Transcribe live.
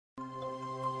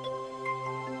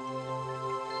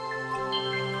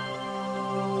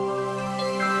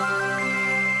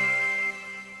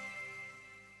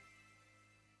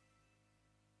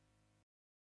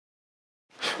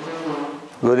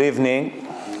Good evening.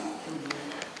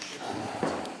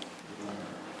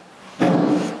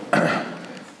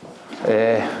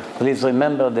 Please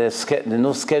remember the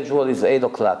new schedule is 8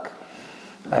 o'clock.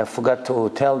 I forgot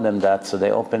to tell them that, so they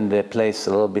opened the place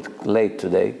a little bit late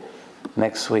today.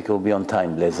 Next week will be on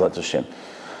time, Be'ezrat Hashem.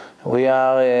 We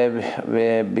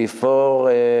are before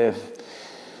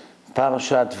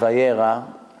Parashat Vayera.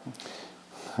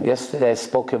 Yesterday I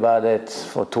spoke about it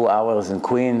for 2 hours in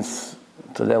Queens.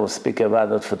 Today we'll speak about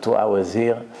it for 2 hours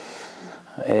here,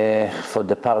 for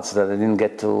the parts that I didn't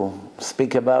get to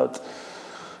speak about.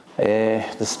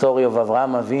 The story of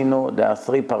Avraham Avinu, there are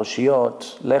 3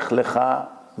 parshiyot, Lech Lecha,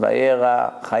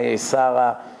 Vayera, Chayei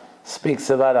Sarah, speaks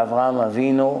about Avraham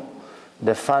Avinu,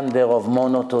 the founder of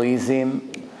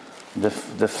monotheism, the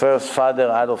first father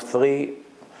out of 3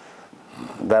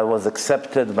 that was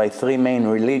accepted by 3 main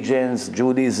religions,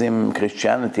 Judaism,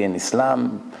 Christianity, and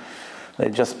Islam. They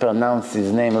just pronounce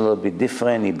his name a little bit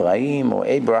different, Ibrahim or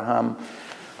Abraham,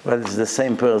 but it's the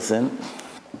same person.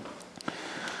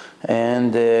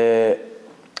 And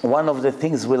one of the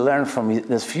things we learn from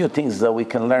there's few things that we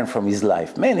can learn from his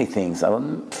life. Many things,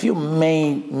 a few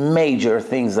major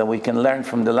things that we can learn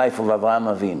from the life of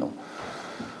Avraham Avinu.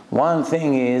 One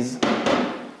thing is,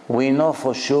 we know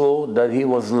for sure that he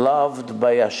was loved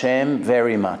by Hashem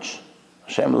very much.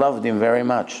 Hashem loved him very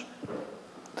much.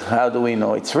 How do we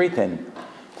know? It's written.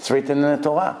 It's written in the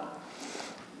Torah.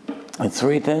 It's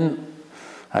written,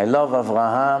 I love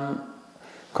Avraham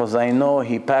because I know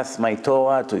he passed my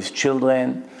Torah to his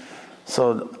children.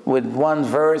 So with one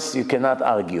verse you cannot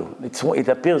argue. It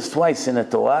appears twice in the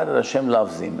Torah that Hashem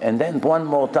loves him. And then one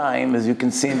more time, as you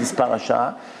can see in this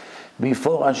parasha,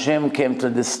 before Hashem came to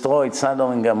destroy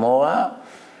Sodom and Gomorrah,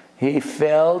 he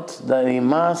felt that he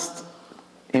must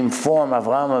inform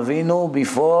Avraham Avinu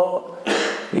before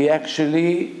he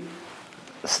actually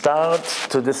starts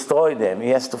to destroy them. He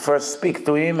has to first speak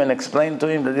to him and explain to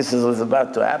him that this is what's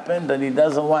about to happen, that he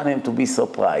doesn't want him to be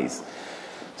surprised.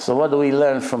 So what do we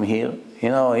learn from here? You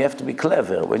know, you have to be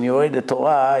clever. When you read the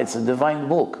Torah, it's a divine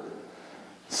book.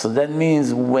 So that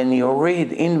means when you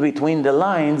read in between the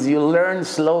lines, you learn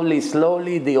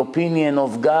slowly the opinion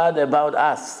of God about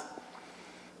us.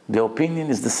 The opinion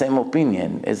is the same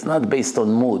opinion. It's not based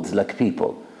on moods like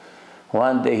people.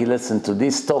 One day he listened to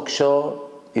this talk show,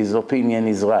 his opinion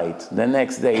is right. The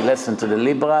next day he listened to the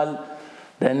liberal,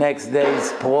 the next day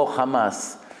it's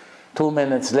pro-Hamas. 2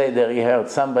 minutes later he heard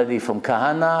somebody from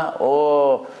Kahana,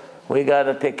 oh, we got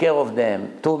to take care of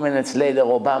them. 2 minutes later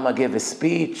Obama gave a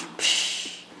speech,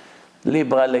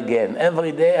 liberal again.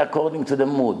 Every day according to the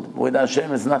mood. With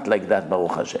Hashem it's not like that,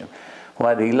 Baruch Hashem.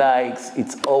 What he likes,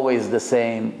 it's always the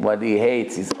same. What he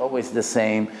hates is always the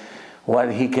same.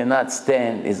 What he cannot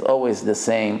stand is always the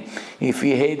same. If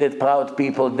he hated proud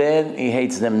people then, he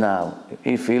hates them now.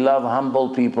 If he loved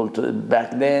humble people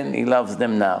back then, he loves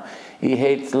them now. He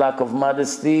hates lack of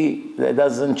modesty, that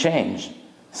doesn't change.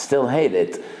 Still hate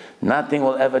it. Nothing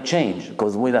will ever change,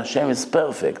 because with Hashem is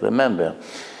perfect. Remember,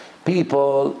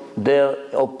 people, their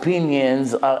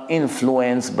opinions are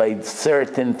influenced by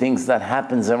certain things that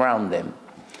happens around them.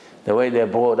 The way they're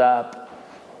brought up,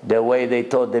 the way they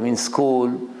taught them in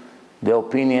school, the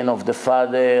opinion of the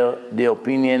father, the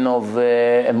opinion of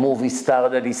a movie star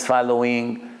that he's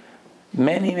following.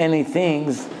 Many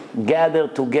things gather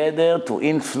together to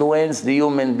influence the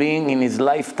human being in his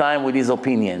lifetime with his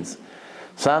opinions.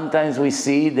 Sometimes we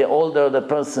see the older the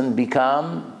person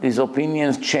becomes, his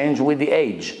opinions change with the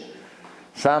age.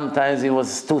 Sometimes he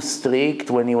was too strict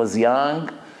when he was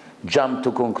young, jumped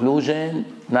to conclusion,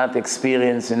 not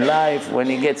experienced in life. When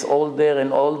he gets older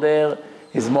and older,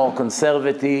 he's more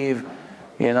conservative,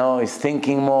 you know, he's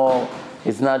thinking more,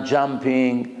 he's not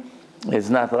jumping, he's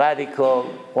not radical.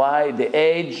 Why? The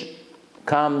age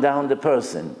calmed down the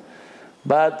person.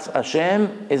 But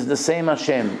Hashem is the same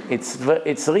Hashem.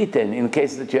 It's written, in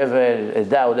case that you have a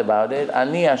doubt about it,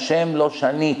 Ani Hashem lo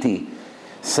shaniti.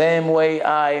 Same way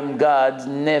I am God,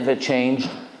 never changed.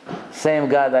 Same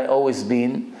God I always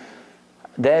been.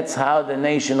 That's how the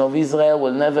nation of Israel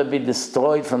will never be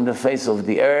destroyed from the face of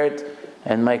the earth,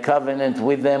 and my covenant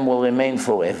with them will remain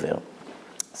forever.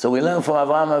 So we learn from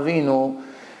Avraham Avinu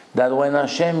that when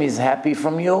Hashem is happy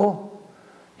from you,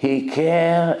 He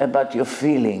cares about your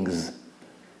feelings.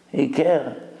 He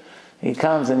cares. He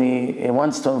comes and he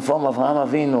wants to inform Avraham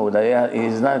Avinu that he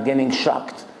is not getting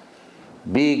shocked.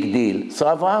 Big deal. So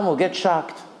Avraham will get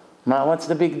shocked. What's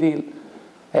the big deal?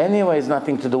 Anyway, it's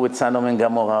nothing to do with Sodom and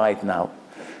Gomorrah right now.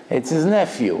 It's his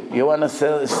nephew. You want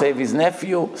to save his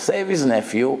nephew? Save his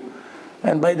nephew.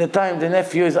 And by the time the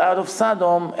nephew is out of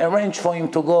Sodom, arrange for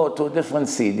him to go to a different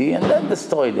city and then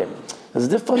destroy them. There's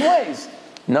different ways.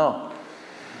 No.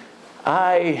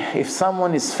 if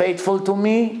someone is faithful to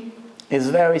me, it's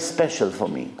very special for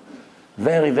me.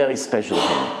 Very, very special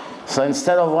for me. So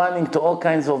instead of running to all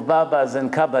kinds of Babas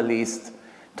and Kabbalists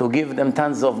to give them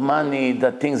tons of money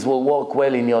that things will work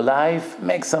well in your life,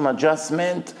 make some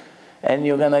adjustment and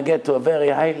you're going to get to a very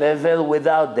high level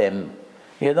without them.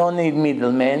 You don't need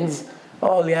middlemen.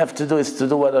 All you have to do is to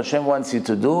do what Hashem wants you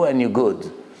to do and you're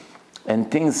good. And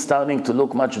things starting to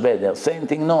look much better. Same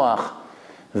thing Noach.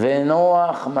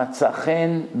 Ve'noach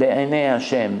matzachen be'enei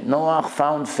Hashem. Noach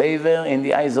found favor in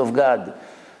the eyes of God.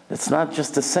 It's not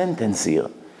just a sentence here.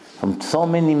 From so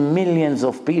many millions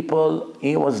of people,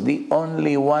 he was the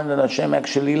only one that Hashem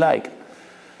actually liked.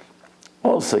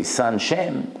 Also, his son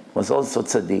Shem was also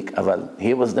tzaddik, but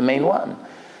he was the main one.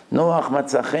 Noach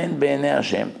matzachen be'enei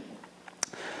Hashem.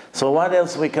 So what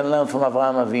else we can learn from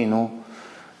Avraham Avinu?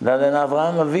 That in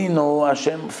Avraham Avinu,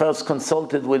 Hashem first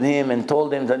consulted with him and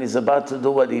told him that he's about to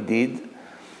do what he did.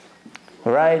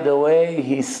 Right away,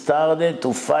 he started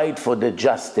to fight for the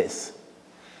justice.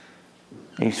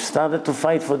 He started to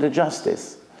fight for the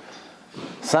justice.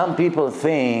 Some people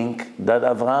think that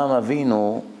Avraham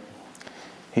Avinu,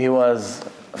 he was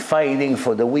fighting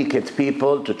for the wicked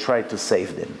people to try to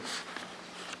save them.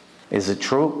 Is it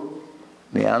true?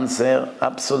 The answer,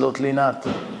 absolutely not.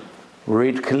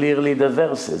 Read clearly the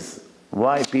verses.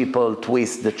 Why people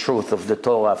twist the truth of the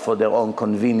Torah for their own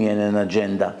convenience and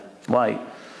agenda? Why?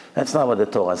 That's not what the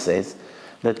Torah says.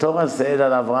 The Torah says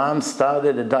that Avraham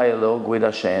started a dialogue with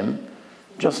Hashem,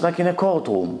 just like in a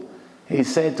courtroom. He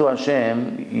said to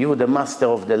Hashem, you the master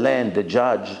of the land, the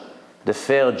judge, the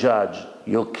fair judge,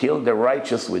 you kill the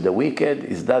righteous with the wicked,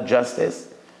 is that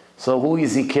justice? So who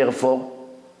is he care for?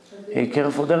 He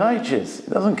cares for the righteous.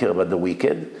 He doesn't care about the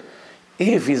wicked.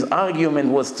 If his argument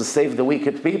was to save the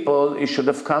wicked people, he should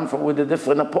have come with a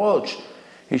different approach.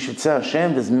 He should say,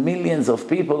 Hashem, there's millions of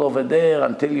people over there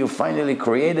until you finally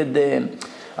created them,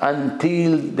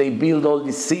 until they build all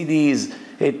these cities.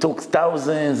 It took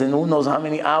thousands and who knows how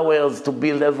many hours to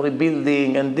build every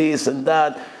building and this and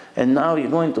that. And now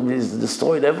you're going to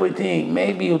destroy everything.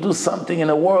 Maybe you do something in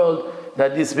the world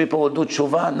that these people will do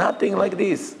tshuva. Nothing like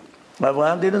this.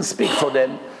 Abraham didn't speak for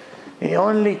them. He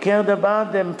only cared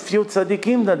about them few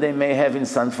tzaddikim that they may have in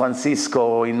San Francisco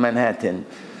or in Manhattan.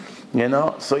 You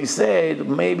know? So he said,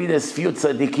 maybe there's few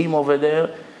tzaddikim over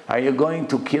there. Are you going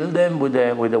to kill them with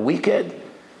the wicked?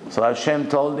 So Hashem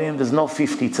told him, there's no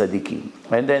 50 tzaddikim.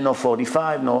 And then no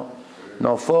 45, no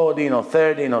 40, no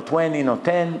 30, no 20, no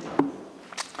 10.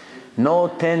 No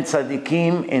 10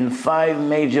 tzaddikim in 5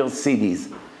 major cities.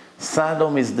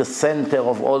 Sodom is the center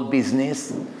of all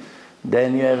business.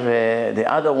 Then you have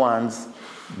the other ones,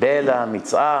 Bela,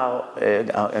 Mitzar,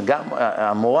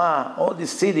 Amorah, all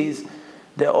these cities,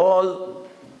 they're all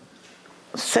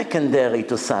secondary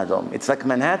to Sodom. It's like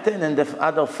Manhattan and the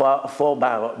other four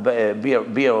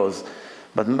boroughs.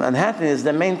 But Manhattan is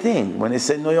the main thing. When they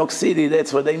say New York City,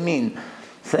 that's what they mean.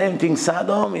 Same thing,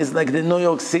 Sodom is like the New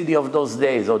York City of those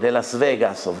days, or the Las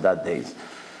Vegas of that days.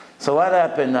 So what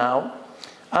happened now?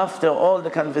 After all the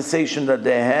conversation that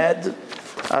they had,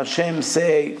 Hashem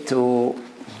say to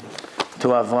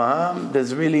Avraham,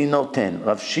 there's really no 10.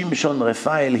 Rav Shimshon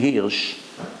Raphael Hirsch,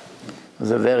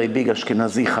 was a very big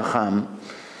Ashkenazi Chacham.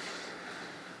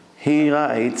 He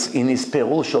writes in his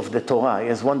Perush of the Torah, he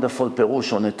has wonderful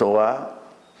Perush on the Torah,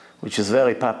 which is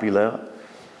very popular,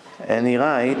 and he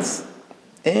writes,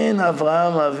 אין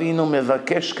אברהם אבינו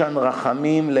מבקש כאן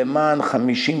רחמים למען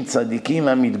 50 צדיקים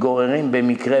המתגוררים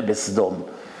במקרה בסדום.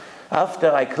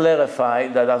 After I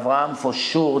clarified that Avraham for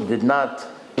sure did not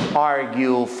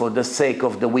argue for the sake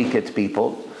of the wicked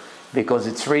people, because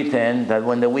it's written that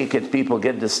when the wicked people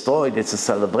get destroyed, it's a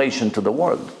celebration to the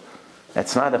world.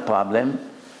 That's not a problem.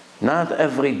 Not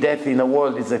every death in the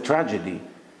world is a tragedy.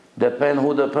 Depends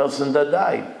who the person that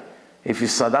died. If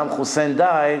Saddam Hussein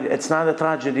died, it's not a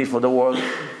tragedy for the world.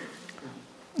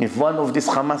 If one of these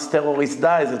Hamas terrorists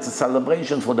dies, it's a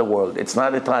celebration for the world. It's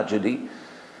not a tragedy.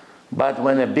 But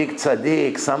when a big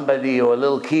tzaddik, somebody or a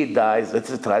little kid dies, it's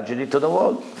a tragedy to the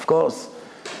world, of course.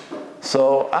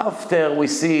 So after we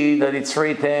see that it's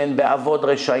written, Be'avod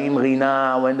Reshaim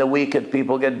Rina, when the wicked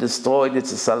people get destroyed,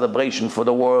 it's a celebration for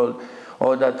the world.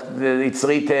 Or that it's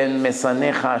written,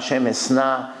 Mesanecha Hashem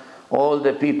Esna, all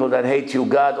the people that hate you,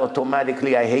 God,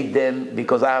 automatically I hate them,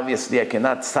 because obviously I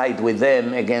cannot side with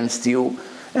them against you.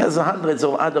 There's hundreds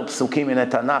of other psukim in the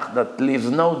Tanakh that leaves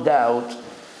no doubt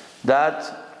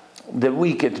that the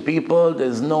wicked people,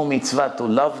 there's no mitzvah to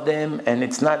love them, and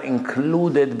it's not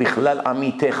included bichlal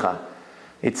amitecha.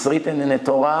 It's written in the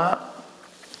Torah,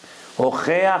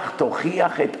 Hocheach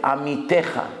tochiach et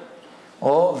amitecha,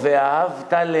 or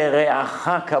ve'ahavta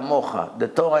lereacha kamocha. The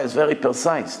Torah is very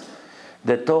precise.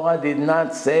 The Torah did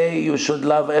not say you should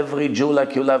love every Jew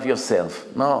like you love yourself.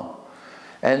 No.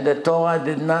 And the Torah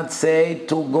did not say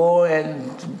to go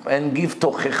and give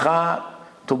tochecha,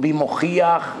 to be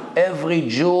mochiach every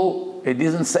Jew. It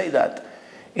doesn't say that.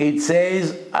 It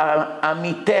says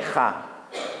amitecha,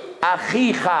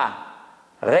 achicha,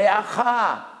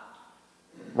 reacha.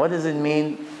 What does it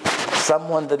mean?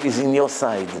 Someone that is in your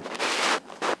side.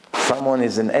 Someone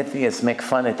is an atheist, make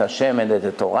fun at Hashem and at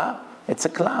the Torah. It's a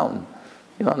clown.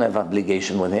 You don't have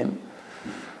obligation with him.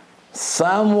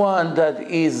 Someone that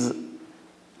is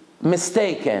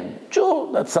mistaken, Jew,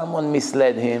 that someone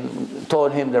misled him,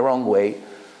 told him the wrong way.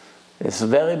 It's a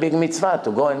very big mitzvah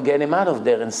to go and get him out of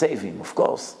there and save him, of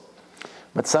course.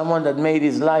 But someone that made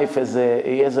his life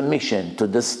he has a mission to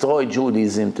destroy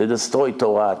Judaism, to destroy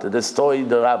Torah, to destroy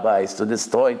the rabbis, to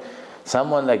destroy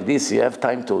someone like this, you have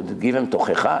time to give him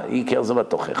tochecha. He cares about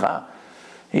tochecha.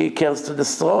 He cares to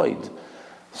destroy it.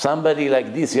 Somebody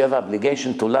like this, you have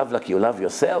obligation to love like you love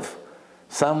yourself.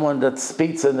 Someone that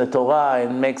spits in the Torah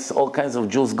and makes all kinds of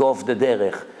Jews go off the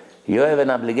derech. You have an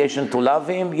obligation to love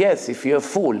him? Yes, if you're a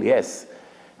fool, yes.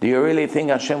 Do you really think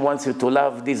Hashem wants you to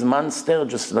love this monster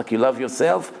just like you love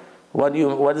yourself? What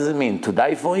does it mean? To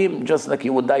die for him just like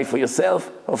you would die for yourself?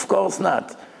 Of course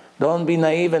not. Don't be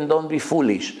naive and don't be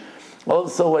foolish.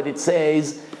 Also what it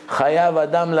says, Chayav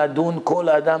Adam ladun kol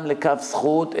Adam lekaf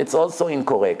zchut, it's also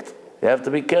incorrect. You have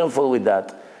to be careful with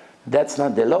that. That's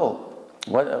not the law.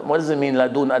 What does it mean,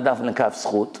 ladun Adam lekaf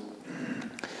zchut?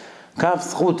 Kaf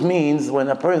zchut means when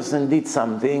a person did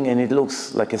something and it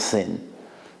looks like a sin.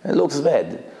 It looks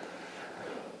bad.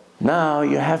 Now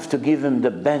you have to give him the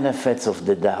benefits of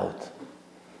the doubt.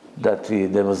 That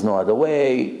there was no other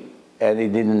way, and he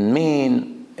didn't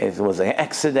mean, it was an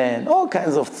accident, all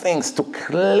kinds of things to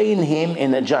clean him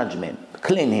in a judgment.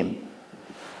 Clean him.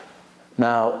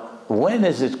 Now, when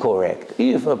is it correct?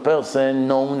 If a person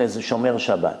known as a Shomer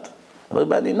Shabbat,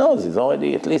 everybody knows, he's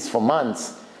already, at least for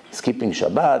months, he's keeping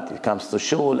Shabbat, he comes to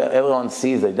shul, everyone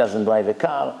sees that he doesn't drive a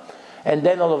car, and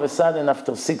then all of a sudden,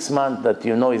 after 6 months that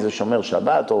you know he's a Shomer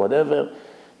Shabbat or whatever,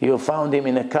 you found him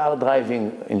in a car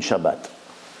driving in Shabbat.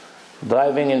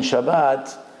 Driving in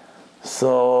Shabbat,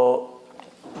 so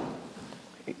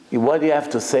what do you have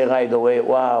to say right away?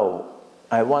 Wow,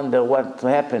 I wonder what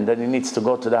happened, that he needs to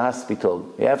go to the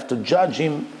hospital. You have to judge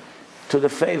him to the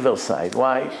favor side.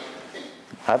 Why?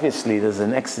 Obviously there's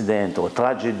an accident or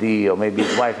tragedy, or maybe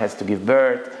his wife has to give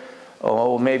birth,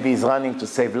 or maybe he's running to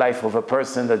save life of a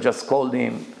person that just called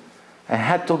him. It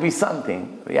had to be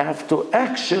something. You have to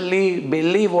actually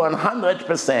believe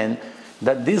 100%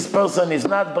 that this person is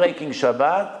not breaking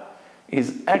Shabbat,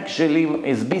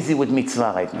 is busy with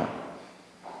mitzvah right now.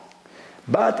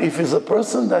 But if it's a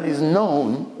person that is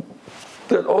known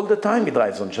that all the time he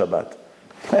drives on Shabbat,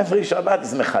 every Shabbat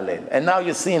is mechalel, and now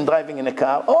you see him driving in a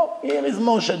car, oh, here is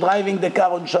Moshe driving the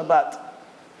car on Shabbat.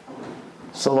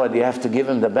 So what, you have to give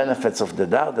him the benefits of the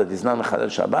doubt that he's not mechalel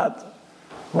Shabbat?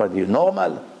 What, you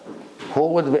normal? Who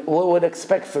would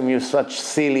expect from you such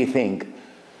silly thing?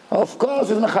 Of course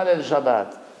he's mechalel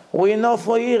Shabbat. We know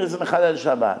for years he's mechalel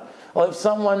Shabbat. Or if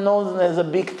someone knows there's a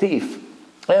big thief,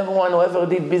 everyone who ever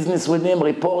did business with him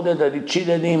reported that he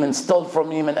cheated him and stole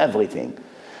from him and everything.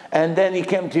 And then he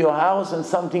came to your house and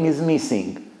something is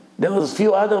missing. There was a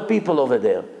few other people over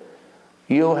there.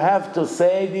 You have to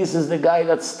say, this is the guy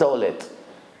that stole it.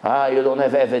 You don't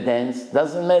have evidence.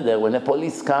 Doesn't matter. When the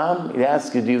police come, they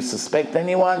ask you, do you suspect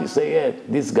anyone? You say, yeah,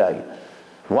 this guy.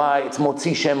 Why? It's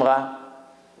motzi shem ra.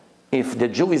 If the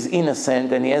Jew is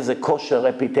innocent and he has a kosher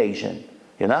reputation,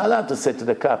 you're not allowed to say to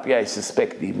the cop, yeah, I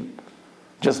suspect him.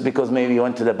 Just because maybe you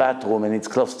went to the bathroom and it's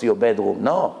close to your bedroom.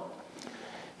 No.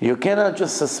 You cannot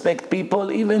just suspect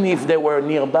people even if they were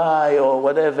nearby or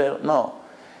whatever. No.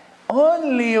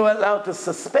 Only you're allowed to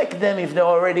suspect them if they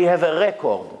already have a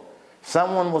record.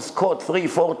 Someone was caught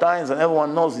 3-4 times and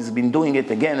everyone knows he's been doing it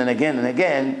again and again and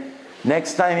again.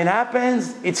 Next time it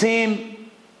happens, it's him.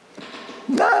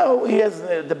 Now he has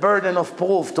the burden of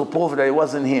proof to prove that it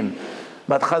wasn't him.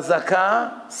 But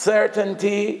chazakah,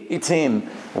 certainty, it's him.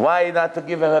 Why not to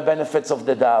give him the benefits of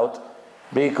the doubt?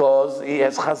 Because he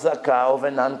has chazakah of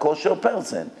a non-kosher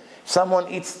person.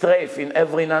 Someone eats treif in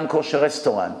every non-kosher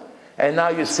restaurant, and now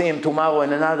you see him tomorrow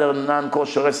in another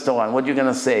non-kosher restaurant. What are you going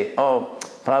to say? Oh,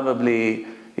 probably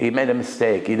he made a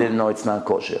mistake. He didn't know it's not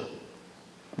kosher.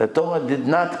 The Torah did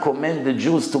not command the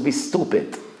Jews to be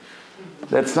stupid.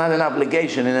 That's not an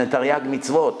obligation in a Taryag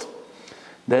mitzvot.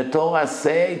 The Torah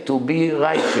say to be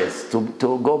righteous,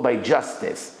 to go by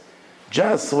justice.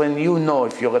 Just when you know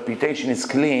if your reputation is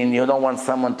clean, you don't want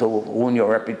someone to ruin your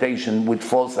reputation with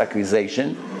false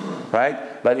accusation,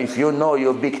 right? But if you know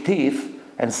you're a big thief,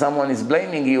 and someone is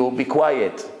blaming you, be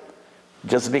quiet.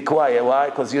 Just be quiet. Why?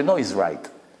 Because you know he's right.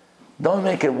 Don't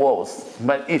make it worse.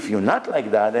 But if you're not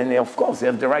like that, then of course you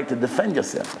have the right to defend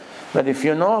yourself. But if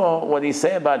you know what he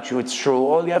said about you, it's true,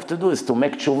 all you have to do is to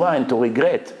make tshuva and to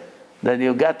regret that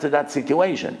you got to that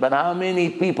situation. But how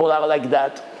many people are like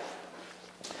that?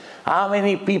 How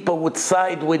many people would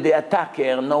side with the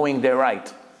attacker knowing they're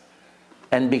right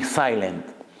and be silent?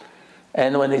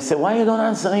 And when they say, why you don't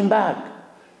answer him back?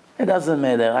 It doesn't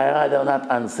matter, I rather not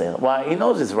answer. Why? He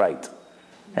knows he's right.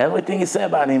 Everything he said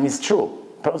about him is true.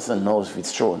 Person knows if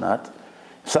it's true or not.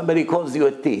 If somebody calls you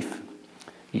a thief,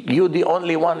 you're the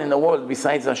only one in the world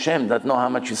besides Hashem that know how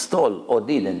much you stole or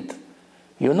didn't.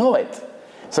 You know it.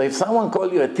 So if someone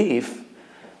calls you a thief,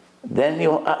 then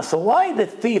so why the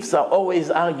thieves are always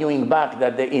arguing back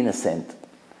that they're innocent?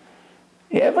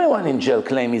 Everyone in jail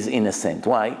claims he's innocent.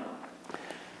 Why?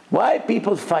 Why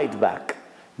people fight back?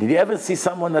 Did you ever see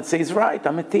someone that says, right,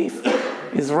 I'm a thief?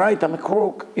 He's right, I'm a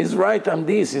crook. He's right, I'm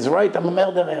this. He's right, I'm a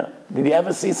murderer. Did you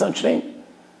ever see such thing?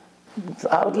 It's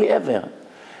hardly ever.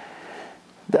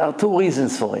 There are two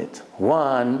reasons for it.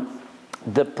 One,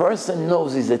 the person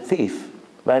knows he's a thief,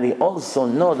 but he also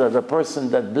knows that the person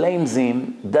that blames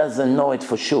him doesn't know it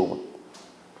for sure.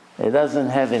 He doesn't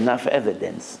have enough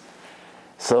evidence.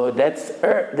 So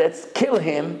that's kill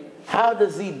him. How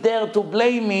does he dare to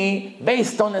blame me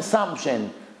based on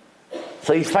assumption?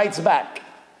 So he fights back.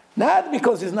 Not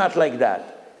because he's not like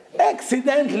that.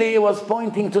 Accidentally he was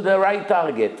pointing to the right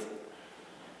target.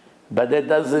 But that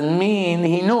doesn't mean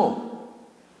he knew.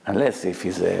 Unless if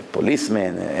he's a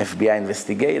policeman, an FBI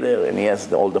investigator, and he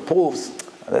has all the proofs,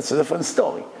 that's a different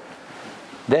story.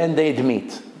 Then they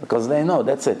admit, because they know,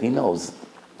 that's it, he knows.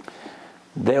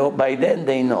 By then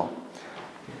they know.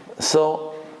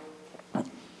 So,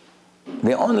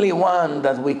 the only one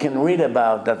that we can read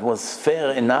about that was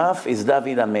fair enough is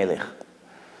David HaMelech.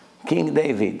 King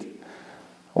David.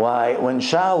 Why? When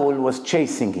Shaul was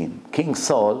chasing him, King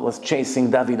Saul was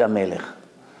chasing David HaMelech.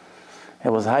 He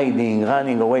was hiding,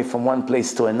 running away from one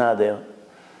place to another.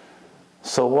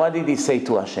 So what did he say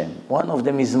to Hashem? One of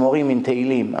the Mizmorim in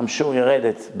Tehillim, I'm sure you read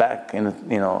it back,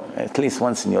 at least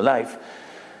once in your life.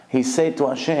 He said to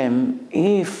Hashem,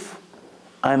 if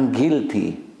I'm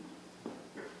guilty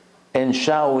and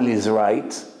Shaul is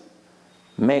right,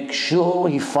 make sure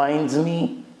he finds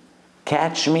me,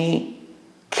 catch me,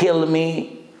 kill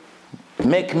me,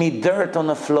 make me dirt on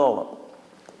the floor.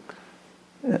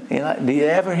 Do you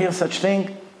ever hear such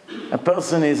thing? A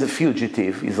person is a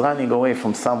fugitive. He's running away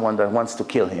from someone that wants to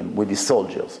kill him with his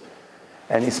soldiers.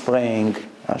 And he's praying,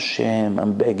 Hashem,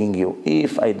 I'm begging you,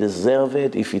 if I deserve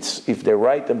it, if they're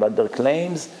right about their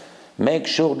claims, make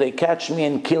sure they catch me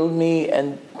and kill me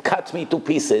and cut me to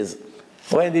pieces.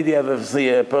 When did you ever see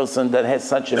a person that has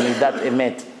such a midat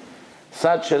emet?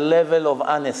 Such a level of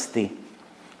honesty.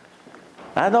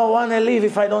 I don't want to live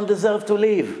if I don't deserve to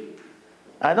live.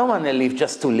 I don't want to live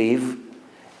just to live.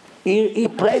 He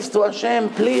prays to Hashem,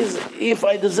 please, if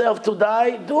I deserve to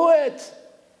die, do it.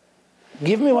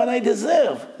 Give me what I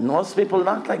deserve. Most people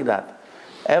not like that.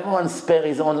 Everyone spare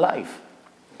his own life.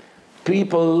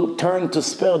 People turn to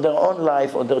spare their own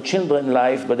life or their children's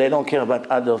life, but they don't care about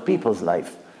other people's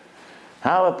life.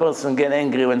 How a person get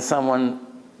angry when someone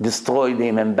destroyed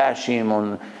him and bash him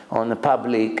on the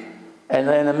public, and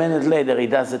then a minute later he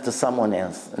does it to someone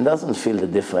else and doesn't feel the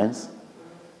difference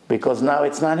because now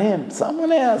it's not him,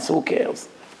 someone else, who cares?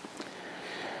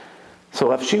 So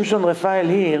Rav Shimshon Raphael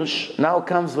Hirsch now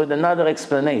comes with another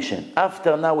explanation.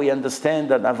 After now we understand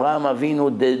that Avraham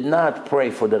Avinu did not pray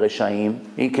for the Reshaim.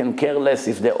 He can care less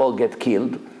if they all get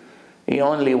killed. He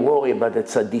only worry about the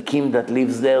tzaddikim that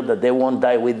lives there, that they won't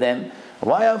die with them.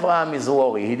 Why Avraham is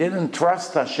worried? He didn't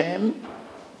trust Hashem.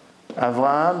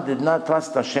 Avraham did not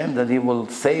trust Hashem that he will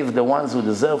save the ones who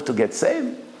deserve to get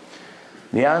saved.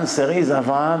 The answer is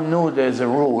Avraham knew there's a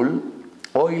rule,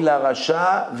 Oy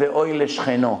la'rasha ve'oy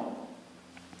le'shcheno.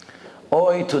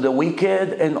 Oy to the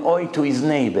wicked and oy to his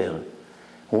neighbor.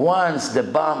 Once the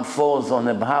bomb falls on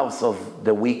the house of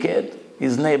the wicked,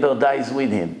 his neighbor dies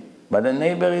with him. But the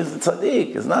neighbor is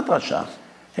tzaddik, he's not rasha.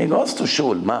 He goes to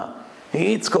shul,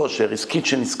 he eats kosher, his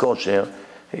kitchen is kosher,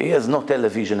 he has no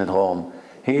television at home,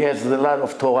 he has a lot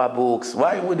of Torah books.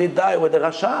 Why would he die with a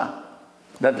rasha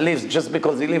that lives just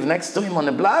because he lives next to him on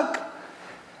the block?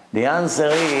 The answer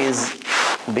is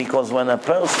because when a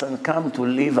person comes to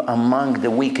live among the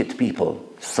wicked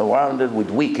people, surrounded with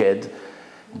wicked,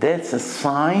 that's a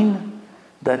sign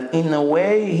that in a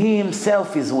way he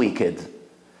himself is wicked.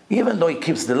 Even though he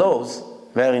keeps the laws,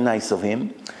 very nice of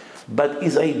him, but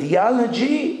his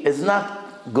ideology is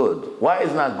not good. Why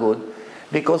is not good?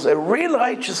 Because a real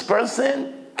righteous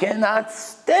person cannot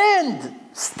stand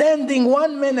standing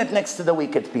 1 minute next to the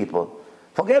wicked people.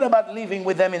 Forget about living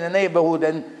with them in a neighborhood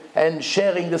and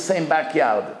sharing the same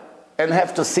backyard and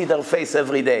have to see their face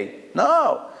every day.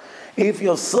 No. If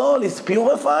your soul is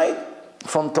purified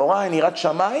from Torah and Yirat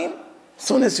Shamayim, as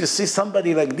soon as you see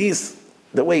somebody like this,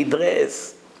 the way he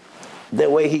dresses, the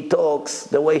way he talks,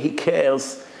 the way he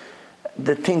cares,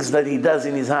 the things that he does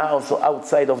in his house or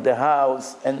outside of the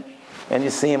house, and you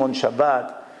see him on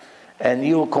Shabbat, and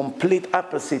you're complete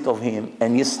opposite of him,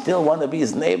 and you still want to be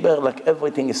his neighbor, like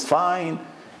everything is fine,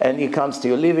 and he comes to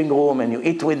your living room and you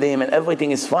eat with him and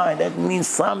everything is fine, that means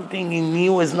something in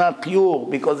you is not pure,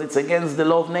 because it's against the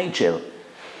law of nature.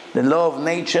 The law of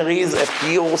nature is a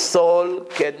pure soul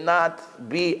cannot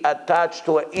be attached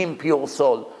to an impure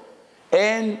soul.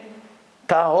 And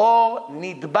tahor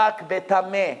nidbak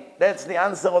betameh. That's the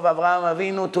answer of Avraham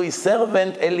Avinu to his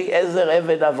servant Eliezer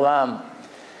Eved Avraham.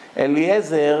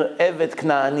 Eliezer Eved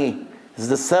Knaani is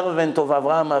the servant of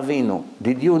Avraham Avinu.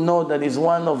 Did you know that he's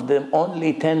one of the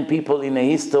only 10 people in the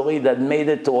history that made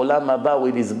it to Olam Haba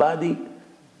with his body?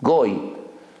 Goy,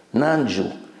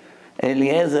 non-Jew.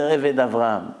 Eliezer Eved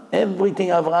Avraham. Everything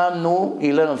Avraham knew,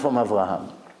 he learned from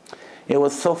Avraham. He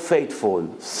was so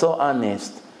faithful, so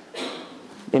honest.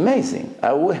 Amazing.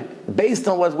 Based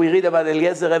on what we read about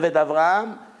Eliezer Eved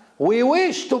Avraham, we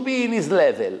wish to be in his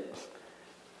level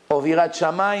of Yirat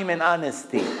Shamayim and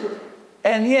honesty.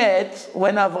 And yet,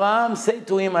 when Avraham said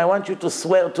to him, I want you to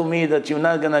swear to me that you're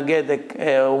not going to get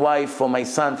a wife for my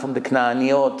son from the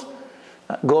Knaaniot,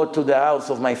 go to the house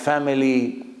of my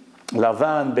family,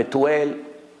 Lavan, Betuel,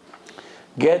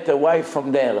 get a wife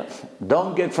from there.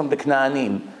 Don't get from the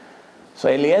Knaanim. So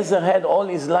Eliezer had all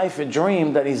his life a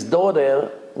dream that his daughter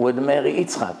would marry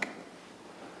Yitzchak.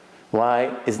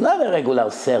 Why? He's not a regular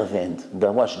servant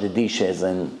that wash the dishes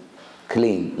and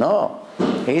clean. No.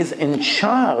 He's in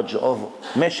charge of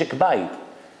Meshek Bait.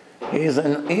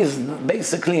 He's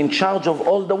basically in charge of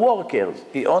all the workers.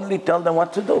 He only tells them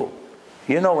what to do.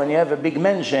 You know, when you have a big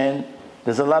mansion,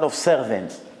 there's a lot of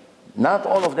servants. Not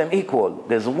all of them equal.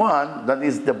 There's one that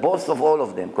is the boss of all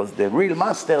of them, because the real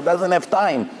master doesn't have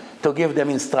time to give them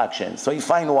instructions. So you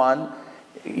find one,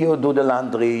 you do the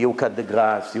laundry, you cut the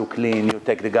grass, you clean, you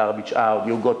take the garbage out,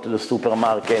 you go to the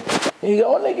supermarket. He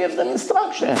only gives them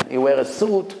instruction. You wear a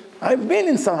suit. I've been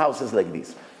in some houses like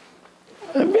this.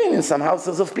 I've been in some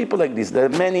houses of people like this. There are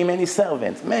many, many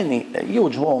servants, many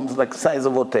huge homes, like size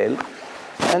of hotel,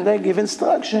 and they give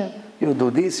instruction. You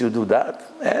do this, you do that,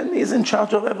 and he's in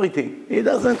charge of everything. He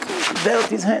doesn't dirt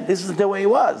his hand. This is the way he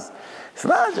was. It's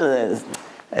not just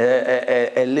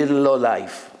a little low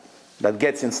life that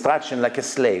gets instruction like a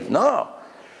slave. No.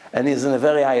 And he's in a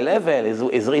very high level.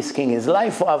 He's risking his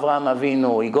life for Avraham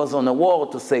Avinu. He goes on a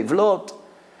war to save Lot.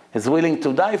 He's willing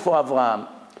to die for Avraham.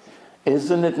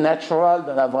 Isn't it natural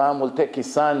that Avraham will take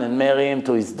his son and marry him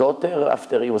to his daughter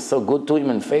after he was so good to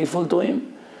him and faithful to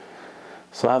him?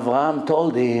 So Avraham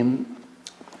told him,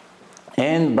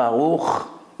 En Baruch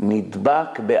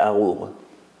nidbak be'arur.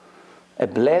 A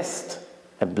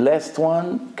blessed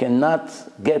one cannot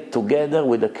get together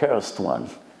with a cursed one.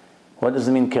 What does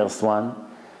it mean, cursed one?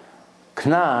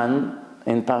 Canaan,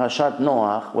 in Parashat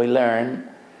Noach, we learn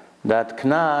that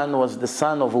Canaan was the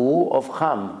son of who? Of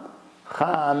Ham.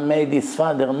 Ham made his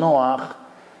father Noach,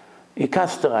 he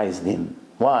castrated him.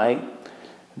 Why?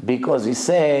 Because he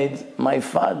said, my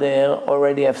father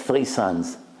already have 3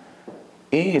 sons.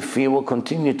 If he will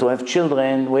continue to have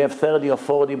children, we have 30 or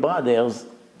 40 brothers.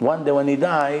 One day when he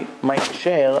die, my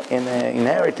share in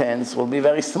inheritance will be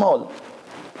very small.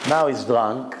 Now he's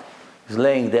drunk, he's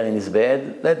laying there in his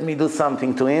bed. Let me do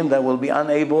something to him that will be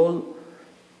unable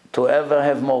to ever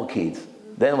have more kids.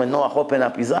 Then when Noach opened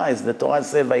up his eyes, the Torah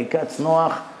says, Vayikatz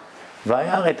Noach,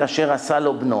 Vayar et asher asa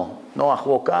lo bno. Noach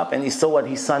woke up and he saw what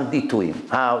his son did to him.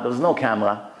 How? There was no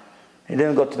camera. He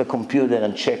didn't go to the computer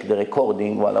and check the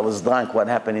recording while I was drunk, what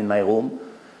happened in my room.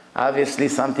 Obviously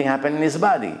something happened in his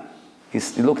body. He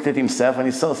looked at himself and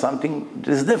he saw something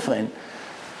is different.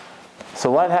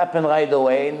 So what happened right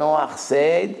away? Noach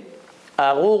said,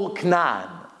 Arur Canaan.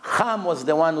 Ham was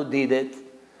the one who did it.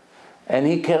 And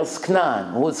he cursed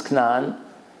Canaan. Who's Canaan?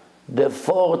 The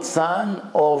 4th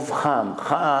son of Ham.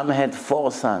 Ham had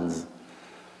 4 sons.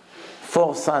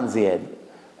 4 sons he had.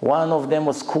 One of them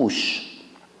was Cush.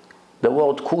 The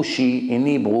word Cushi in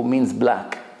Hebrew means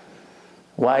black.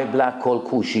 Why black called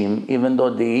Cushim? Even though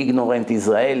the ignorant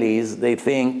Israelis, they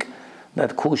think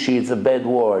that Cushi is a bad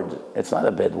word. It's not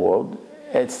a bad word.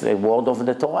 It's a word of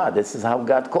the Torah. This is how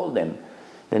God called them.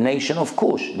 The nation of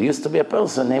Cush. There used to be a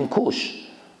person named Cush.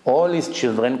 All his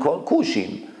children called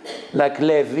Cushim. Like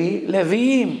Levi,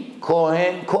 Leviim.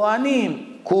 Kohen,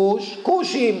 Kohanim. Cush,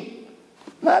 Cushim.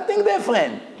 Nothing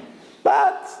different.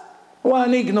 But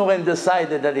one ignorant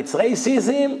decided that it's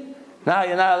racism. Now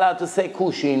you're not allowed to say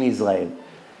Kushi in Israel.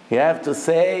 You have to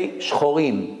say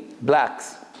Shchorim,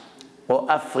 blacks,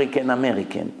 or African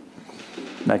American,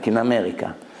 like in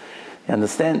America. You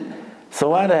understand? So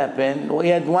what happened? We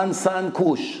had one son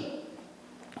Kush,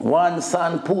 one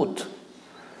son Put,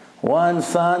 one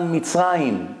son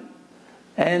Mitzrayim,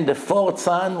 and the fourth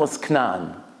son was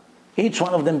Canaan. Each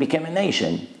one of them became a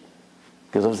nation,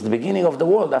 because it was the beginning of the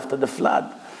world after the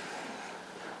flood.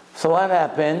 So what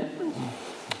happened?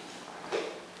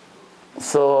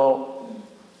 So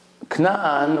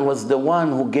Canaan was the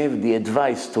one who gave the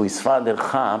advice to his father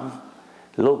Ham.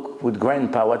 Look, with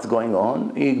grandpa, what's going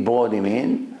on? He brought him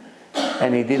in,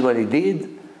 and he did what he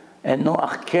did. And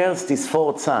Noach cursed his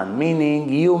fourth son,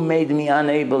 meaning, you made me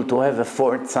unable to have a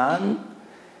fourth son.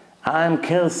 I'm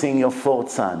cursing your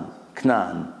fourth son,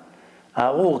 Canaan.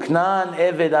 Arur Canaan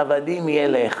eved avadim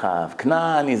yelechav.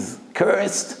 Canaan is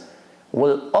cursed,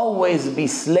 will always be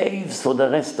slaves for the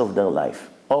rest of their life.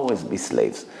 Always be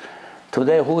slaves.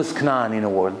 Today, who is Canaan in the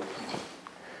world?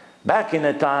 Back in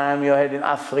the time, you had in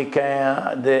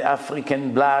Africa, the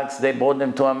African blacks, they brought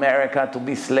them to America to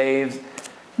be slaves.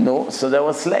 No, so they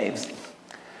were slaves.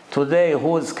 Today,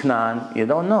 who is Canaan? You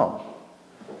don't know.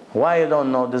 Why you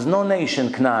don't know? There's no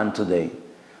nation Canaan today.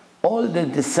 All the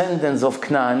descendants of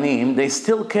Canaanim, they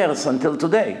still curse until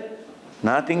today.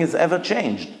 Nothing has ever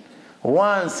changed.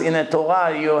 Once in a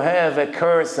Torah you have a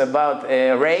curse about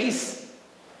a race,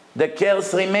 the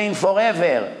curse remains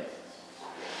forever.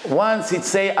 Once it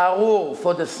say Arur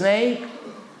for the snake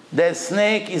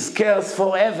is cursed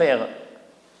forever.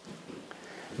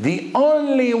 The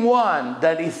only one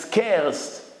that is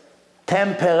cursed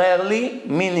temporarily,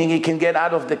 meaning he can get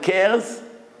out of the curse,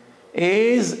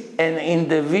 is an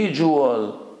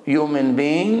individual human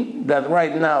being that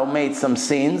right now made some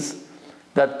sins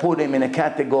that put him in a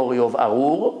category of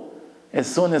Arur.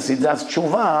 As soon as he does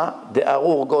tshuva, the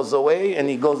Arur goes away and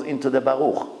he goes into the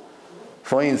Baruch.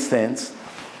 For instance,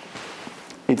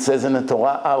 it says in the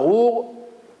Torah, Arur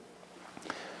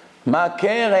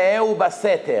makeh re'eu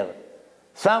baseter.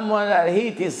 Someone that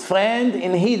hit his friend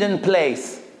in hidden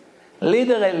place.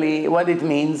 Literally, what it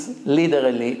means,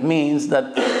 literally means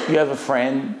that you have a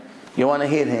friend, you want to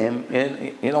hit him,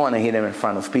 you don't want to hit him in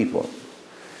front of people.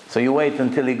 So you wait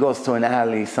until he goes to an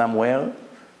alley somewhere,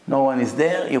 no one is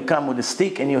there, you come with a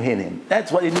stick and you hit him.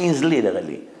 That's what it means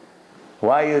literally.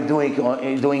 Why are you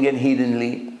doing it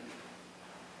hiddenly?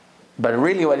 But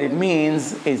really what it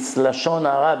means is Lashon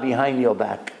Hara behind your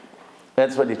back.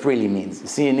 That's what it really means. You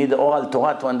see, you need the oral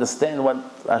Torah to understand what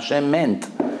Hashem meant.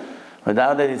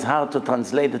 Without it, it's hard to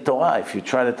translate the Torah. If you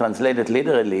try to translate it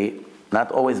literally,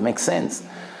 not always makes sense.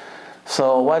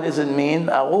 So what does it mean?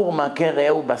 Arur makeh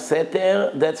re'eu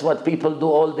baseter. That's what people do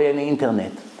all day on the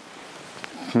internet.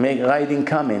 Writing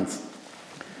comments.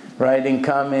 Writing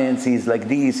comments, he's like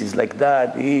this, he's like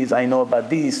that, I know about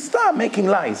this. Stop making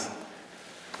lies.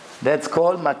 That's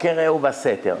called makeh re'eu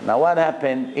baseter. Now what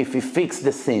happened if he fixed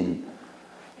the sin?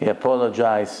 He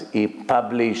apologized, he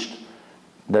published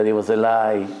that it was a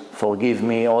lie, forgive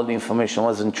me, all the information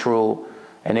wasn't true,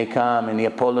 and he came and he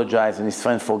apologized and his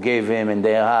friend forgave him and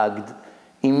they hugged.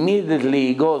 Immediately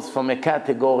he goes from a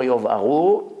category of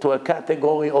Arur to a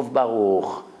category of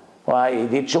Baruch. Why? He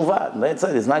did tshuva. That's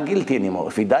it. He's not guilty anymore.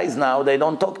 If he dies now, they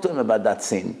don't talk to him about that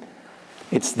sin.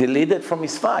 It's deleted from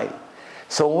his file.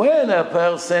 So when a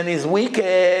person is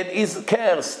wicked, is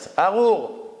cursed. Arur.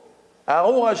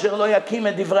 Arur asher lo yakim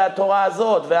et divrei HaTorah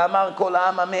azot, ve'amar kol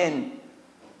ha'am amen.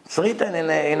 It's written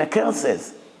in the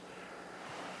curses.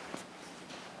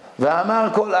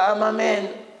 Ve'amar kol ha'am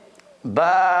amen.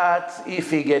 But if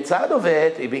he gets out of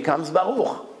it, he becomes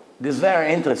Baruch. This is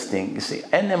very interesting. You see,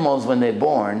 animals, when they're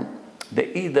born,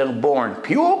 they're either born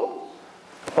pure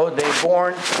or they're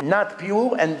born not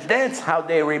pure, and that's how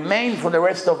they remain for the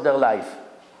rest of their life.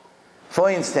 For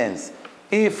instance,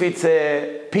 if it's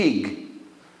a pig,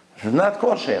 it's not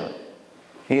kosher.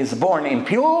 He is born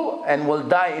impure and will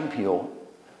die impure.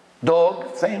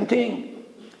 Dog, same thing.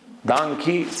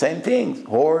 Donkey, same thing.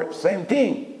 Horse, same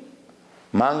thing.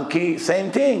 Monkey,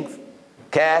 same thing.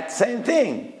 Cat, same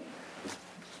thing.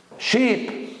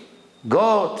 Sheep,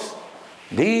 goat,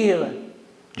 deer,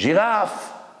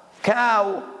 giraffe,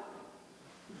 cow,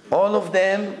 all of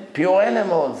them pure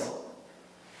animals.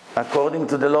 According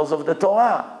to the laws of the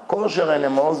Torah, kosher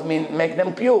animals make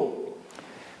them pure.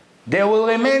 They will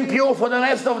remain pure for the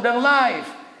rest of their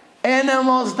life.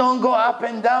 Animals don't go up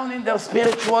and down in their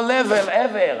spiritual level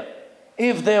ever.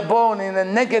 If they're born in a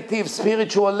negative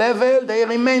spiritual level, they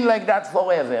remain like that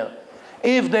forever.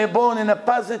 If they're born in a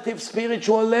positive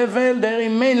spiritual level, they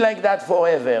remain like that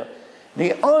forever.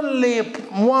 The only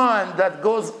one that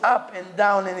goes up and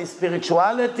down in his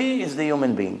spirituality is the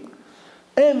human being.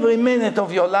 Every minute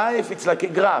of your life, it's like a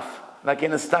graph, like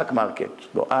in a stock market.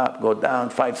 Go up, go down,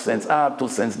 5 cents up, 2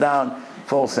 cents down,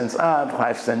 4 cents up,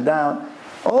 5 cents down.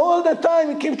 All the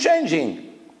time, it keeps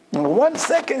changing. In 1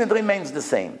 second, it remains the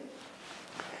same.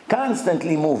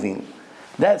 Constantly moving.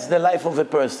 That's the life of a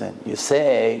person.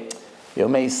 You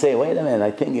may say, wait a minute,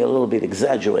 I think you're a little bit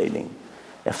exaggerating.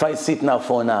 If I sit now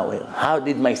for an hour, how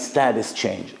did my status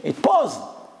change? It paused.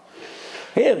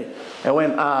 Here, it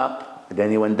went up,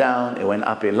 then it went down, it went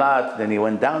up a lot, then it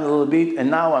went down a little bit,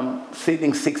 and now I'm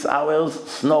sitting 6 hours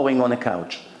snoring on a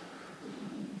couch.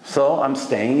 So I'm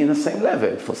staying in the same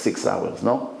level for 6 hours,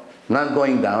 no? Not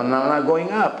going down, not going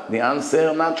up. The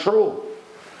answer, not true.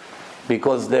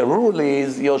 Because the rule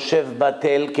is, Yoshev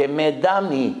batel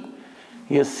kemedami.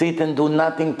 You sit and do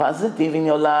nothing positive in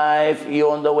your life,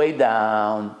 you're on the way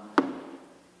down.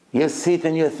 You sit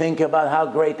and you think about how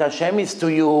great Hashem is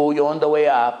to you, you're on the way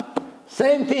up.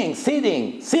 Same thing,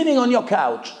 sitting on your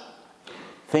couch.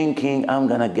 Thinking, I'm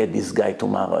going to get this guy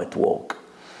tomorrow at work.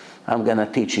 I'm going to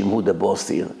teach him who the boss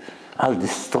is. I'll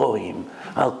destroy him.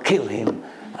 I'll kill him.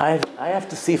 I have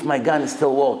to see if my gun is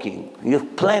still working. You're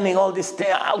planning all this thing.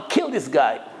 I'll kill this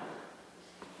guy.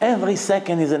 Every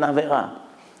second is an Avera.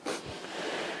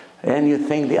 And you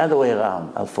think the other way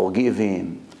around. I'll forgive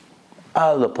him.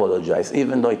 I'll apologize.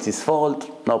 Even though it's his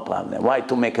fault, no problem. Why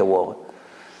to make a war?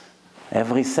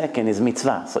 Every second is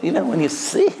mitzvah. So even when you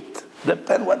sit,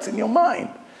 depends what's in your mind.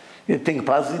 You think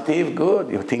positive, good.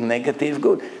 You think negative,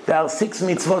 good. There are 6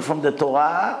 mitzvot from the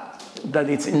Torah that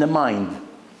it's in the mind.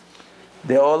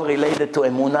 They're all related to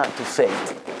emunah, to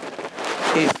faith.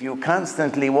 If you're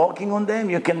constantly working on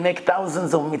them, you can make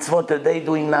thousands of mitzvot a day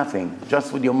doing nothing,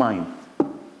 just with your mind.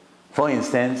 For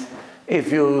instance,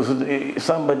 if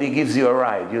somebody gives you a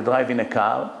ride, you drive in a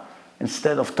car,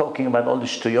 instead of talking about all the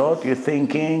shtuyot, you're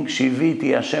thinking,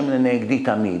 Shiviti Hashem lenegdi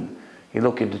tamid. You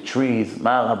look at the trees,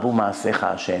 Ma rabu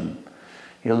ma'asecha Hashem.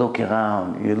 You look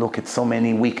around, you look at so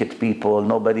many wicked people,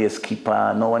 nobody has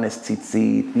kippah, no one has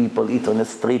tzitzit, people eat on the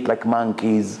street like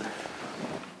monkeys.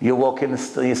 You walk in the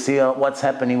street, you see what's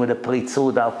happening with the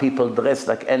pritzud, how people dress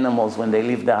like animals when they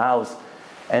leave the house.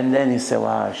 And then you say,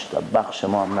 wow, shtabach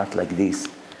shemo, I'm not like this.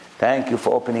 Thank you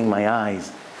for opening my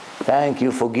eyes. Thank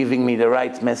you for giving me the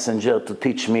right messenger to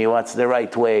teach me what's the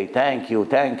right way. Thank you,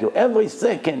 thank you. Every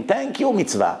second, thank you,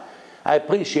 mitzvah. I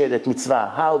appreciate it,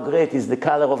 mitzvah. How great is the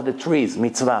color of the trees,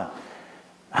 mitzvah.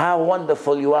 How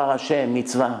wonderful you are, Hashem,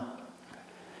 mitzvah.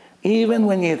 Even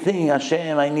when you think,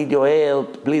 Hashem, I need your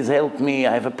help, please help me,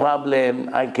 I have a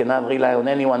problem, I cannot rely on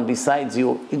anyone besides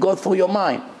you, it goes through your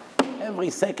mind.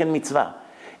 Every second, mitzvah.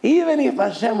 Even if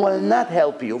Hashem will not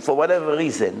help you for whatever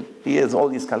reason, he has all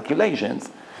these calculations,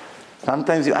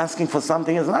 sometimes you're asking for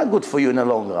something that's not good for you in the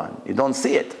long run. You don't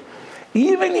see it.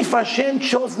 Even if Hashem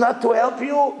chose not to help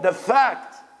you, the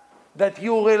fact that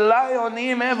you rely on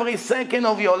Him every second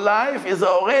of your life is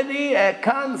already a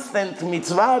constant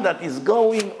mitzvah that is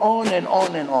going on and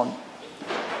on and on.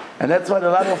 And that's what a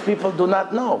lot of people do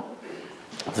not know.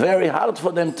 It's very hard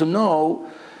for them to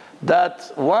know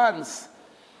that once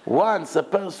a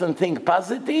person thinks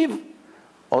positive,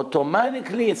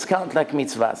 automatically it's counted like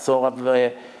mitzvah. So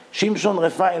Shimshon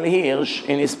Raphael Hirsch,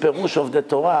 in his Perush of the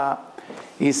Torah,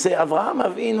 he said, Avraham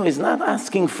Avinu is not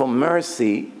asking for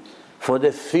mercy for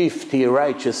the 50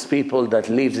 righteous people that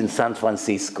lives in San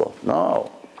Francisco.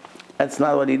 No, that's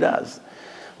not what he does.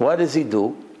 What does he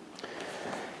do?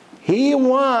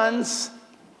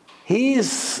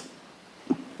 He's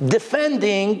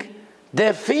defending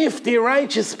the 50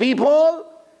 righteous people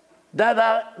that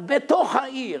are betoch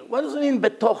ha'ir. What does it mean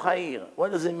betoch ha'ir?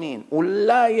 What does it mean?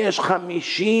 Ulai yesh 50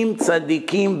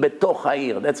 tzadikim betoch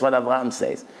ha'ir. That's what Avraham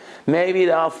says. Maybe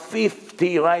there are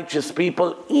 50 righteous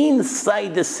people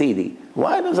inside the city.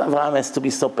 Why does Avraham has to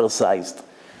be so precise?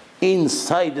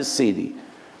 Inside the city.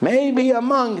 Maybe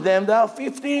among them there are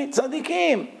 50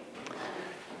 tzadikim.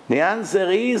 The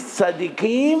answer is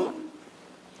tzadikim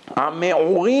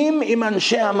המעורים עם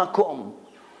אנשי המקום.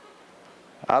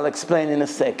 I'll explain in a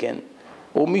second.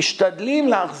 ומשתדלים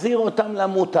להחזיר אותם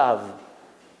למוטב.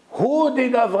 Who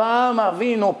did Avraham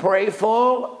Avinu pray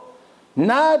for?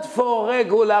 Not for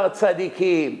regular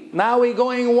tzaddikim. Now we're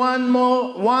going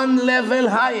one level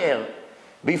higher.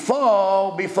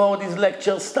 Before this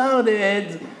lecture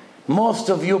started, most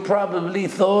of you probably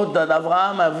thought that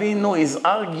Avraham Avinu is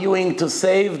arguing to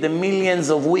save the millions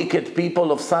of wicked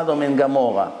people of Sodom and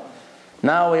Gomorrah.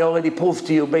 Now we already proved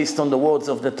to you based on the words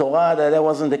of the Torah that that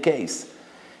wasn't the case.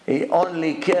 He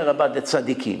only cared about the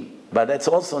tzaddikim. But that's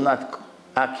also not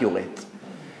accurate.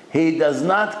 He does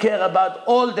not care about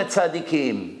all the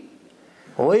tzaddikim.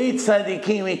 Which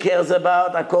tzaddikim he cares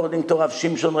about, according to Rav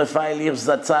Shimshon Refael Hirsch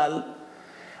Zatzal?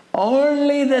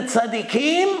 Only the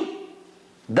tzaddikim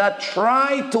that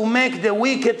try to make the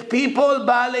wicked people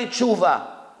baalei tshuva,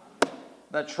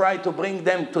 that try to bring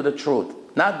them to the truth.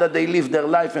 Not that they live their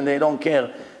life and they don't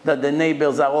care that the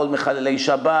neighbors are all mechalelei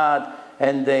Shabbat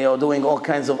and they are doing all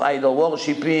kinds of idol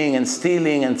worshipping and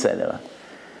stealing, etc.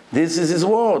 This is his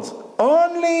words.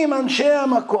 Only im anshe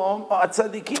hamakom, or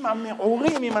tzadikim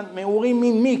המעורים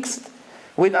mean mixed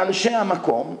with anshe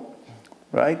hamakom,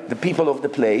 right? The people of the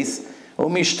place,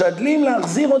 ומשתדלים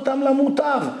להחזיר אותם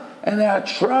למוטב, and they are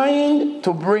trying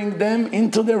to bring them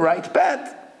into the right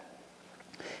path.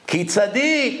 כי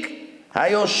צדיק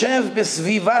היושב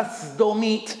בסביבה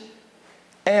סדומית,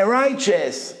 a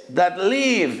righteous that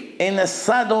live in a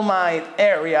Sodomite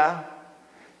area,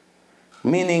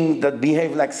 meaning that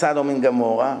behave like Sodom and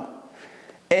Gomorrah,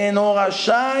 אינו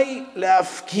רשאי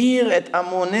להפקיר את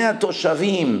המוני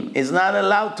התושבים, is not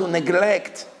allowed to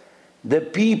neglect the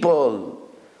people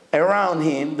around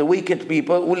him, the wicked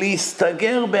people,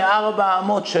 ולהסתגר בארבע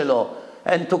אמות שלו,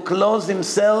 and to close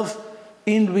himself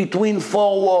in between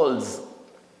four walls.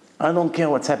 I don't care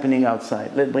what's happening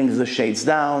outside. Let's bring the shades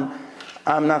down.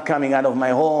 I'm not coming out of my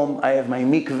home. I have my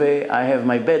mikveh. I have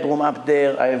my bedroom up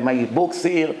there. I have my books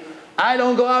here. I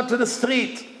don't go out to the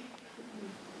street.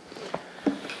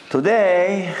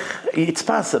 Today, it's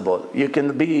possible. You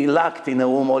can be locked in a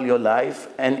room all your life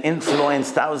and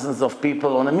influence thousands of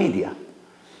people on the media.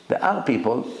 There are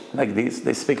people like this.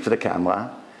 They speak to the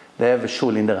camera. They have a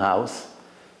shul in their house.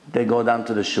 They go down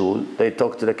to the shul. They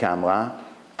talk to the camera.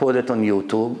 Put it on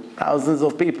YouTube. Thousands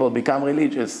of people become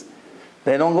religious.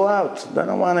 They don't go out. They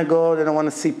don't want to go. They don't want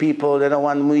to see people. They don't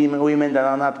want women that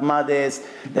are not modest.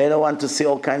 They don't want to see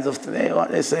all kinds of things.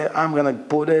 They say, I'm going to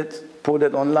put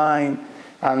it online.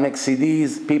 I'll make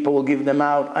CDs. People will give them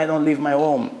out. I don't leave my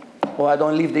home. Or I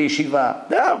don't leave the yeshiva.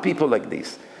 There are people like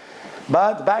this.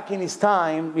 But back in his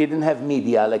time, we didn't have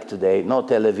media like today. No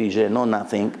television, no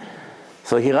nothing.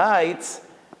 So he writes,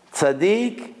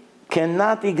 Tzaddik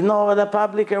cannot ignore the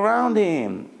public around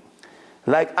him.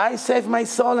 Like, I save my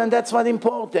soul and that's what's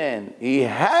important. He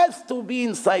has to be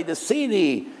inside the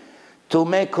city to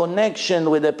make connection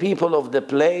with the people of the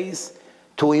place,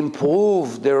 to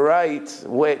improve the right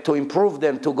way, to improve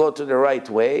them to go to the right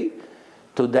way,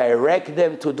 to direct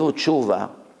them to do tshuva.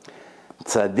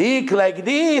 Tzaddik like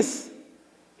this,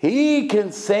 he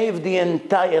can save the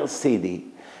entire city.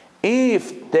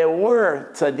 If there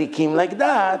were tzaddikim like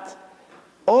that,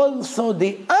 also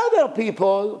the other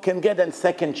people can get a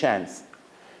second chance.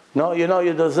 No, you know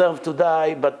you deserve to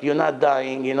die, but you're not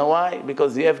dying. You know why?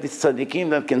 Because you have this tzaddikim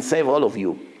that can save all of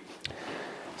you.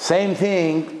 Same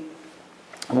thing,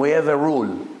 we have a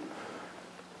rule.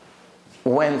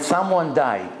 When someone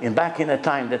died, and back in the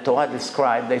time the Torah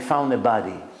described, they found a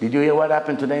body. Did you hear what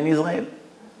happened today in Israel?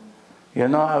 You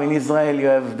know how in Israel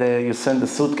you send the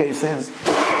suitcases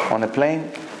on a plane,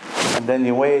 and then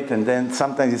you wait, and then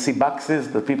sometimes you see boxes,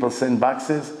 the people send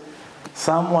boxes.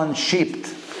 Someone shipped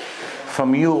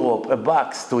from Europe a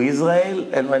box to Israel,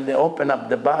 and when they open up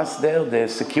the box there, the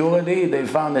security, they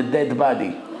found a dead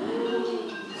body.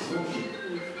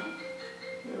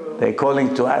 They're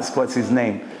calling to ask what's his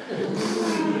name.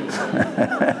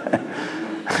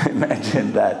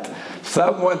 Imagine that.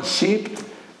 Someone shipped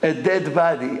a dead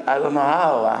body. I don't know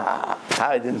how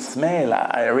it didn't smell.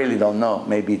 I really don't know.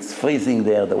 Maybe it's freezing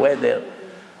there, the weather.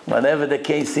 Whatever the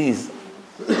case is.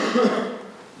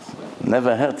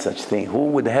 Never heard such thing. Who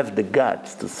would have the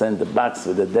guts to send a box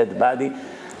with a dead body?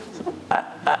 So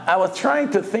I was trying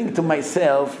to think to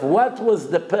myself, what was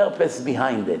the purpose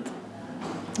behind it?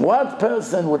 What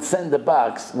person would send a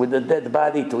box with a dead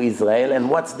body to Israel, and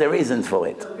what's the reason for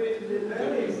it?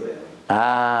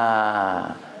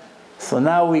 So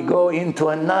now we go into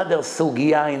another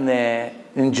sugya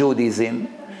in Judaism.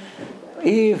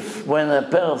 If when a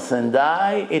person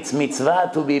dies, it's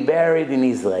mitzvah to be buried in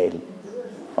Israel,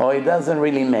 or it doesn't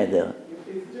really matter.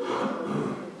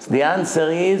 The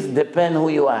answer is, depend who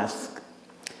you ask.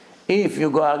 If you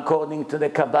go according to the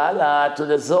Kabbalah, to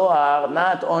the Zohar,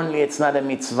 not only it's not a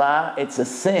mitzvah, it's a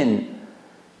sin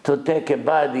to take a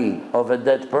body of a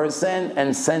dead person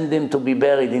and send him to be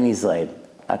buried in Israel,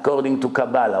 according to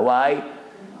Kabbalah. Why?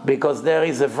 Because there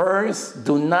is a verse,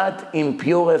 do not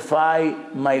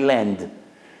impurify my land.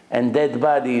 And dead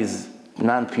bodies,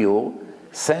 non-pure,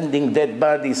 sending dead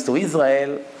bodies to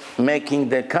Israel, making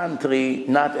the country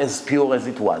not as pure as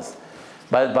it was.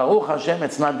 But Baruch Hashem,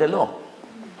 it's not the law.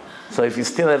 So if you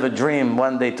still have a dream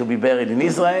one day to be buried in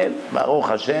Israel, Baruch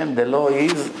Hashem, the law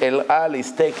is, El Al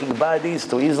is taking bodies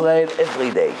to Israel every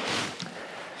day.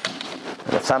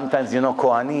 Sometimes,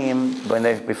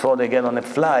 Kohanim, before they get on a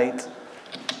flight,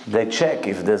 they check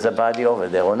if there's a body over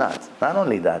there or not. Not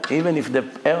only that, even if the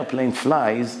airplane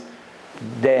flies,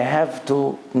 they have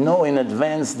to know in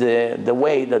advance the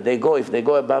way that they go. If they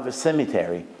go above a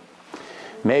cemetery,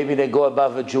 maybe they go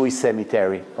above a Jewish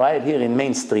cemetery. Right here in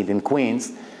Main Street in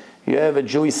Queens, you have a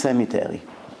Jewish cemetery.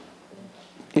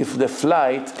 If the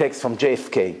flight takes from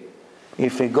JFK,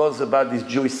 if it goes above this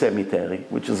Jewish cemetery,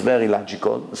 which is very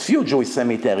logical, there's few Jewish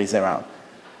cemeteries around.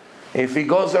 If it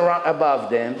goes around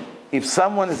above them, if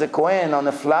someone is a Kohen on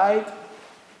a flight,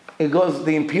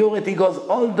 the impurity goes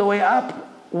all the way up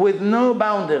with no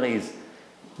boundaries.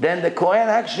 Then the Kohen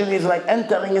actually is like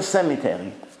entering a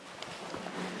cemetery.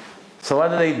 So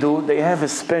what do? They have a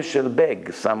special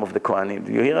bag, some of the Kohanim.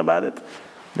 Do you hear about it?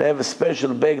 They have a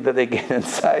special bag that they get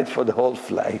inside for the whole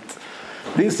flight.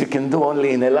 This you can do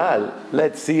only in El Al.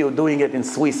 Let's see you doing it in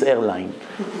Swiss airline.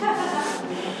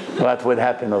 What would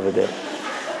happen over there?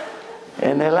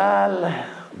 In El Al,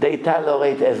 they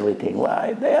tolerate everything.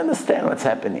 Why? They understand what's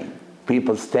happening.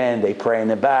 People stand, they pray in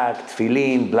the back,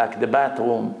 tefillin, block the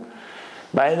bathroom.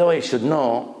 By the way, you should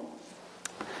know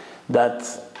that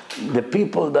the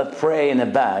people that pray in the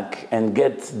back and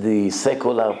get the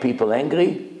secular people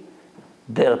angry,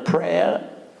 their prayer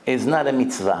is not a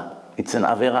mitzvah. It's an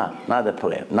avera, not a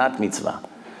prayer, not mitzvah.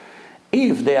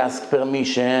 If they ask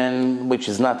permission, which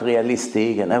is not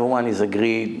realistic, and everyone is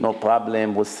agreed, no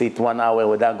problem, we'll sit 1 hour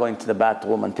without going to the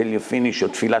bathroom until you finish your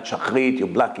tefillat shachrit, you're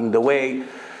blocking the way,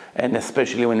 and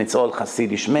especially when it's all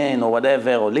Hasidish men or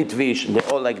whatever, or Litvish, and they're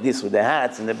all like this with their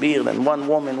hats and the beard, and one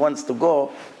woman wants to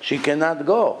go, she cannot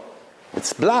go.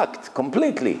 It's blocked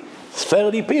completely. It's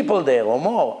 30 people there or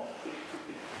more.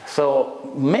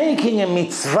 So making a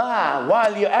mitzvah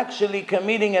while you're actually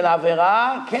committing an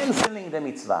avera, canceling the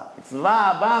mitzvah. Mitzvah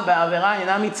haba be'avera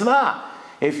ina mitzvah.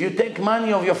 If you take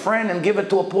money of your friend and give it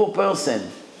to a poor person,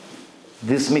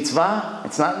 this mitzvah,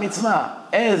 it's not mitzvah.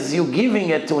 As you're giving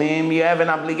it to him, you have an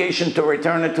obligation to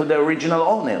return it to the original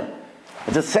owner.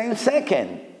 At the same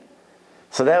second.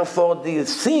 So therefore the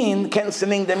sin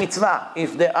canceling the mitzvah.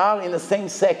 If they are in the same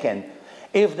second,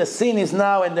 if the sin is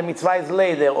now and the mitzvah is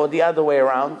later, or the other way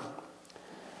around,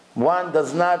 one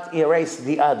does not erase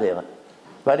the other.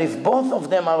 But if both of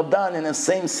them are done in the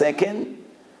same second,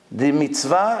 the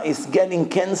mitzvah is getting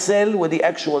cancelled with the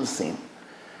actual sin.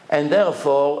 And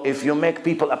therefore, if you make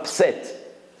people upset,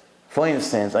 for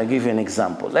instance, I'll give you an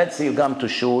example. Let's say you come to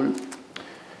shul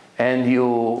and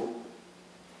you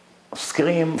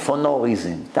scream for no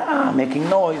reason, making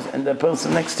noise, and the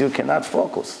person next to you cannot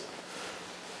focus.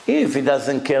 If he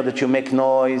doesn't care that you make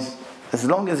noise, as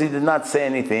long as he did not say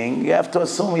anything, you have to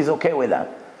assume he's okay with that.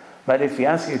 But if he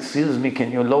asks you, excuse me,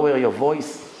 can you lower your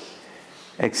voice?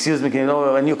 Excuse me, can you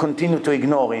lower? And you continue to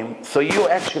ignore him. So you're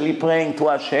actually praying to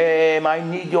Hashem, I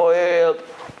need your help.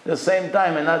 At the same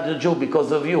time, another Jew,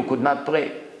 because of you, could not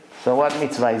pray. So what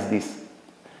mitzvah is this?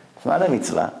 It's not a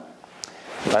mitzvah.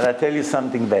 But I'll tell you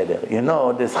something better. You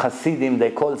know, there's Hasidim, they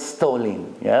call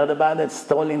Stolin. You heard about it?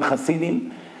 Stolin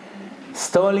Hasidim?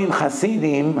 Stolin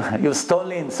Hasidim, you're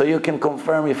Stolin, so you can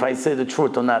confirm if I say the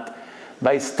truth or not.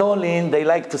 By Stolin, they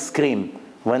like to scream.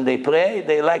 When they pray,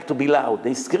 they like to be loud.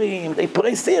 They scream, they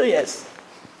pray serious.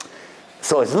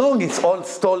 So as long as it's all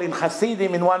Stolin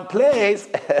Hasidim in one place,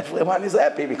 everyone is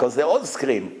happy because they all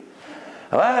scream.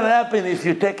 What happens if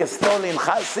you take a Stolin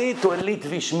Hasid to a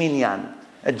Litvish minyan,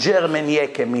 a German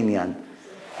Yeke minyan?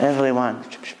 Everyone.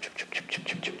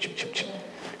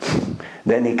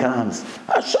 Then he comes.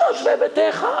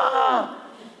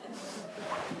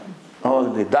 All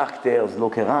the doctors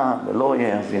look around, the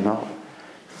lawyers, you know.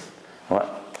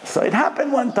 Well, so it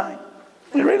happened one time.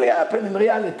 It really happened in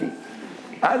reality.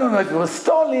 I don't know if it was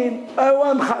stolen.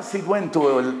 One Hasid went to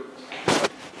a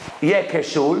Yeke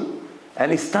shul,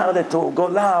 and he started to go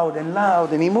loud,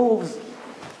 and he moves.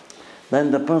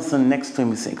 Then the person next to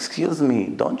him says, excuse me,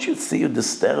 don't you see you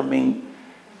disturbing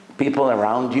people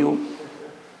around you?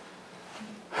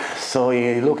 So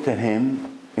he looked at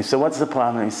him. He said, what's the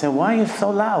problem? He said, why are you so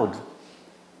loud?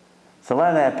 So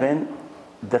what happened?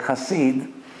 The Hasid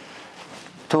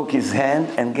took his hand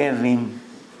and gave him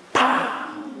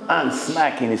a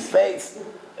smack in his face.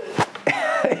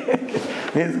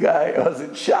 This guy was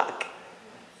in shock.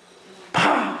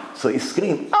 So he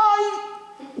screamed, "Ay!"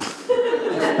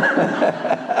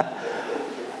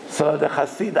 So the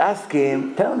Hasid asked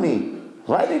him, tell me,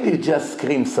 why did you just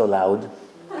scream so loud?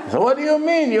 So what do you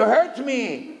mean? You hurt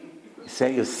me. He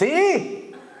said, you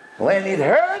see? When it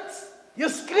hurts, you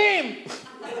scream.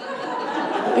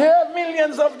 You have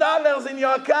millions of dollars in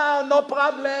your account, no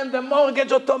problem. The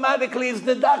mortgage automatically is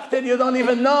deducted. You don't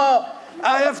even know.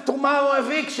 I have tomorrow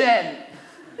eviction.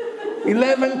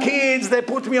 11 kids, they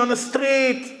put me on the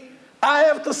street. I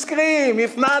have to scream.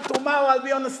 If not, tomorrow I'll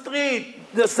be on the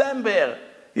street. December.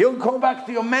 You go back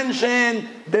to your mansion.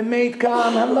 The maid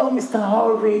come. Hello, Mr.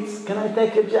 Horowitz. Can I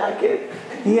take a jacket?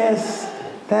 Yes.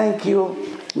 Thank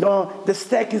you. No, the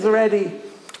steak is ready.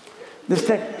 The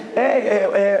steak.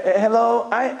 Hey, hello.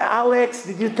 Alex,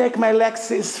 did you take my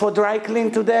Lexus for dry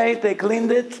clean today? They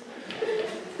cleaned it.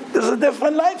 There's a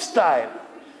different lifestyle.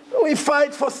 We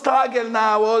fight for struggle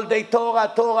now. All day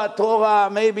Torah, Torah, Torah.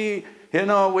 Maybe, we're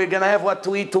going to have what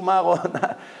to eat tomorrow.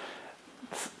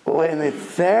 When it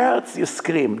hurts, you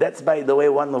scream. That's, by the way,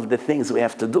 one of the things we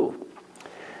have to do.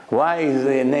 Why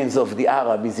the names of the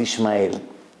Arab is Ishmael?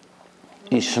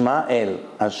 Ishmael.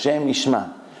 Hashem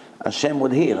Ishma. Hashem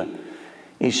would hear.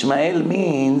 Ishmael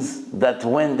means that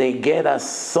when they get us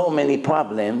so many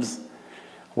problems,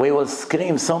 we will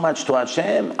scream so much to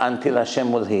Hashem until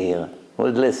Hashem will hear,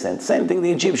 will listen. Same thing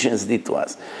the Egyptians did to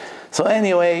us. So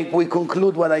anyway, we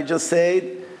conclude what I just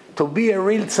said. To be a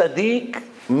real tzaddik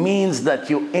means that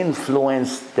you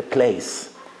influence the place.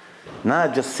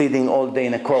 Not just sitting all day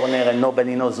in a corner and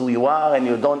nobody knows who you are and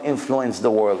you don't influence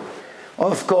the world.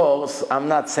 Of course, I'm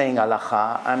not saying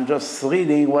halacha. I'm just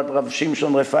reading what Rav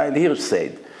Shimshon Raphael Hirsch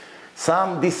said.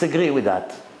 Some disagree with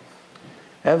that.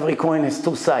 Every coin has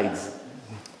two sides.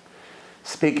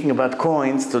 Speaking about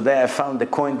coins, today I found the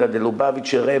coin that the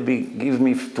Lubavitcher Rebbe gave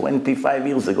me 25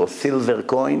 years ago, silver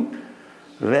coin,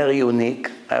 very unique.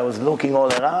 I was looking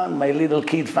all around, my little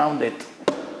kid found it.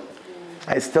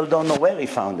 I still don't know where he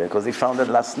found it, because he found it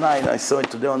last night. I saw it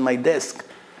today on my desk.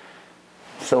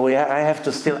 So I have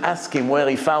to still ask him where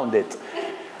he found it.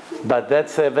 But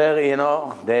that's a very,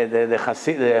 the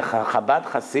Chabad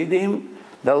Hasidim,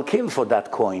 they'll kill for that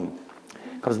coin.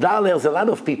 Because dollars a lot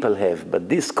of people have, but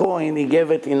this coin, he gave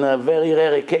it in a very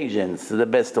rare occasions, to the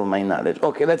best of my knowledge.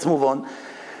 Okay, let's move on.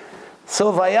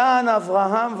 So, Vayan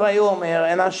Avraham Vayomer,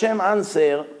 and Hashem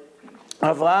answered,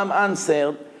 Avraham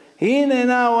answered, Hine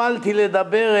now alti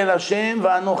ledaber el Hashem,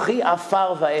 va'anochi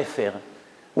afar va'efer.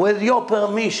 With your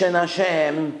permission,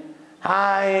 Hashem,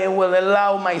 I will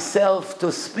allow myself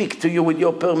to speak to you with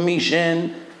your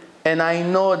permission, and I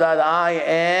know that I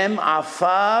am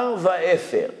afar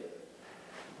va'efer.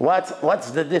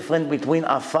 What's the difference between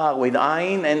afar with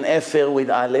ayin and efer with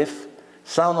aleph?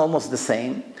 Sound almost the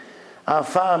same.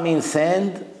 Afar means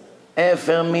sand,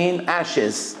 efer means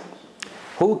ashes.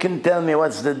 Who can tell me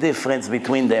what's the difference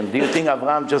between them? Do you think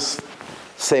Avraham just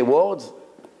say words?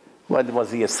 What,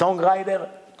 was he a songwriter,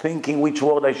 thinking which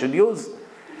word I should use?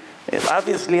 It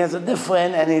obviously has a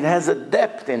difference, and it has a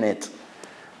depth in it.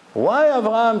 Why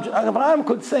Avraham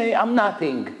could say, I'm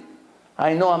nothing.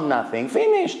 I know I'm nothing.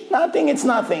 Finished. Nothing, it's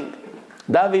nothing.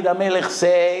 David HaMelech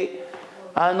say,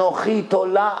 Anochi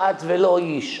tola'at velo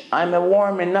ish. I'm a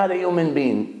worm and not a human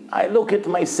being. I look at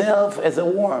myself as a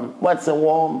worm. What's a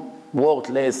worm?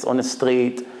 Worthless, on the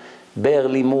street,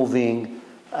 barely moving.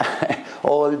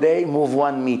 All day, move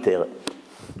 1 meter.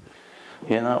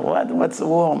 What's a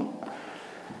worm?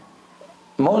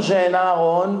 Moshe and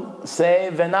Aaron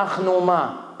say, V'nachnu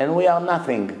ma, and we are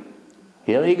nothing.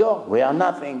 Here we go, we are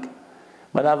nothing.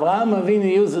 But Avraham Avinu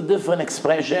used a different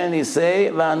expression. He say,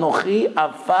 V'anochi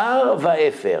afar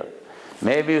va'efer.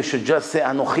 Maybe you should just say,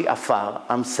 Anochi afar,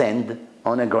 I'm sand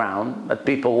on the ground, that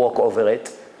people walk over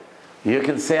it. You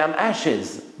can say, I'm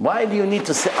ashes. Why do you need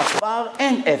to say afar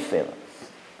and efer?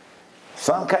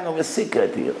 Some kind of a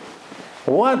secret here.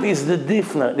 What is the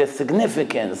difference, the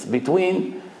significance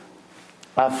between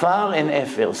afar and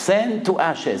efer? Sand to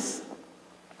ashes.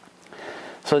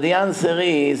 So the answer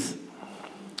is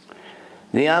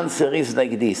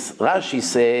like this. Rashi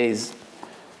says,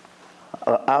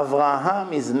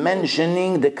 Avraham is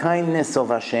mentioning the kindness of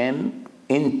Hashem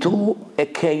in 2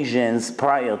 occasions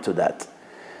prior to that.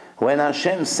 When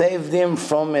Hashem saved him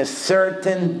from a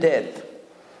certain death.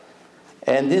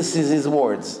 And this is his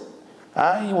words.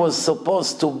 I was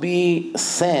supposed to be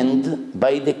sent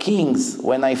by the kings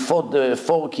when I fought the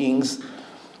 4 kings,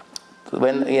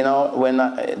 when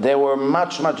they were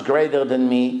much, much greater than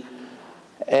me.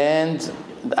 And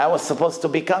I was supposed to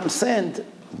become sand,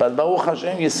 but Baruch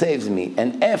Hashem, you saved me.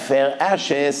 And efer,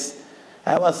 ashes,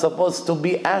 I was supposed to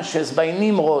be ashes by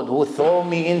Nimrod, who threw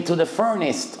me into the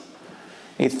furnace.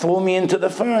 He threw me into the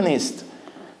furnace.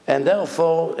 And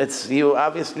therefore, you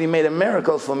obviously made a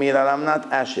miracle for me that I'm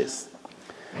not ashes.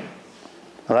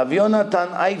 Rav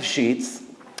Yonatan Eifshitz,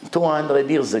 200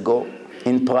 years ago,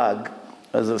 in Prague,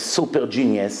 was a super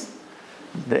genius.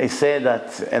 They say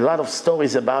that a lot of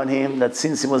stories about him, that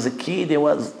since he was a kid, he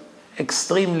was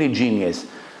extremely genius.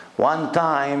 One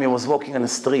time, he was walking on the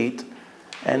street,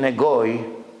 and a goy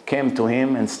came to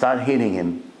him and started hitting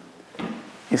him.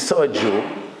 He saw a Jew,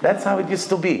 That's how it used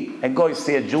to be. A guy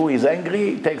sees a Jew, he's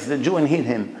angry, he takes the Jew and hit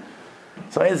him.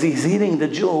 So as he's hitting the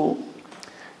Jew,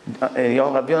 Rabbi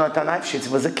Yonatan Eifshitz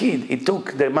was a kid. He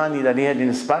took the money that he had in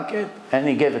his pocket and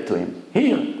he gave it to him.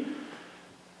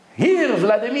 Here,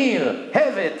 Vladimir,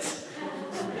 have it.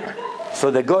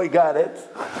 So the guy got it.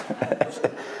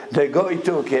 The guy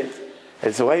took it.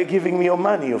 And said, why are you giving me your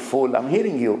money, you fool? I'm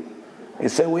hitting you. He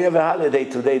said, we have a holiday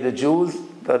today, the Jews,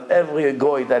 that every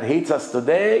guy that hits us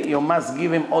today, you must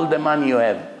give him all the money you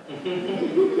have.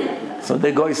 So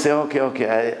the guy said,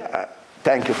 okay,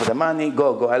 thank you for the money,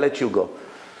 go, I'll let you go.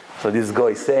 So this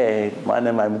guy said, when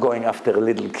I'm going after a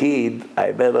little kid,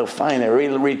 I better find a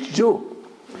real rich Jew.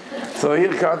 So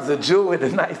here comes a Jew with a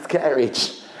nice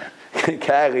carriage,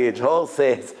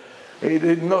 horses. He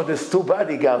didn't know there's 2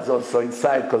 bodyguards also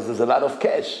inside because there's a lot of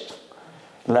cash.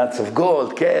 Lots of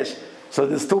gold, cash. So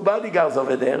there's 2 bodyguards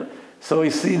over there. So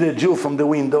he see the Jew from the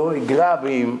window, he grab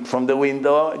him from the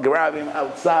window, grab him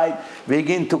outside,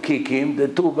 begin to kick him. The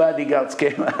 2 bodyguards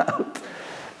came out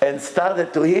and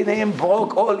started to hit him,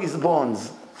 broke all his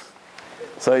bones.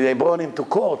 So they brought him to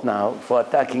court now for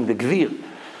attacking the Gvir.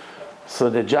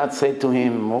 So the judge said to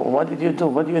him, what did you do?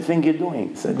 What do you think you're doing?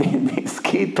 He said, this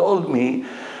kid told me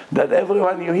that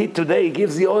everyone you hit today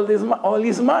gives you all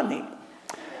his money.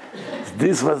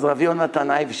 This was Rabbi Yonatan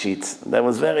Eifshitz. That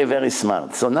was very, very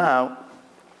smart. So now,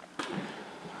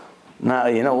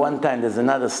 you know, one time there's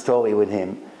another story with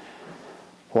him.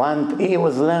 He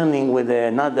was learning with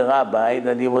another rabbi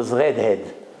that he was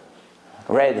redhead.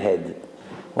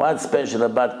 What's special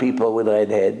about people with red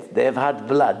head? They have hot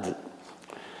blood.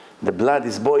 The blood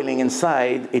is boiling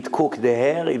inside, it cooked the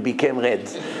hair, it became red.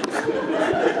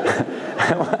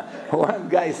 One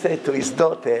guy said to his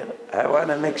daughter, I want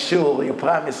to make sure you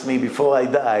promise me before I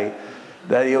die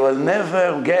that you will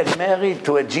never get married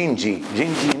to a gingy.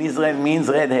 Gingy in Israel means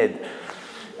redhead.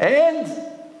 And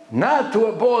not to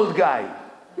a bald guy.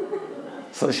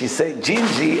 So she said,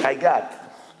 gingy I got.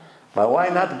 But why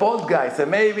not bald guy? So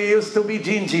maybe he used to be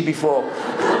gingy before.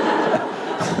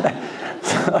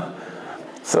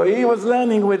 So he was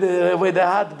learning with a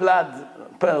hot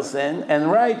blood person, and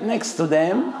right next to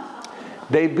them,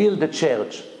 they build a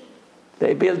church.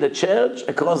 They build a church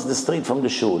across the street from the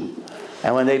shul.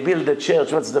 And when they build the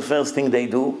church, what's the first thing they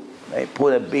do? They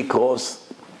put a big cross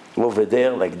over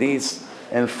there like this,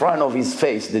 in front of his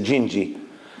face, the gingy.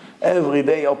 Every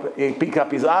day he pick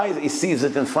up his eyes, he sees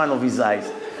it in front of his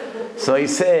eyes. So he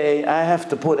say, I have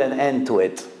to put an end to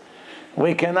it.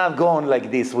 We cannot go on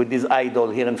like this with this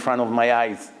idol here in front of my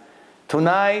eyes.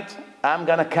 Tonight, I'm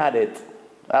going to cut it.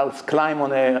 I'll climb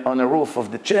on a roof of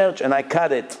the church and I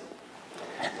cut it.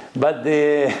 But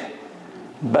the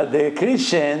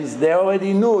Christians, they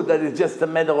already knew that it's just a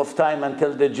matter of time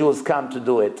until the Jews come to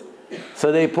do it.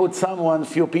 So they put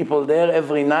few people there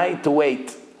every night to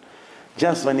wait.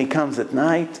 Just when he comes at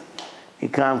night, he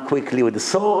comes quickly with the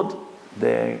sword.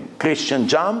 The Christian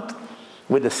jumped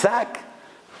with the sack,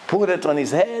 put it on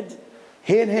his head,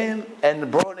 hit him, and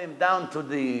brought him down to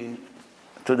the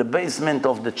basement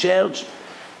of the church.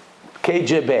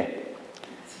 KGB.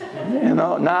 You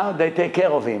know, now they take care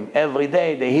of him. Every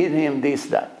day they hit him, this,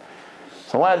 that.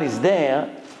 So while he's there,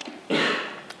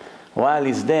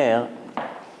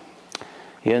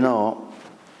 you know,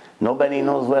 nobody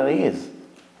knows where he is.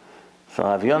 So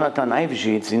Rabbi Yonatan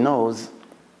Eifshitz,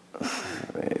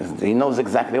 he knows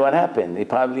exactly what happened. He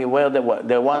probably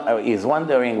is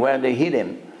wondering where they hid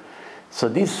him. So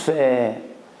this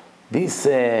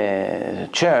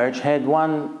church had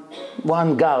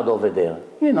one guard over there.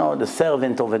 You know, the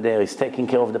servant over there is taking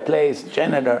care of the place,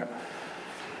 janitor.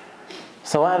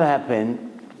 So what happened?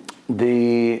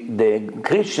 The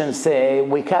Christians say,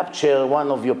 we capture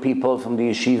one of your people from the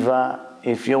yeshiva.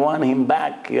 If you want him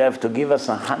back, you have to give us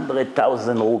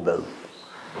 100,000 rubles.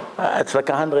 It's like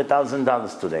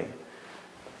 $100,000 today.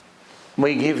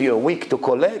 We give you a week to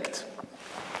collect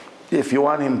if you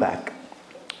want him back.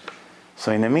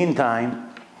 So in the meantime,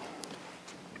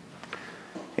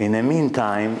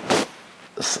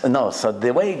 so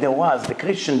the way there was, the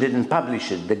Christian didn't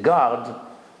publish it. The guard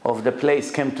of the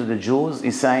place came to the Jews. He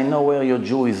said, I know where your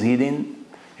Jew is hidden.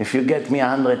 If you get me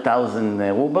 100,000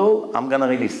 ruble, I'm going to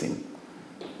release him.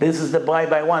 This is the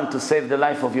bribe I want to save the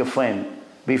life of your friend.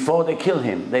 Before they kill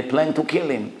him, they plan to kill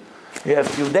him. You have a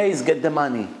few days, get the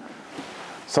money.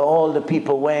 So all the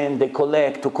people went, they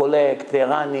collect, they're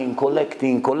running,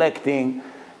 collecting.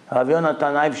 Rabbi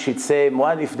Yonatan Eifshitz said,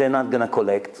 what if they're not going to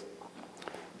collect?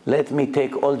 Let me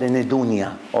take all the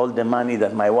nedunia, all the money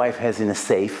that my wife has in a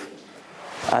safe.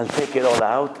 I'll take it all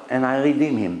out and I'll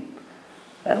redeem him.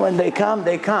 And when they come,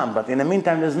 they come. But in the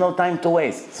meantime, there's no time to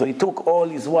waste. So he took all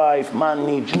his wife,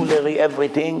 money, jewelry,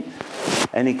 everything.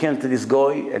 And he came to this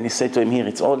guy, and he said to him, here,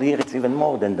 it's all here, it's even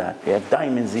more than that. You have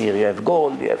diamonds here, you have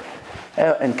gold, you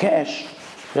have and cash.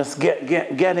 Just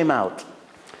get him out.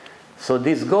 So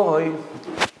this guy,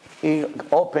 he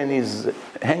opened his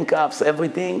handcuffs,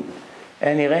 everything,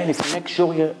 and he ran. He said, make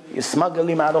sure you smuggle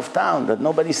him out of town, that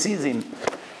nobody sees him.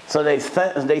 So they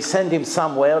send him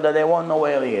somewhere that they won't know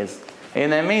where he is.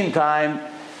 In the meantime,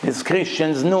 these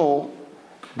Christians knew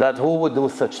that who would do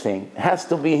such thing? It has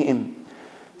to be him.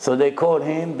 So they called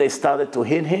him, they started to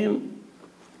hit him.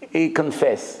 He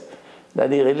confessed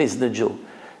that he released the Jew.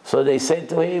 So they said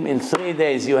to him, in 3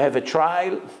 days you have a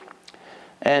trial,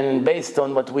 and based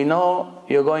on what we know,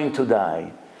 you're going to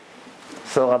die.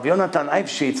 So Rabbi Yonatan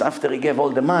Eibschitz, after he gave all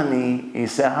the money, he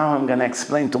said, how am I going to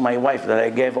explain to my wife that I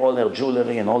gave all her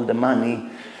jewelry and all the money?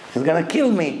 She's going to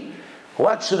kill me.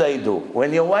 What should I do?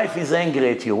 When your wife is angry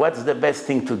at you, what's the best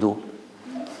thing to do?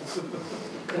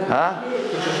 Huh?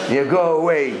 You go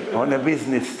away on a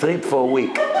business trip for a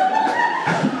week.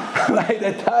 By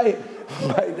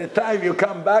the time you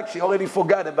come back, she already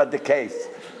forgot about the case.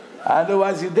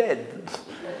 Otherwise, you're dead.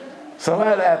 So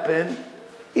what happened?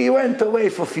 He went away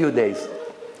for a few days.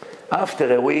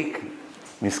 After a week,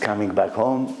 he's coming back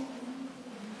home.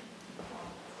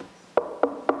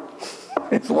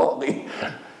 It's worried.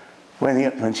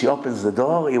 When she opens the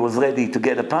door, he was ready to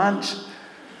get a punch.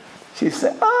 She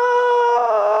said,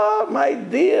 oh, my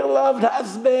dear loved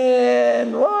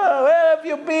husband, where have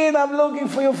you been? I'm looking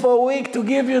for you for a week to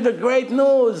give you the great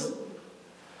news.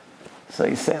 So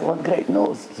he said, what great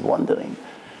news? He's wondering.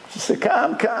 She said,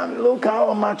 come, look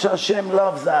how much Hashem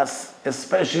loves us,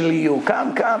 especially you.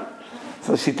 Come.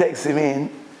 So she takes him in.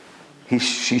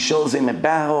 She shows him a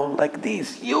barrel like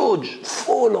this, huge,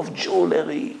 full of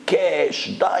jewelry,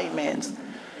 cash, diamonds,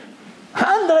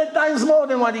 100 times more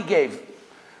than what he gave.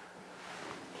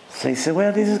 So he said,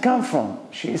 where did this come from?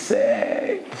 She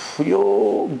said,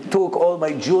 you took all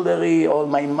my jewelry, all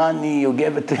my money, you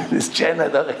gave it to this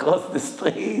janitor across the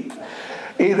street.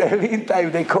 In the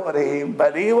meantime, they caught him,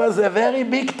 but he was a very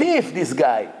big thief, this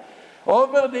guy.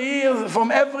 Over the years, from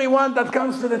everyone that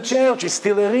comes to the church, he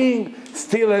steal a ring,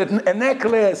 steal a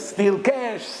necklace, steal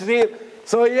cash,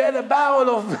 So he had a barrel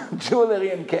of jewelry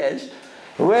and cash.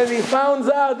 When he found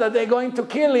out that they're going to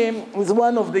kill him, it was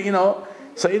one of the,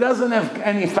 so he doesn't have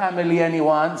any family,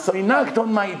 anyone. So he knocked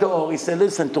on my door. He said,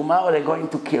 listen, tomorrow they're going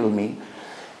to kill me.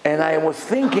 And I was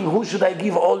thinking, who should I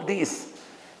give all this?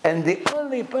 And the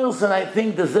only person I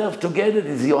think deserves to get it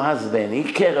is your husband.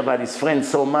 He cared about his friend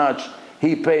so much.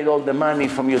 He paid all the money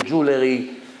from your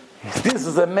jewelry. This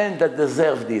is a man that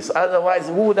deserves this. Otherwise,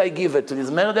 who would I give it to? These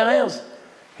murderers?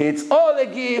 It's all a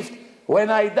gift.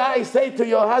 When I die, say to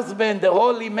your husband, the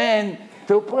holy man,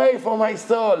 to pray for my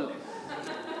soul.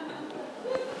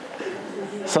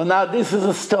 So now this is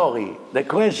a story. The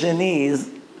question is,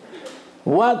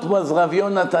 what was Rabbi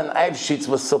Yonatan Eibschitz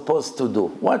was supposed to do?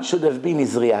 What should have been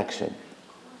his reaction?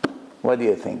 What do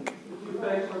you think?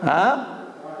 Huh?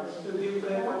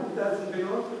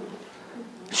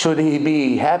 Should he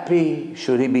be happy?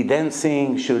 Should he be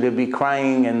dancing? Should he be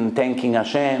crying and thanking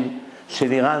Hashem?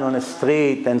 Should he run on the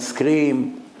street and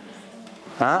scream?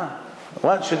 Huh?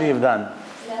 What should he have done?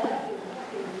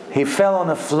 He fell on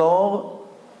the floor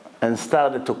and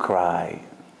started to cry.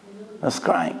 He was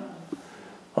crying.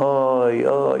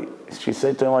 Oh. She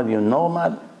said to him, what, you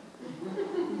normal?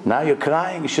 Now you're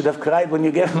crying? You should have cried when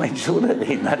you gave my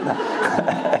jewelry.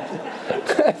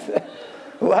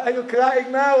 Why are you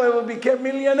crying now? We will become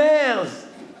millionaires.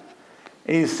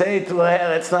 He said to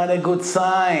her, it's not a good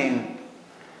sign.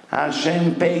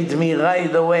 Hashem paid me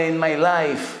right away in my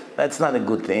life. That's not a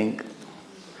good thing.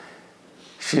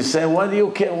 She said, what do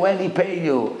you care when he paid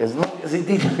you? As long as he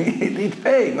did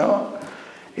pay, no?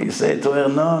 He said to her,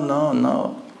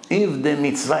 no. If the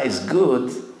mitzvah is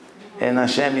good and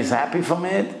Hashem is happy from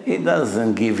it, He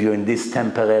doesn't give you in this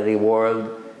temporary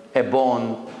world a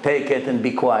bone, take it and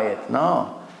be quiet.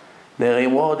 No. The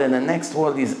reward in the next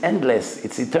world is endless.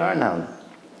 It's eternal.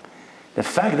 The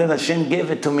fact that Hashem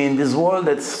gave it to me in this world,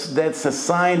 that's a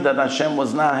sign that Hashem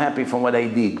was not happy from what I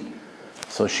did.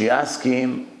 So she asked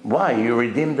him, why? You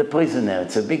redeemed the prisoner.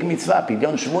 It's a big mitzvah,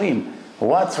 pidyon shvuim.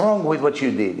 What's wrong with what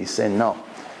you did? He said, no.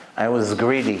 I was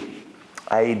greedy.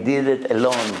 I did it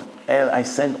alone. I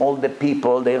sent all the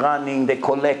people, they're running, they're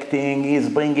collecting, he's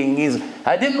bringing,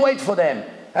 I didn't wait for them.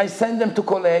 I sent them to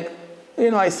collect.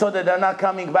 I saw that they're not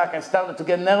coming back. I started to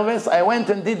get nervous. I went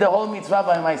and did the whole mitzvah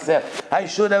by myself. I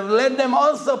should have let them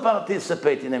also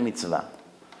participate in the mitzvah.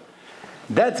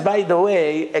 That's, by the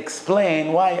way,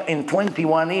 explain why in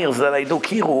 21 years that I do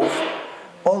Kiruv,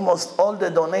 almost all the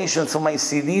donations for my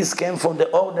CDs came from the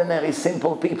ordinary,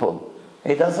 simple people.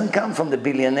 It doesn't come from the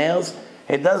billionaires.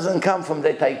 It doesn't come from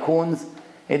the tycoons.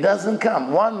 It doesn't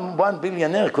come. One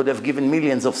billionaire could have given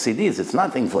millions of CDs. It's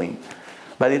nothing for him.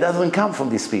 But it doesn't come from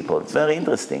these people. It's very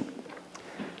interesting.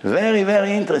 Very,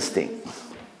 very interesting.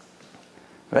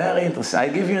 Very interesting.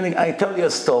 I tell you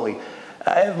a story.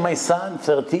 I have my son,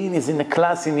 13, is in a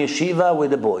class in yeshiva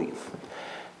with a boy.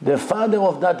 The father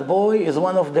of that boy is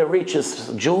one of the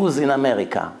richest Jews in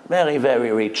America. Very,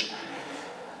 very rich.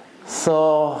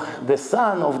 So the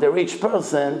son of the rich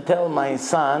person tell my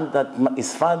son that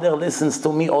his father listens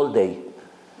to me all day.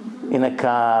 In a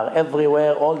car,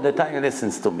 everywhere, all the time he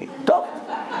listens to me. Top.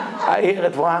 I hear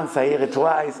it once, I hear it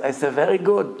twice. I say, very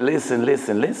good. Listen,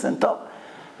 listen, listen. Top.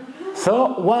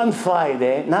 So one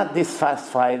Friday, not this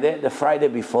past Friday, the Friday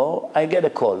before, I get a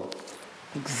call.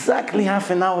 Exactly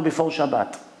half an hour before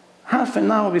Shabbat. Half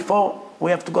an hour before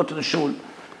we have to go to the shul.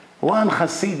 One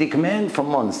Hasidic man from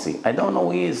Monsey. I don't know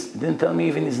who he is. Didn't tell me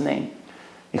even his name.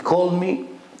 He called me.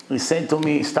 He said to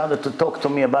me, he started to talk to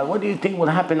me about, what do you think will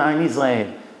happen in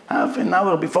Israel? Half an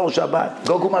hour before Shabbat.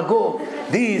 Gog Magog.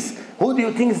 This. Who do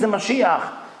you think is the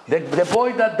Mashiach? The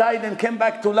boy that died and came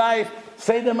back to life.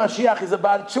 Say the Mashiach is a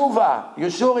Baal Tshuva. You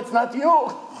sure it's not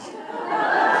you?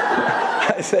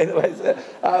 I said to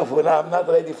myself, I'm not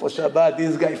ready for Shabbat.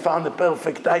 This guy found the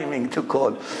perfect timing to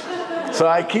call. So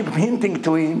I keep hinting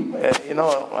to him,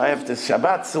 I have the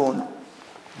Shabbat soon.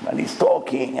 And he's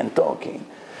talking and talking.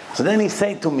 So then he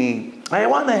said to me, I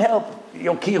want to help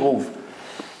your kiruv.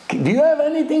 Do you have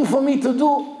anything for me to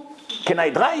do? Can I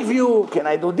drive you? Can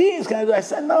I do this? I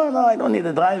said, no, I don't need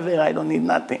a driver. I don't need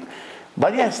nothing.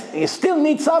 But yes, you still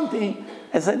need something.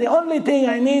 I said, the only thing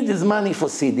I need is money for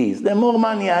CDs. The more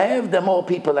money I have, the more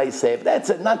people I save. That's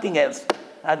it, nothing else.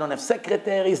 I don't have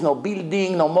secretaries, no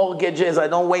building, no mortgages. I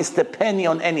don't waste a penny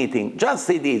on anything, just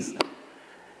CDs.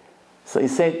 So he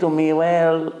said to me,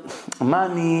 well,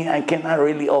 money I cannot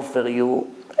really offer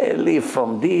you. I live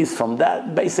from this, from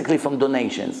that, basically from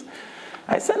donations.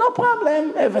 I said, no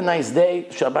problem, have a nice day,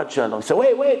 Shabbat Shalom. So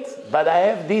wait, but I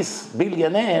have this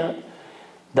billionaire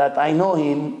that I know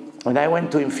him, and I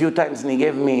went to him a few times and he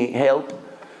gave me help.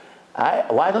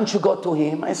 Why don't you go to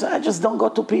him? I said, I just don't go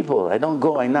to people. I don't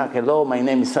go, I knock, hello, my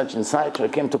name is such and such, I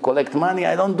came to collect money,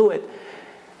 I don't do it.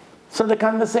 So the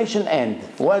conversation ended.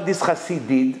 What this Hasid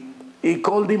did, he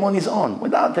called him on his own,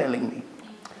 without telling me.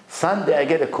 Sunday I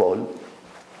get a call,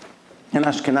 an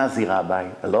Ashkenazi rabbi.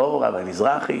 Hello, Rabbi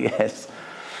Mizrachi, yes.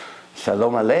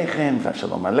 Shalom Aleichem,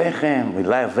 Shalom Aleichem. We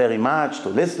like very much to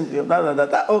listen to you.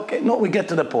 Okay, no, we get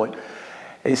to the point.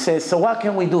 He says, so what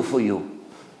can we do for you?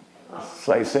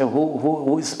 So I say,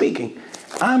 who is speaking?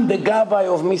 I'm the Gabbai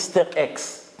of Mr.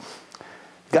 X.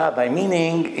 Gabbai,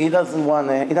 meaning he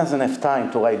doesn't have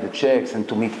time to write the checks and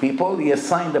to meet people. He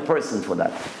assigned a person for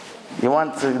that. You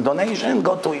want a donation?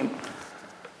 Go to him.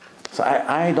 So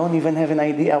I don't even have an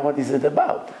idea what is it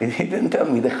about. He didn't tell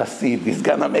me the Hasid. He's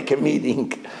going to make a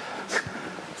meeting.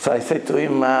 So I said to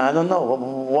him, I don't know,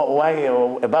 why,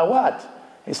 about what?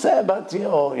 He said, but you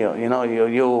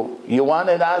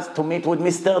wanted us to meet with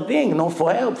Mr. Ding, no,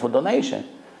 for help, for donation.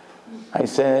 I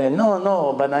said,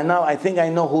 no, but I think I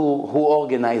know who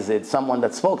organized it, someone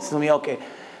that spoke to me, okay.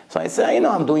 So I said,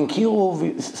 I'm doing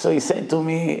kiruv. So he said to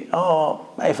me,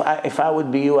 if I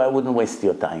would be you, I wouldn't waste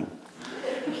your time.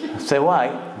 I said, why?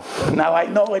 Now I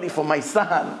know already for my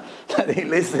son that he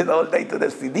listens all day to the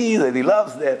CDs and he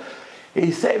loves them.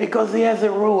 He said, because he has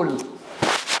a rule.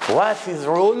 What's his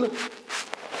rule?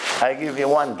 I give you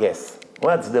one guess.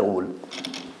 What's the rule?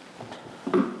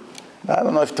 I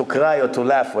don't know if to cry or to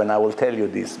laugh when I will tell you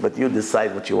this, but you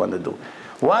decide what you want to do.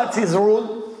 What's his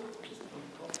rule?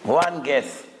 One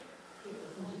guess.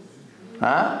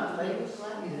 Huh?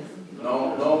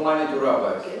 No money to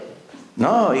rabbis.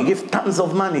 No, he gives tons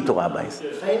of money to rabbis.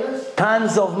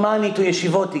 Tons of money to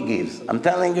yeshivot he gives. I'm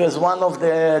telling you, as one of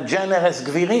the generous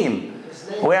gvirim.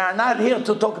 We are not here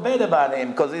to talk bad about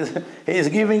him because he's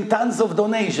giving tons of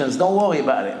donations. Don't worry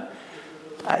about him.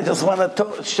 I just want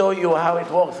to show you how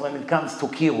it works when it comes to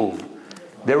kiruv.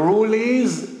 The rule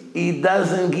is he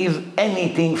doesn't give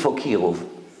anything for kiruv.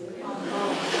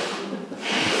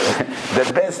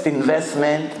 The best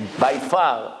investment by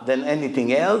far than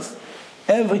anything else,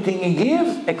 everything he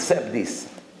gives except this.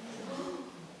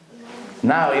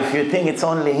 Now, if you think it's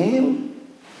only him,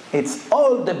 it's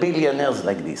all the billionaires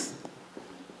like this.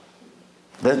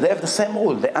 They have the same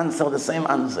rule. They answer the same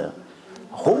answer.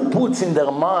 Who puts in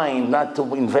their mind not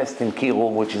to invest in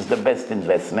kiruv, which is the best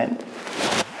investment?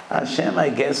 Hashem, I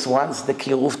guess, wants the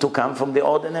kiruv to come from the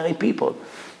ordinary people,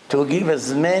 to give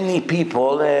as many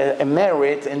people a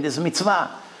merit in this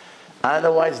mitzvah.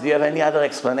 Otherwise, do you have any other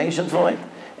explanation for it?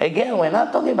 Again, we're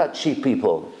not talking about cheap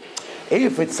people.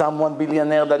 If it's someone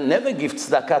billionaire that never gives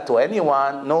tzedakah to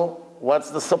anyone, no, what's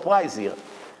the surprise here?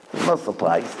 There's no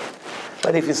surprise.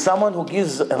 But if it's someone who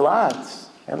gives a lot,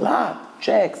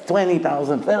 checks,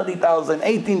 20,000, 30,000,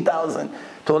 18,000,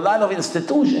 to a lot of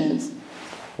institutions,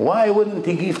 why wouldn't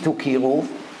he give to Kiruv?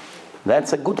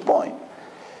 That's a good point.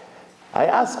 I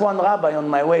asked one rabbi on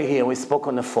my way here, we spoke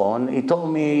on the phone, he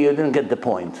told me you didn't get the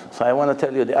point. So I want to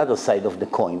tell you the other side of the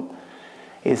coin.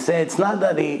 He said it's not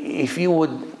that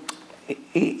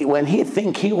when he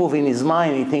think Kiruv in his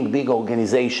mind, he think big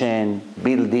organization,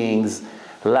 buildings,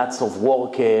 lots of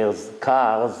workers,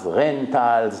 cars,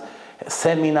 rentals,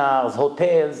 seminars,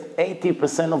 hotels.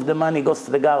 80% of the money goes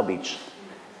to the garbage.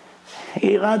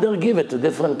 He rather give it to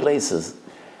different places.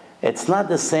 It's not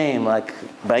the same. Like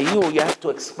by you have to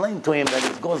explain to him that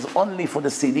it goes only for the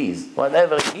CDs.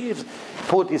 Whatever he gives,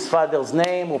 put his father's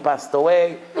name who passed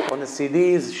away on the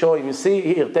CDs, show him, you see,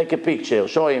 here, take a picture,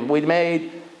 show him, we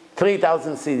made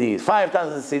 3,000 CDs,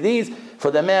 5,000 CDs for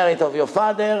the merit of your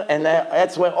father, and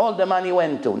that's where all the money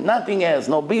went to. Nothing else,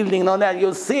 no building, no that.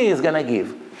 You'll see he's going to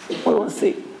give. We will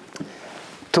see.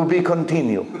 To be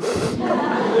continued.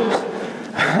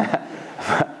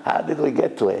 How did we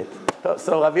get to it?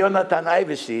 So Rav Yonatan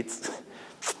Eibeshitz,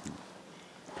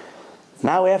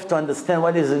 now we have to understand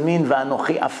what does it mean,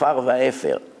 V'anochi afar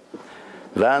va'efer.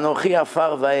 V'anochi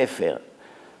afar va'efer.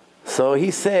 So he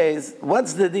says,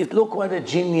 what's the difference? Look what a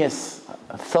genius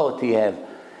thought he had.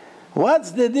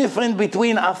 What's the difference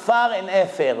between afar and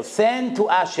efer? Sand to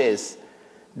ashes.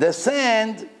 The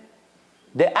sand,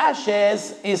 the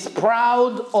ashes is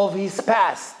proud of his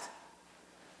past.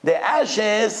 The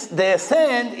ashes, the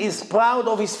sand is proud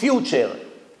of his future.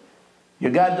 You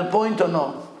got the point or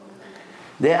no?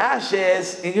 The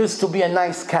ashes, it used to be a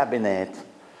nice cabinet,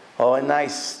 or a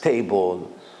nice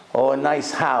table, or a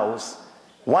nice house.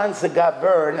 Once it got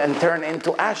burned and turned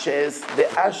into ashes, the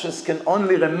ashes can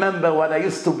only remember what I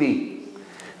used to be.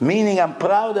 Meaning I'm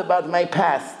proud about my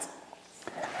past.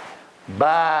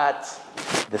 But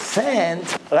the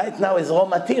sand right now is raw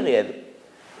material.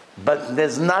 But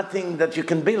there's nothing that you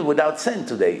can build without sand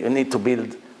today. You need to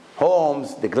build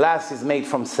homes. The glass is made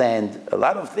from sand. A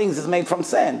lot of things is made from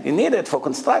sand. You need it for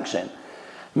construction.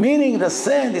 Meaning the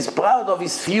sand is proud of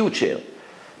his future.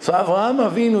 So Avraham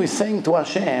Avinu is saying to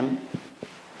Hashem,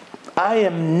 I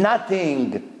am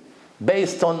nothing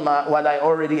based on what I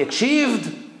already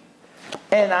achieved,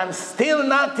 and I'm still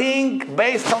nothing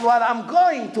based on what I'm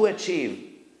going to achieve.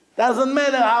 Doesn't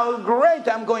matter how great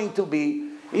I'm going to be.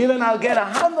 Even I'll get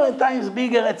 100 times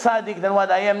bigger at tzaddik than what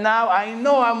I am now. I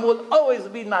know I will always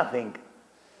be nothing.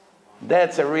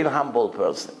 That's a real humble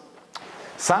person.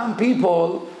 Some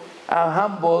people are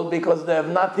humble because they have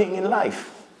nothing in life.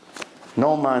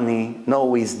 No money, no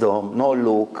wisdom, no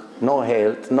look, no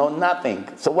health, no nothing.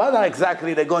 So what are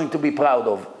exactly they going to be proud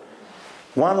of?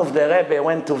 One of the Rebbe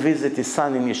went to visit his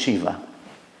son in yeshiva.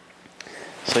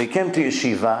 So he came to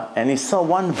yeshiva and he saw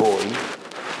one boy,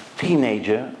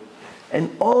 teenager,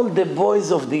 and all the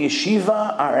boys of the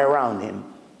yeshiva are around him.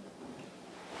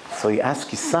 So he asked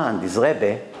his son, this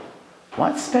Rebbe,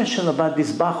 what's special about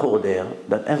this Bachur there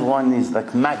that everyone is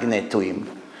like magnet to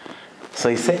him? So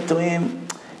he said to him,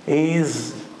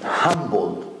 he's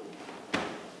humble.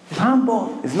 He's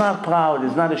humble. He's not proud.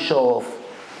 He's not a show-off.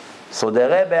 So the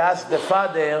Rebbe asked the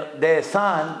father, the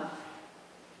son,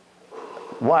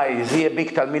 why? Is he a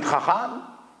big Talmid Chacham?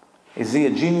 Is he a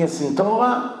genius in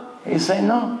Torah? He said,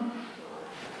 no.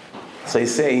 So he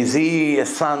said, is he a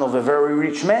son of a very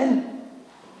rich man?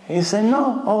 He said,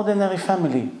 no, ordinary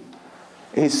family.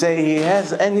 He said, he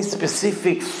has any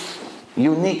specific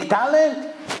unique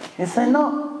talent? He said,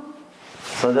 no.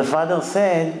 So the father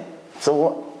said,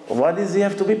 so what does he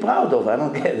have to be proud of? I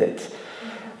don't get it.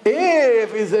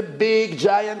 If he's a big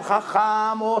giant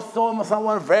chacham or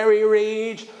someone very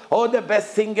rich or the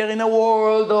best singer in the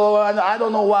world or I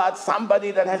don't know what,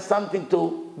 somebody that has something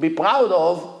to be proud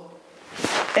of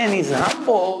and he's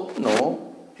humble,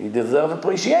 no, he deserves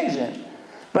appreciation.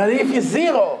 But if he's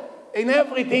zero, in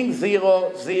everything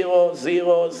zero, zero,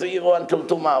 zero, zero until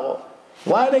tomorrow,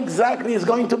 what exactly is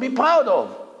going to be proud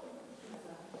of?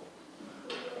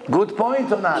 Good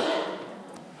point or not?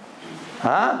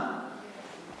 Huh?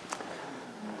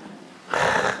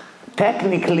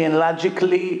 Technically and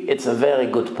logically, it's a very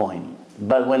good point.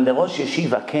 But when the Rosh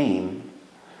Yeshiva came,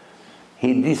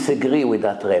 he disagreed with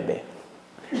that Rebbe.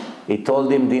 He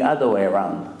told him the other way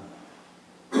around.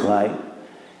 Right?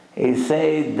 He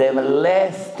said, the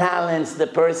less talents the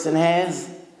person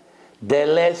has, the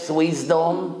less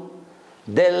wisdom,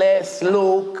 the less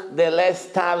look, the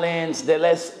less talents, the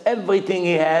less everything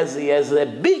he has a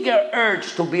bigger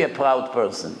urge to be a proud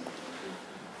person.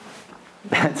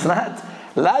 That's not,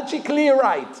 Logically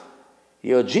right.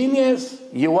 You're a genius,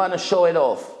 you want to show it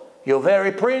off. You're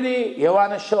very pretty, you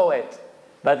want to show it.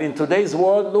 But in today's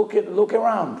world, look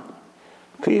around.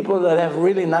 People that have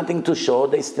really nothing to show,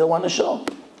 they still want to show.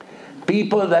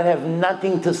 People that have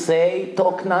nothing to say,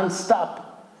 talk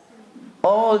non-stop.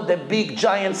 All the big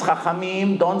giants,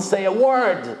 Chachamim, don't say a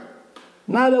word.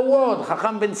 Not a word.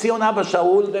 Chacham ben Zion Abba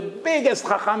Shaul, the biggest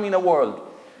Chacham in the world.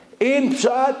 In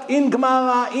Pshat, in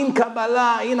Gemara, in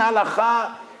Kabbalah, in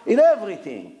Halacha, in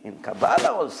everything. In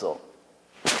Kabbalah also.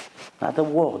 Not a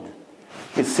word.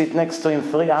 You sit next to him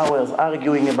 3 hours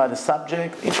arguing about the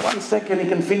subject. In 1 second he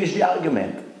can finish the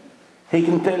argument. He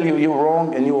can tell you you're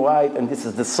wrong and you're right and this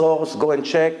is the source. Go and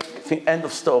check. End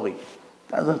of story.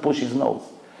 Doesn't push his nose.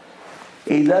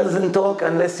 He doesn't talk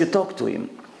unless you talk to him.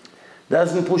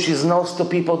 Doesn't push his nose to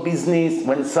people's business.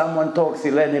 When someone talks,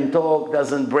 he let him talk.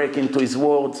 Doesn't break into his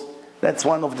words. That's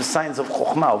one of the signs of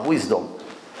chokhmah, of wisdom.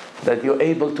 That you're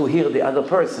able to hear the other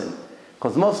person.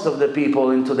 Because most of the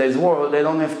people in today's world, they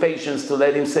don't have patience to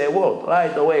let him say a word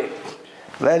right away.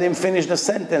 Let him finish the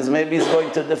sentence. Maybe he's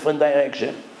going to a different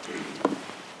direction.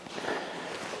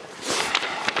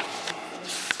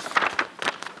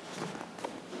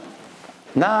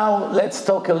 Now, let's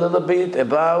talk a little bit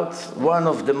about one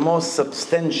of the most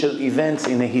substantial events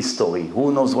in history.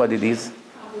 Who knows what it is?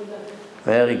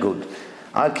 Very good.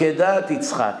 Akedat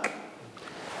Yitzchak.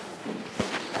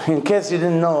 In case you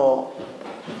didn't know,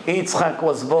 Yitzchak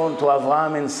was born to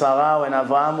Avraham and Sarah when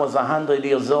Avraham was 100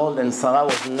 years old and Sarah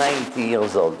was 90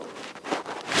 years old.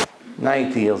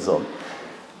 90 years old.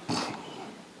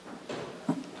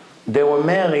 They were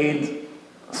married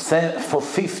for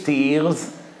 50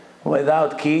 years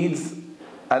without kids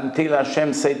until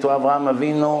Hashem said to Avraham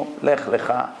Avinu, Lech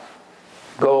Lecha,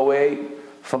 go away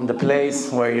from the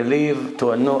place where you live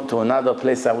to another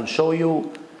place I will show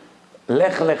you.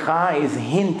 Lech Lecha is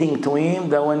hinting to him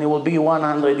that when he will be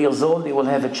 100 years old, he will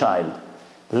have a child.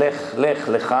 Lech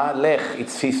Lecha, Lech,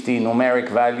 it's 50 numeric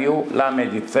value,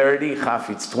 Lamed, it's 30, Chaf,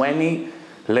 it's 20,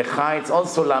 Lecha, it's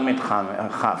also Lamed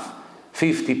Chaf.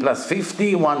 50 plus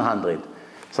 50, 100.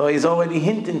 So he's already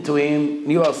hinting to him,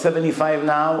 you are 75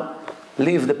 now,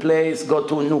 leave the place, go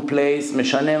to a new place,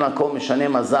 Meshaneh Makom,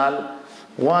 Meshaneh Mazal.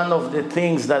 One of the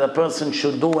things that a person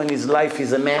should do when his life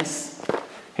is a mess,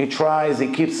 he tries,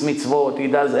 he keeps mitzvot, he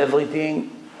does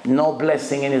everything, no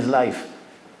blessing in his life,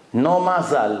 no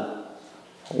mazal.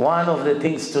 One of the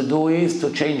things to do is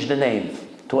to change the name,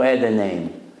 to add a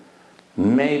name.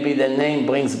 Maybe the name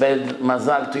brings bad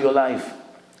mazal to your life.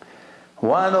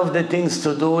 One of the things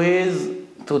to do is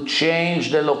to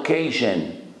change the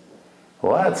location.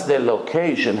 What's the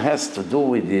location has to do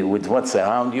with what's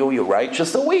around you? You're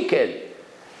righteous or wicked.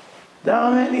 There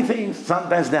are many things.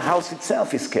 Sometimes the house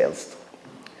itself is cursed.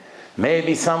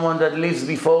 Maybe someone that lives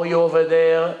before you over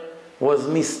there was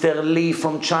Mr. Lee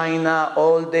from China,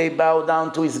 all day bow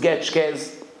down to his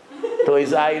getchkes, to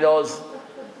his idols.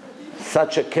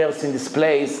 Such a curse in this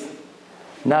place.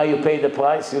 Now you pay the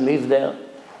price, you live there.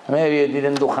 Maybe you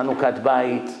didn't do Chanukat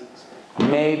Bayit.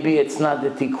 Maybe it's not the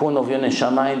tikkun of your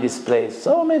neshama in this place.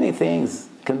 So many things.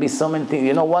 It can be so many things.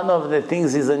 You know, one of the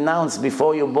things is announced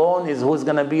before you're born is who's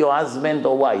going to be your husband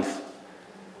or wife.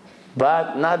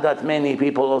 But not that many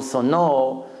people also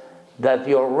know that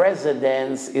your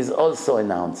residence is also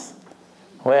announced.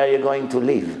 Where are you going to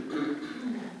live?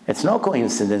 It's no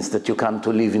coincidence that you come to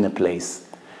live in a place.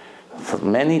 For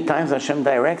many times Hashem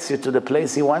directs you to the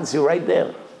place He wants you right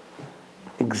there.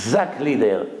 Exactly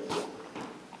there.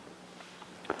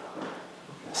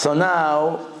 So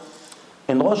now,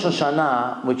 in Rosh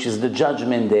Hashanah, which is the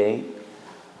Judgment Day,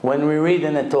 when we read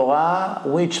in the Torah,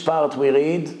 which part we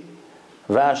read?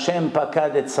 V'Hashem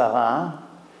pakad et Sarah,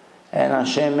 and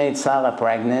Hashem made Sarah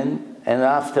pregnant. And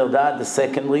after that, the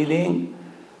second reading,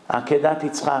 Akedat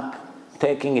Yitzchak,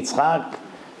 taking Yitzchak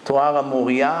to Har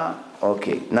Moriah.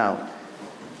 Okay, now,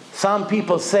 some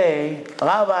people say,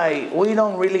 Rabbi, we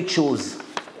don't really choose.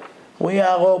 We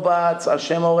are robots.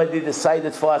 Hashem already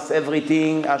decided for us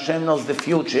everything. Hashem knows the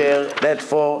future.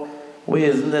 Therefore,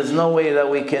 there's no way that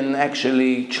we can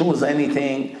actually choose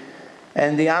anything.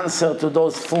 And the answer to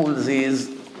those fools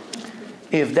is,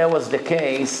 if that was the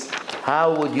case,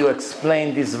 how would you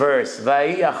explain this verse?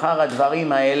 Vayhi achar hadvarim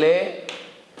haele,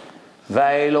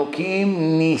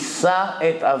 va'elokim nisa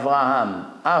et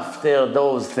Avraham. After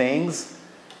those things,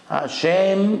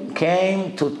 Hashem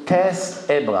came to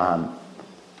test Abraham.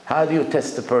 How do you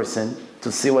test a person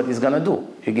to see what he's going to do?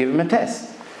 You give him a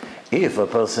test. If a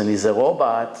person is a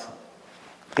robot,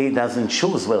 he doesn't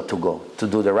choose where to go, to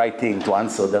do the right thing, to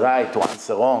answer the right, to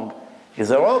answer wrong.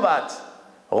 He's a robot.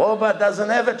 A robot doesn't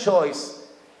have a choice.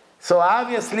 So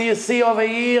obviously you see over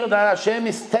here that Hashem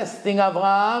is testing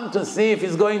Abraham to see if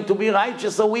he's going to be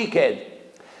righteous or wicked.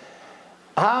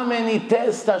 How many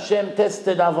tests Hashem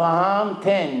tested Abraham?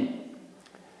 10.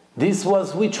 This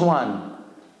was which one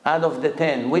out of the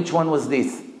 10? Which one was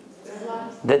this?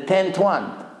 The 10th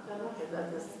one.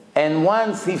 And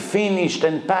once he finished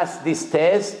and passed this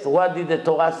test, what did the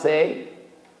Torah say?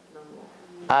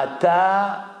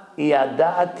 Ata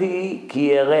yadati ki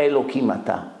yireh Elokim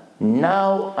ata.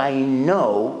 Now I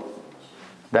know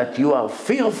that you are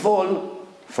fearful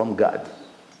from God.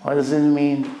 What does it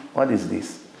mean? What is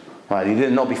this? Well, you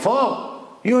didn't know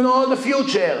before. You know the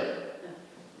future.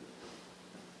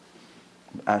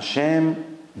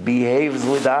 Hashem behaves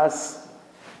with us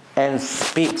and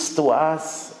speaks to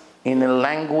us in a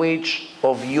language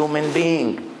of human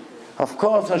being. Of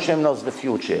course Hashem knows the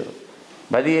future,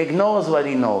 but he ignores what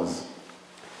he knows.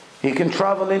 He can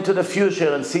travel into the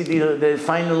future and see the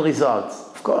final results,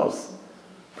 of course,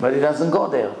 but he doesn't go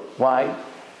there. Why?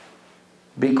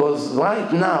 Because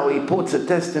right now he puts a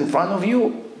test in front of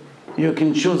you. You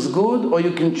can choose good or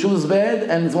you can choose bad,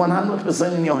 and it's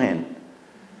 100% in your hand.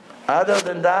 Other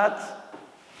than that,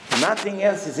 nothing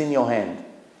else is in your hand.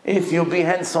 If you be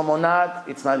handsome or not,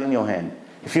 it's not in your hand.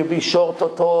 If you be short or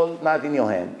tall, not in your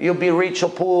hand. You be rich or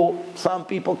poor. Some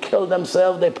people kill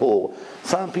themselves, they're poor.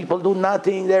 Some people do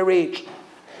nothing, they're rich.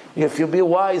 If you be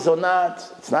wise or not,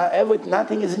 it's not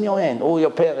nothing is in your hand. Who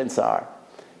your parents are.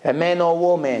 A man or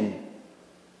woman.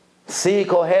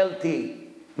 Sick or healthy.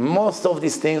 Most of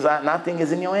these things, nothing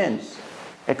is in your hands.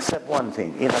 Except one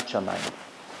thing, Yirat Shamayim.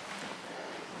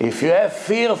 If you have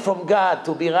fear from God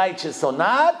to be righteous or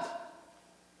not,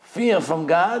 fear from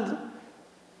God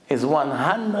is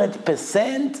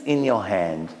 100% in your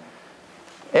hand.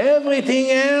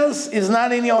 Everything else is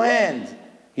not in your hand.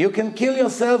 You can kill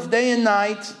yourself day and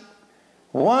night,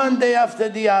 one day after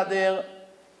the other,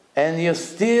 and you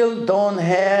still don't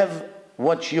have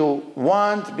what you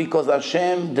want because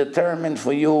Hashem determined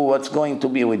for you what's going to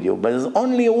be with you. But there's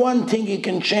only one thing you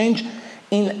can change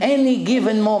in any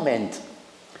given moment.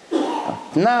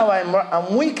 Now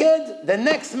I'm wicked, the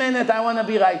next minute I want to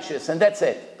be righteous, and that's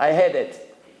it. I had it.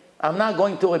 I'm not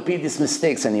going to repeat these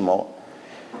mistakes anymore.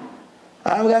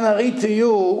 I'm going to read to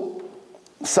you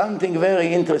something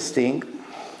very interesting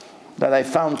that I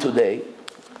found today.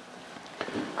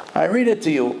 I read it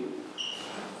to you.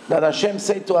 That Hashem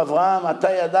said to Abraham, Ata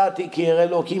yadati ki yireh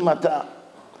Elokim ata.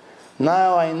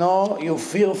 Now I know you're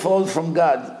fearful from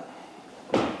God.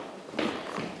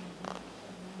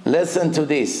 Listen to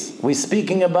this. We're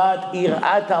speaking about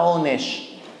Irat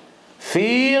HaOnesh.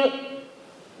 Fear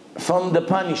from the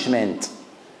punishment.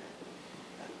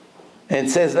 It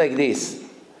says like this.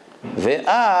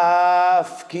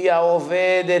 Ve'af ki ha'oved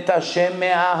et Hashem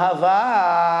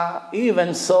me'ahava.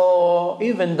 Even so,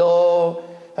 even though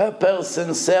a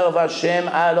person serves Hashem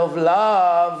out of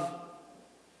love.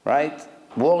 Right?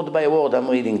 Word by word I'm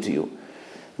reading to you.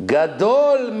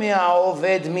 Gadol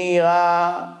me'aoved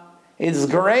mi'ira. It's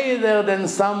greater than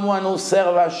someone who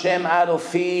serves Hashem out of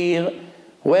fear.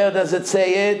 Where does it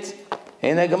say it?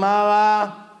 In a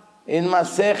Gemara, in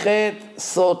Masechet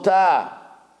Sota,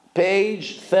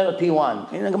 page 31.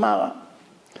 In a Gemara.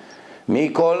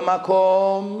 Mikol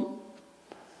makom,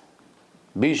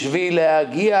 בשביל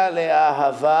להגיע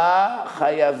לאהבה,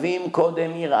 חייבים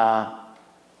קודם יראה.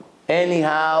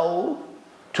 Anyhow,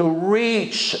 to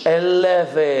reach a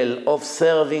level of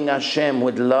serving Hashem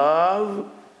with love,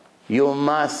 you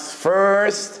must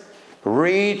first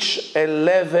reach a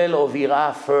level of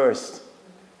yirah first.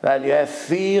 That you have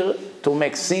fear to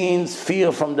make sins,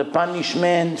 fear from the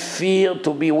punishment, fear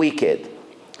to be wicked.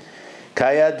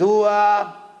 כידוע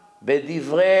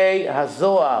בדברי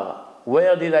הזוהר.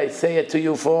 Where did I say it to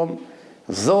you from?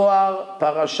 Zohar,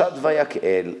 Parashat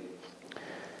Vayera.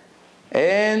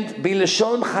 And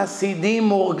בלשון חסידים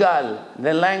מורגל,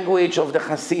 the language of the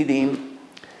Hasidim,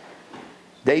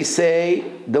 they say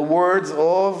the words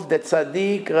of the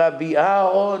tzaddik Rabbi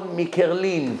Aaron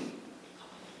Mikerlin.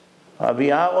 Rabbi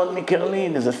Aaron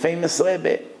Mikerlin is a famous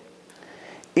Rebbe.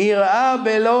 יראה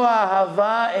בלא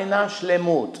אהבה אינה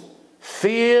שלמות.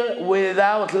 Fear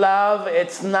without love,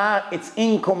 it's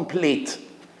incomplete.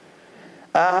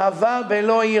 אהבה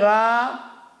בלא יראה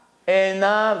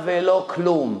אינה ולא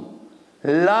כלום.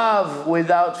 Love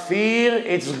without fear,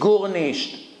 it's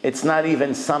gurnished. It's not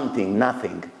even something,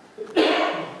 nothing.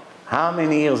 How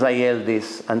many years I yelled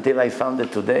this until I found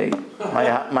it today?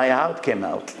 My heart came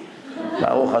out.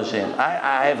 Baruch Hashem.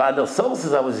 I have other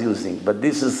sources I was using, but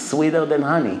this is sweeter than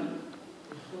honey.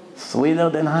 Sweeter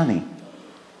than honey.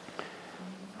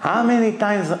 How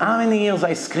many years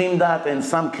I screamed that and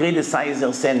some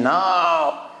criticizer said,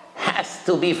 no, has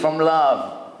to be from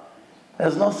love.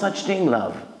 There's no such thing,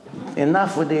 love.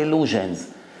 Enough with the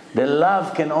illusions. The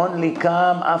love can only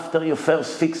come after you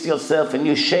first fix yourself and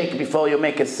you shake before you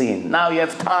make a scene. Now you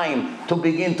have time to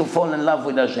begin to fall in love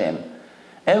with Hashem.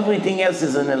 Everything else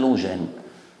is an illusion.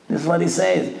 This is what he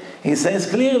says. He says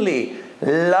clearly,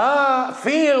 love,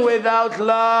 fear without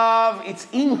love, it's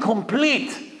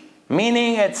incomplete.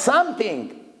 Meaning it's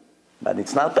something, but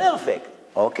it's not perfect.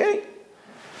 Okay?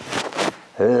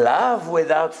 Love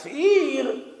without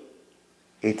fear,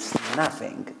 it's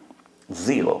nothing.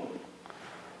 Zero.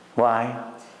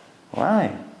 Why?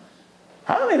 Why?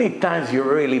 How many times you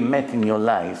really met in your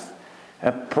life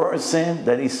a person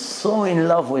that is so in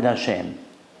love with Hashem,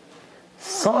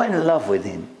 so in love with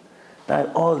Him,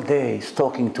 that all day is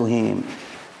talking to Him,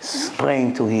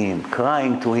 praying to Him,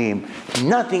 crying to Him,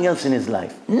 nothing else in his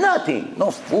life. Nothing.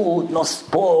 No food, no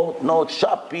sport, no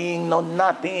shopping, no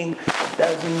nothing.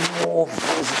 Doesn't move,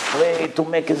 is afraid to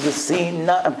make a scene.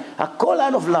 A call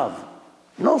out of love.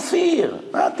 No fear,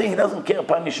 nothing. He doesn't care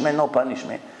punishment, no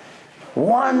punishment.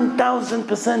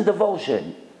 1000%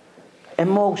 devotion,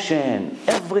 emotion,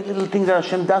 every little thing that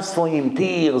Hashem does for him,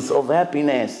 tears of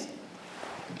happiness.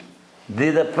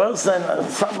 Did a person,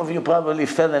 some of you probably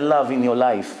fell in love in your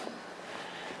life.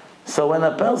 So when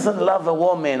a person loves a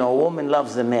woman or a woman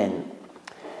loves a man,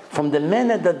 from the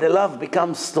minute that the love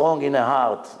becomes strong in the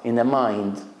heart, in the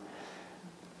mind,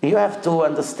 you have to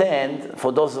understand,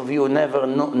 for those of you who never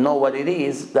know what it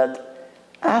is, that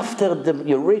after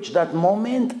you reach that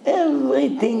moment,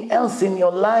 everything else in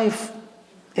your life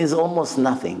is almost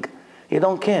nothing. You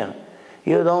don't care.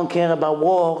 You don't care about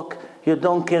work. You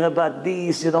don't care about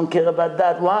this. You don't care about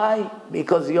that. Why?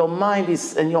 Because your mind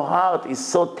is and your heart is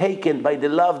so taken by the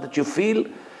love that you feel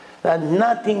that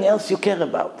nothing else you care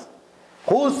about.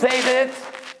 Who said it?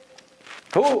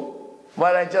 Who?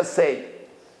 What I just said.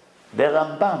 The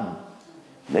Rambam,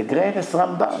 the greatest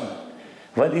Rambam.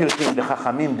 What do you think? The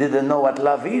Chachamim didn't know what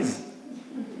love is?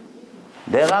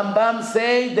 The Rambam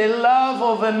say the love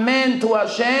of a man to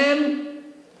Hashem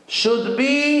should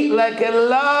be like a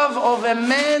love of a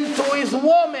man to his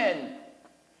woman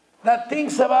that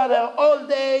thinks about her all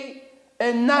day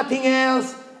and nothing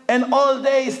else, and all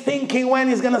day is thinking when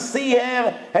he's going to see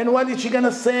her, and what is she going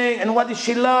to say, and what does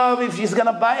she love, if she's going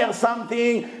to buy her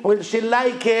something, will she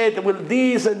like it, will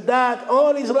this and that.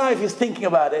 All his life he's thinking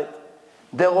about it.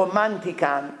 The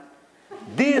romantican,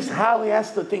 this is how he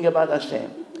has to think about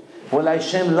Hashem. Will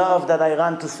Hashem love that I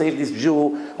run to save this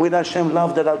Jew? Will Hashem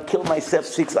love that I'll kill myself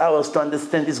 6 hours to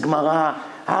understand this Gemara?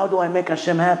 How do I make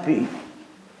Hashem happy?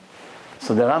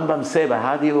 So the Rambam said, but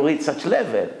how do you reach such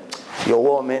level? Your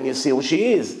woman, you see who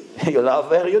she is. You love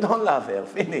her, you don't love her.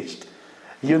 Finished.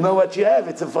 You know what you have.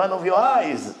 It's in front of your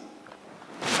eyes.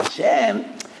 Hashem,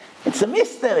 it's a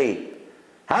mystery.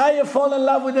 How you fall in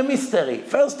love with a mystery?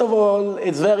 First of all,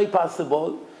 it's very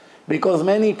possible because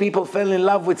many people fell in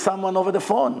love with someone over the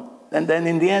phone. And then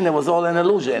in the end, it was all an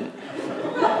illusion.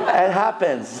 It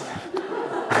happens.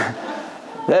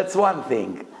 That's one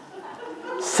thing.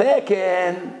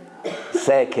 Second,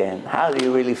 how do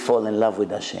you really fall in love with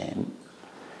Hashem?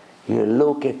 You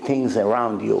look at things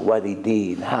around you, what He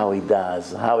did, how He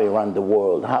does, how He ran the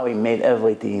world, how He made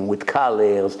everything with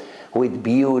colors, with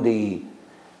beauty.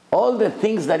 All the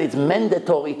things that it's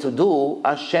mandatory to do,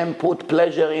 Hashem put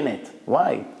pleasure in it.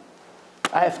 Why?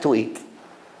 I have to eat.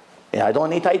 If I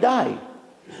don't eat, I die.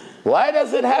 Why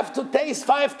does it have to taste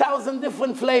 5,000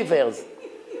 different flavors?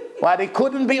 Why, it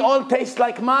couldn't be all taste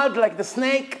like mud, like the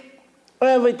snake?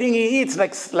 Everything he eats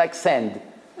like sand.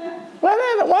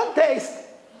 Whatever, one taste.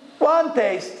 One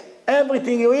taste.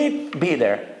 Everything you eat,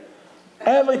 bitter.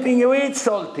 Everything you eat,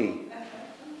 salty.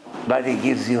 But He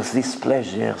gives you this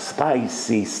pleasure,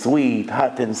 spicy, sweet,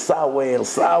 hot and sour,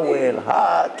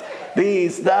 hot,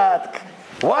 this, that.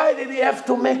 Why did He have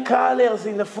to make colors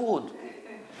in the food?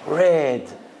 Red,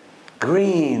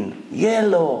 green,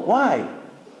 yellow. Why?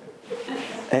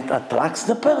 It attracts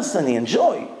the person, he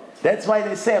enjoys. That's why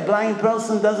they say a blind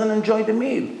person doesn't enjoy the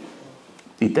meal.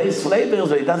 He tastes flavors,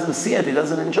 but he doesn't see it, he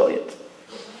doesn't enjoy it.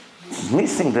 It's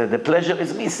missing, the pleasure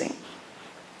is missing.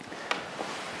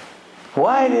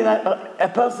 Why did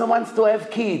a person wants to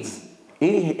have kids?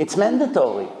 It's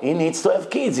mandatory. He needs to have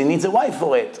kids, he needs a wife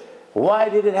for it. Why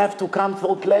did it have to come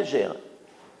through pleasure?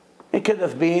 It could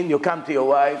have been, you come to your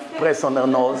wife, press on her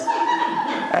nose,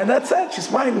 and that's it, she's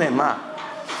pregnant, ma.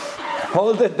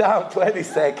 Hold it down 20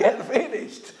 seconds,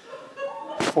 finished.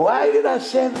 Why did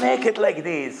Hashem make it like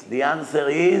this? The answer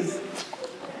is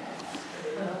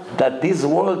that this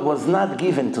world was not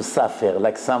given to suffer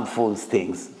like some fools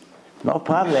think. No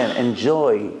problem,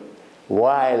 enjoy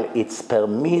while it's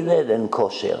permitted and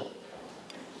kosher.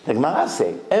 The Gemara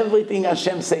say, everything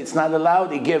Hashem say it's not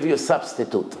allowed, He gave you a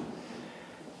substitute.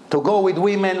 To go with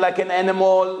women like an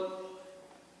animal,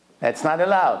 that's not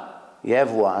allowed. You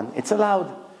have one, it's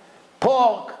allowed.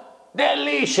 Pork,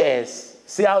 delicious.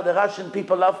 See how the Russian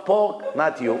people love pork?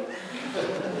 Not you.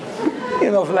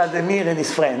 You know, Vladimir and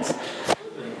his friends.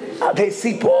 They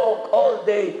see pork all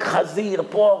day, chazir,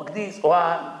 pork, this,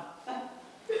 what?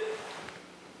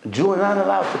 Jew not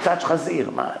allowed to touch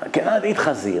chazir, man. Cannot eat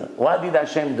chazir. What did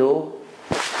Hashem do?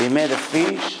 He made a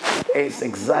fish, tastes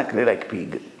exactly like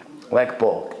pig, like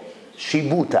pork.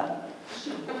 Shibuta.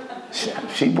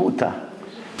 Shibuta.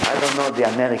 I don't know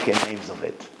the American names of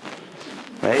it.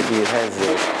 Maybe it has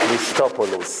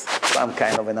Christopoulos, some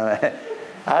kind of an...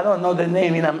 I don't know the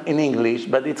name in English,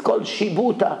 but it's called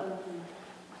Shibuta.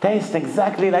 Tastes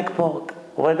exactly like pork,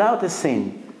 without a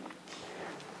sin.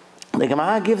 The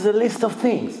Gemara gives a list of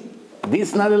things.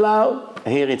 This not allowed,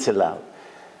 here it's allowed.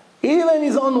 Even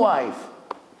his own wife,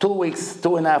 2 weeks,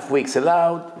 2.5 weeks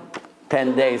allowed,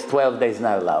 10 days, 12 days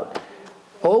not allowed.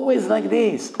 Always like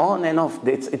this, on and off.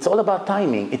 It's all about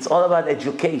timing. It's all about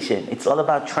education. It's all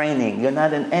about training. You're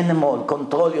not an animal.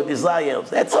 Control your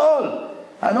desires. That's all.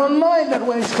 I don't mind that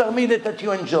when it's permitted that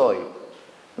you enjoy.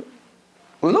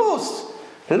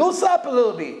 Loose up a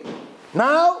little bit.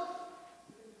 Now,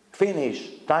 finish.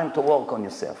 Time to work on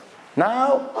yourself.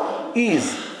 Now,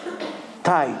 ease.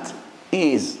 Tight.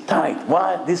 Ease. Tight.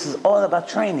 Why? This is all about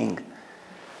training.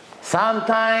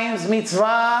 Sometimes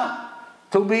mitzvah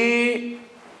to be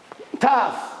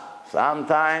tough.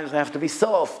 Sometimes you have to be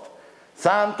soft.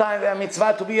 Sometimes a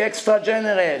mitzvah to be extra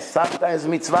generous. Sometimes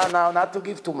mitzvah now not to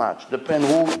give too much. Depend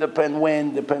who, depend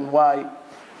when, depend why.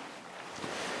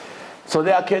 So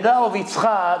the Akedah of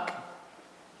Yitzchak,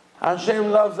 Hashem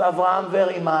loves Avraham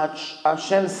very much.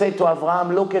 Hashem said to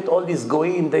Avraham, look at all these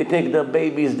goyim, they take their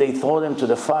babies, they throw them to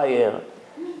the fire,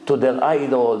 to their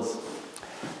idols.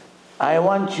 I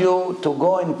want you to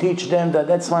go and teach them that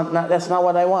that's not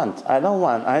what I want. I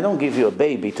don't give you a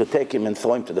baby to take him and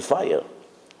throw him to the fire.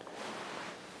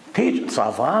 So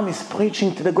Avraham is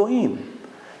preaching to the goyim.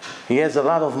 He has a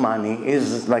lot of money.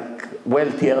 He's like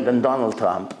wealthier than Donald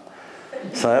Trump.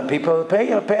 So people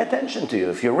pay attention to you.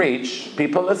 If you're rich,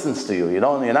 people listen to you.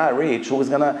 You're not rich. Who's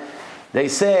gonna? They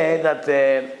say that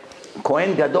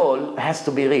Kohen Gadol has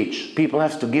to be rich. People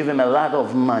have to give him a lot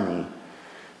of money.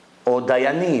 Or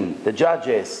Dayanim, the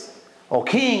judges, or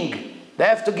king, they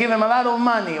have to give him a lot of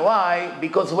money. Why?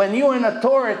 Because when you're in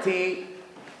authority,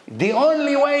 the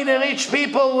only way the rich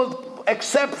people will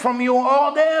accept from you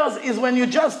orders is when you're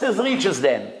just as rich as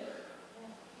them.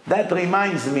 That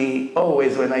reminds me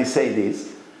always when I say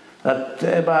this, that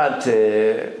about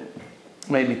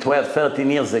maybe 12,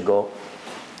 13 years ago,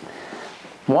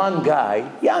 one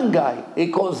guy, young guy, he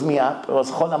calls me up. It was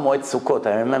Chol HaMoed Sukkot,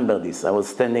 I remember this. I was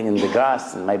standing in the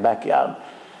grass in my backyard,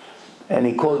 and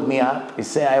he called me up. He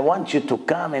said, I want you to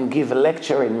come and give a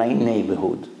lecture in my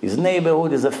neighborhood. His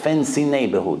neighborhood is a fancy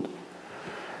neighborhood.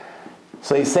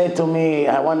 So he said to me,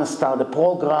 I want to start a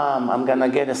program. I'm going to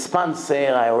get a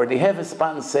sponsor. I already have a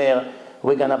sponsor.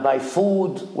 We're going to buy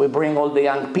food. We bring all the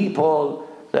young people.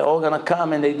 They're all going to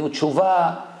come and they do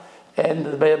tshuva.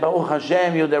 And Baruch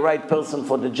Hashem, you're the right person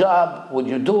for the job. Would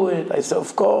you do it? I said,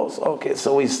 of course. Okay,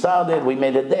 so we started. We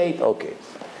made a date. Okay.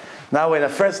 Now, when the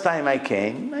first time I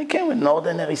came with an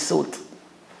ordinary suit.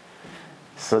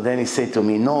 So then he said to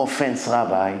me, no offense,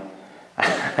 Rabbi.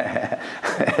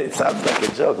 It sounds like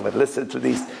a joke, but listen to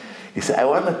this. He said, I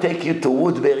want to take you to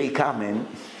Woodbury Common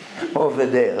over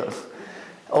there.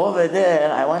 Over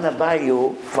there, I want to buy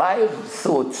you 5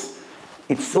 suits.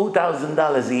 It's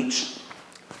 $2,000 each.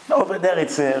 Over there,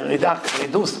 it's a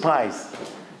reduced price.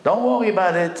 Don't worry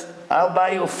about it. I'll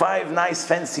buy you 5 nice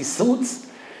fancy suits.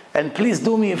 And please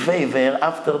do me a favor.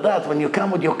 After that, when you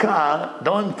come with your car,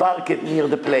 don't park it near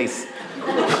the place.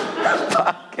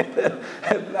 Park it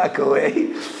a block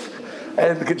away.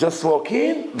 And just walk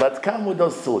in, but come with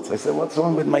those suits. I said, what's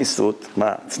wrong with my suit?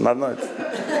 Ma, it's not.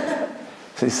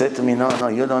 So he said to me, no,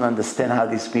 you don't understand how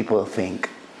these people think.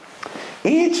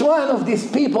 Each one of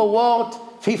these people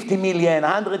worth 50 million,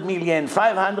 100 million,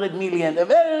 500 million. They're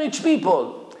very rich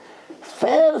people.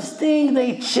 First thing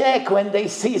they check when they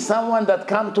see someone that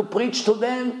come to preach to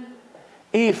them,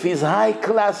 if he's high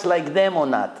class like them or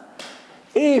not.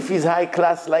 If he's high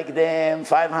class like them,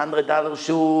 $500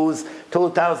 shoes,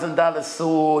 $2,000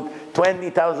 suit,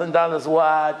 $20,000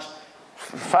 watch,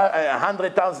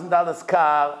 $100,000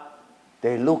 car,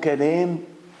 they look at him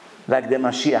like the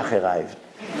Mashiach arrived.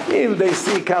 If they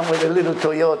see come with a little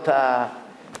Toyota,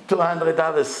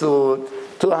 $200 suit,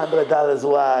 $200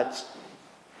 watch,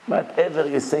 whatever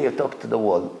you say, you talk to the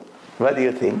wall. What do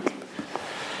you think?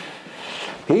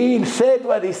 He said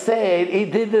what he said. He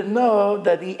didn't know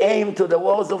that he aimed to the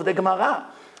words of the Gemara.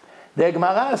 The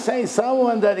Gemara says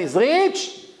someone that is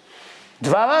rich,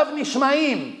 dvarav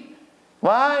nishmaim.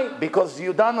 Why? Because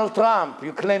you, Donald Trump,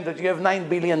 you claim that you have $9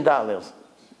 billion.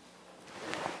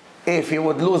 If he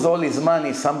would lose all his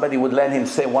money, somebody would let him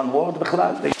say one word.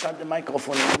 They shut the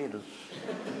microphone in the middle.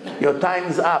 Your time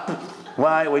is up.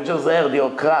 Why? We just heard your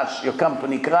crash, your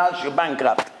company crash, you're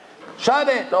bankrupt. Shut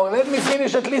it, or let me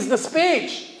finish at least the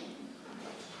speech.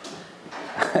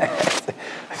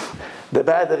 The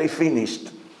battery finished.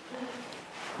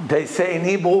 They say in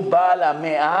Hebrew, Baal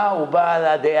HaMe'ah u Baal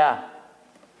HaDe'ah.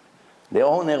 The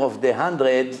owner of the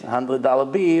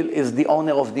 $100 bill is the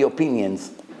owner of the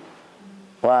opinions.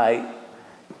 Why?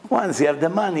 Once you have the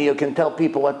money, you can tell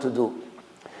people what to do.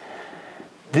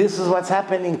 This is what's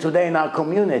happening today in our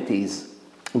communities.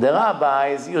 The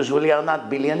rabbis usually are not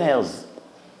billionaires.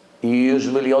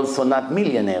 Usually also not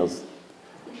millionaires.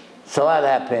 So what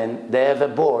happened? They have a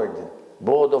board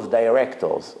of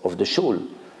directors of the shul.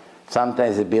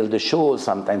 Sometimes they build the shul,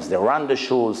 sometimes they run the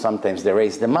shul, sometimes they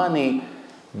raise the money.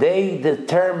 They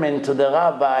determine to the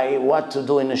rabbi what to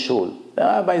do in the shul. The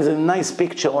rabbi is a nice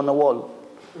picture on the wall.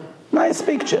 Nice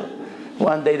picture.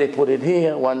 One day they put it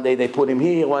here, one day they put him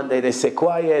here, one day they say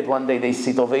quiet, one day they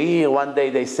sit over here, one day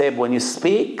they say when you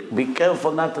speak, be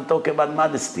careful not to talk about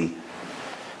modesty.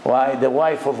 Why? The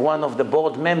wife of one of the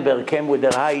board members came with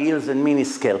her high heels and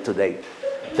miniskirt today.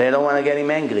 They don't want to get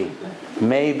him angry.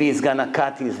 Maybe he's going to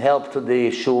cut his help to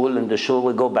the shul and the shul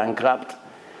will go bankrupt.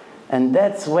 And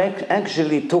that's what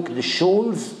actually took the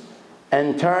shuls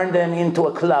and turned them into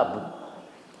a club.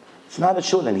 It's not a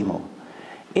shul anymore.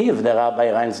 If the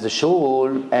rabbi runs the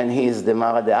shul and he's the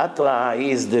Mara De'atra,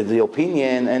 he's the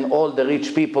opinion, and all the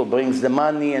rich people brings the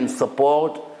money and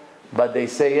support, but they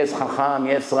say, yes, Chacham,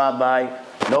 yes, Rabbi,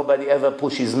 nobody ever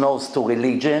pushes nose to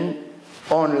religion,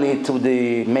 only to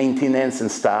the maintenance and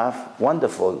stuff.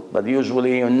 Wonderful, but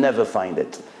usually you never find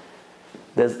it.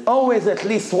 There's always at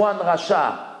least one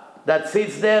Rasha that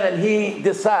sits there and he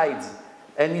decides,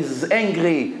 and he's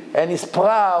angry, and he's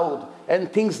proud, and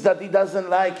things that he doesn't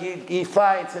like, he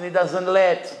fights and he doesn't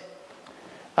let.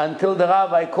 Until the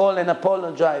rabbi call and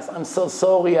apologize. I'm so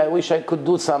sorry, I wish I could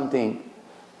do something.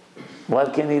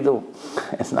 What can he do?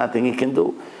 There's nothing he can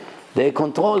do. They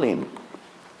control him.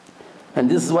 And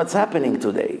this is what's happening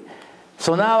today.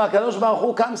 So now HaKadosh Baruch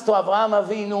Hu comes to Avraham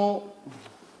Avinu.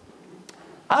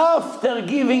 After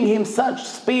giving him such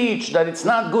speech that it's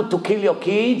not good to kill your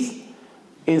kids,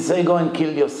 he said, go and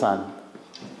kill your son.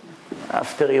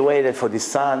 After he waited for the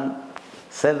son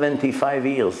 75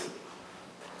 years.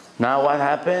 Now what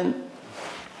happened?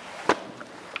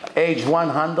 Age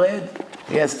 100,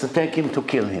 he has to take him to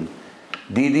kill him.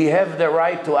 Did he have the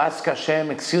right to ask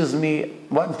Hashem, excuse me,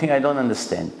 one thing I don't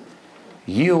understand.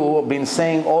 You've been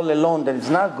saying all along that it's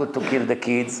not good to kill the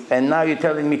kids, and now you're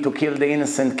telling me to kill the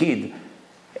innocent kid.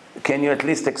 Can you at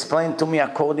least explain to me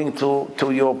according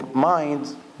to your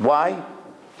mind why?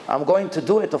 I'm going to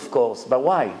do it, of course, but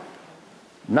why?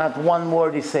 Not one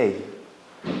word he said.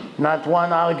 Not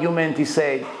one argument he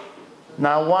said.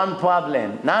 Not one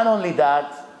problem. Not only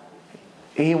that,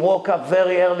 he woke up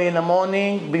very early in the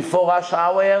morning before rush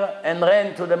hour and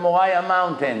ran to the Moriah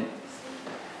mountain.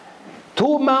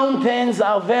 Two mountains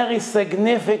are very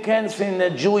significant in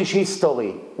the Jewish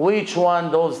history. Which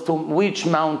one, those two, which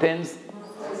mountains?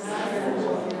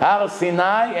 Har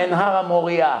Sinai and Har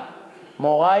Moriah.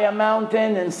 Moriah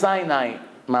mountain and Sinai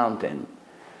mountain.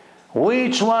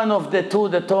 Which one of the two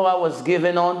the Torah was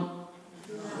given on?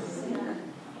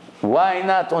 Why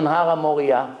not on Har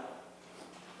Moriah?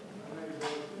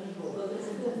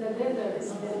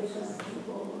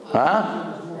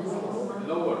 Huh?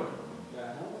 Lower.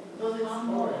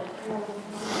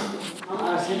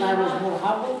 Sinai was more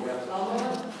humble?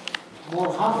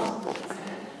 More humble.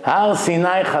 Har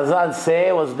Sinai, Chazal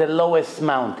say, was the lowest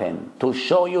mountain. To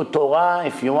show you Torah,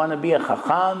 if you want to be a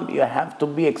Chacham, you have to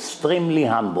be extremely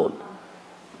humble.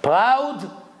 Proud,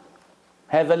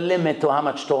 have a limit to how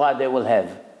much Torah they will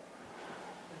have.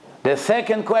 The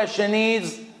second question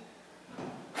is,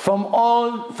 from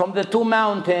the two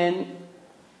mountains,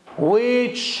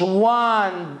 which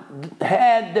one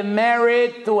had the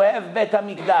merit to have Bet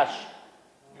HaMikdash?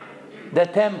 The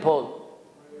temple.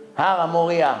 Har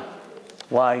Moriah.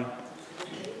 Why?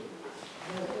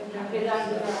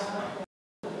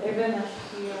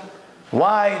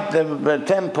 Why the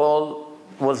temple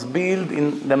was built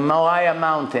in the Moriah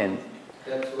mountain?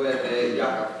 That's where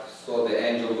Yaakov saw the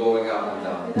angel going up and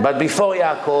down. But before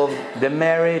Yaakov, the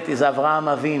merit is Avraham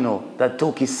Avinu that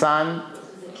took his son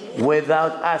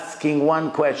without asking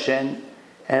one question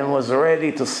and was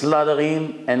ready to slaughter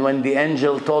him. And when the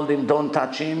angel told him, don't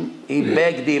touch him, he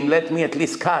begged him, let me at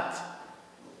least cut.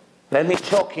 Let me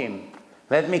choke him.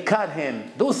 Let me cut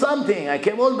him. Do something. I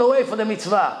came all the way for the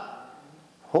mitzvah.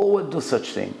 Who would do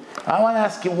such thing? I want to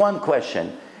ask you one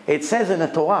question. It says in the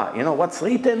Torah, you know, what's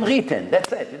written? Written.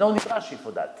 That's it. You don't need Rashi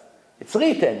for that. It's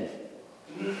written.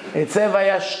 It says,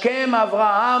 Vayashkem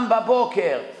Avraham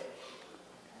baboker.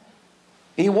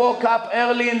 He woke up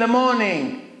early in the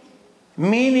morning,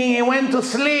 meaning he went to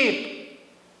sleep.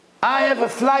 I have a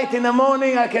flight in the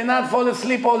morning, I cannot fall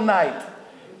asleep all night.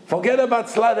 Forget about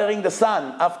slaughtering the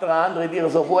sun after 100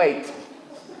 years of wait.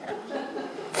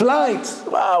 Flights,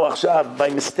 wow, עכשיו, by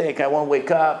mistake, I won't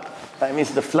wake up. I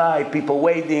miss the flight, people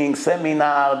waiting,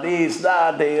 seminar, this,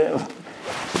 that.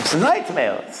 It's a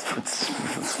nightmare. It's,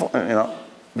 you know,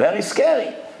 very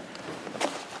scary.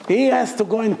 He has to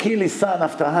go and kill his son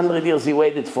after 100 years he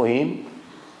waited for him.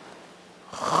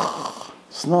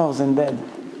 Snores and dead.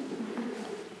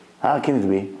 How can it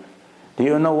be? Do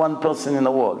you know one person in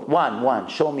the world? One,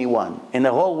 show me one. In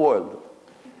the whole world.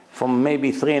 From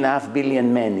maybe 3.5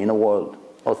 billion men in the world.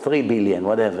 Or 3 billion,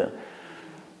 whatever.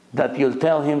 That you'll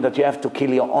tell him that you have to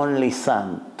kill your only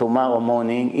son tomorrow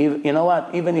morning. You know what?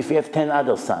 Even if you have 10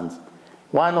 other sons.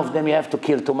 One of them you have to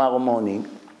kill tomorrow morning.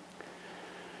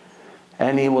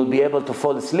 And he will be able to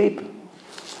fall asleep.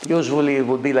 Usually it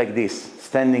will be like this.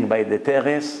 Standing by the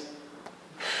terrace.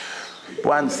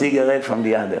 One cigarette from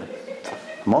the other.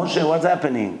 Moshe, what's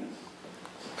happening?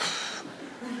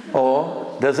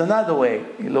 Or there's another way.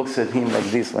 He looks at him like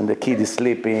this when the kid is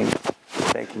sleeping,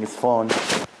 taking his phone.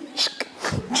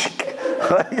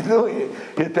 What are you doing?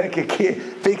 You take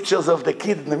pictures of the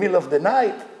kid in the middle of the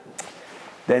night.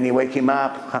 Then you wake him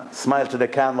up, smile to the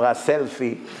camera,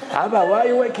 selfie. Abba, why are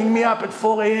you waking me up at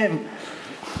 4 a.m.?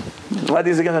 What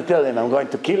is he going to tell him? I'm going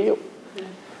to kill you?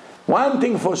 One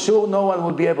thing for sure, no one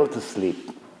will be able to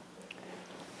sleep.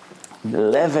 The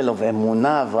level of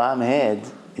emunah Avraham had,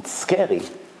 it's scary.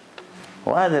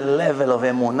 What a level of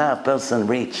emunah a person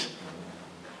reach.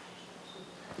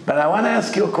 But I want to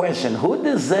ask you a question. Who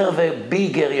deserves a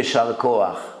bigger yeshar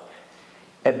koach?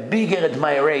 A bigger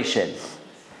admiration?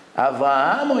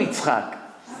 Avraham or Yitzchak?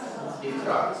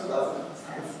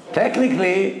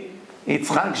 Technically,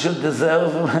 Yitzchak should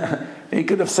deserve, he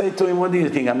could have said to him, what do you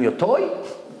think, I'm your toy?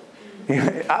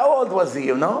 How old was he,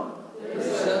 you know?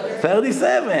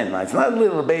 37. It's not a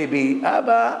little baby.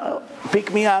 Abba,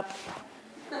 pick me up.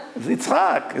 It's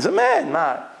Yitzchak. He's a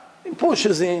man. He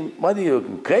pushes him. What are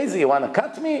you, crazy? You want to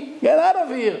cut me? Get out of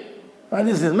here. What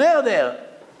is this, murder?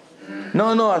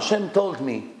 No, Hashem told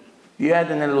me. You had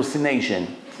an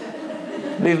hallucination.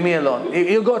 Leave me alone.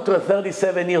 You go to a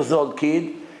 37 years old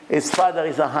kid, his father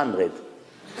is 100.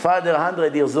 Father,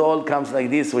 100 years old, comes like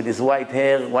this with his white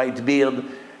hair, white beard,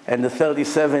 and the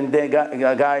 37-day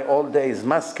guy all day is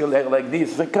muscular like this.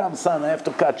 He said, come son, I have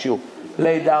to cut you.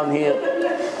 Lay down here.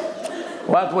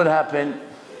 What would happen?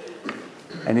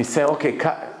 And he said, okay,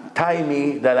 tie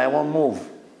me that I won't move.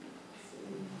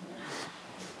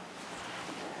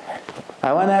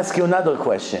 I want to ask you another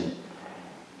question.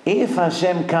 If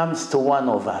Hashem comes to one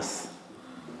of us,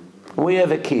 we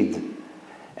have a kid,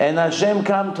 and Hashem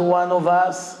comes to one of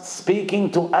us speaking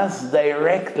to us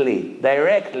directly.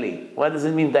 What does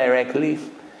it mean directly?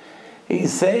 He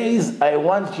says, I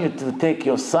want you to take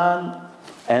your son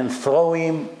and throw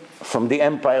him from the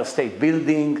Empire State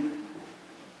Building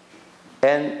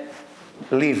and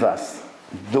leave us.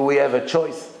 Do we have a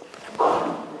choice?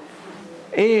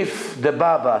 If the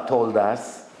Baba told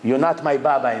us, you're not my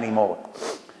Baba anymore.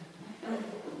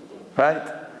 Right?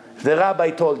 The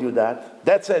rabbi told you that.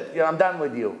 That's it. I'm done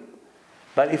with you.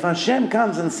 But if Hashem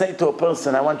comes and say to a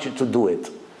person, I want you to do it.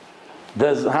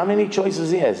 How many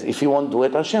choices he has? If he won't do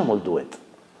it, Hashem will do it.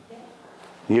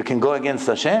 You can go against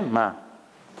Hashem? Ma.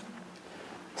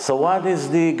 So what is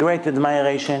the great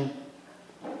admiration?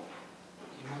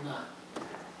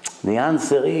 The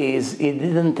answer is, he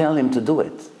didn't tell him to do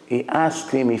it. He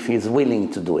asked him if he's willing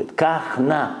to do it. Kach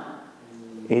na.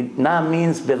 Na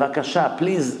means bevakasha,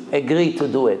 please agree to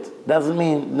do it. Doesn't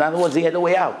mean, in other words, he had a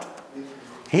way out.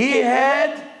 He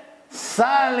had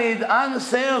solid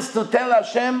answers to tell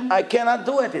Hashem, I cannot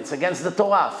do it. It's against the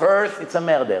Torah. First, it's a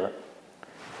murder.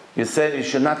 You said you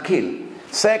should not kill.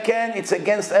 Second, it's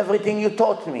against everything you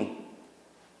taught me.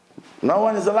 No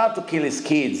one is allowed to kill his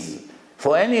kids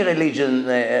for any religion,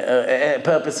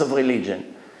 purpose of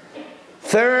religion.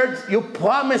 Third, you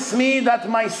promise me that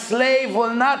my slave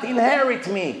will not inherit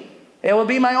me. It will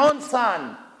be my own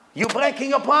son. You're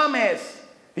breaking your promise.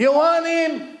 You want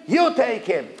him, you take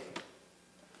him.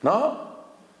 No?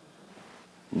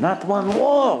 Not one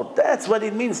word. That's what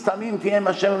it means, Tamim Tiem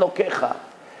Hashem Lokecha.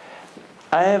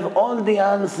 I have all the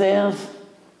answers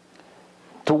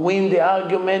to win the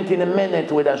argument in a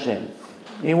minute with Hashem.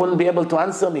 He wouldn't be able to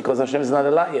answer me because Hashem is not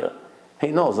a liar. He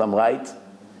knows I'm right.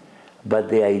 But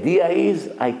the idea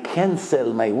is I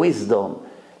cancel my wisdom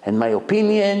and my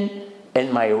opinion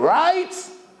and my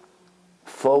rights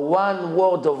for one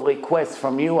word of request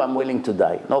from you. I'm willing to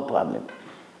die. No problem.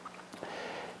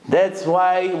 That's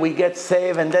why we get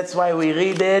saved, and that's why we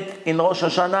read it in Rosh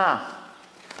Hashanah.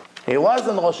 It was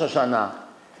in Rosh Hashanah.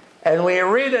 And we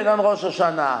read it on Rosh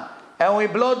Hashanah. And we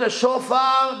blow the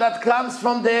shofar that comes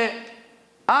from the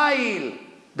aisle.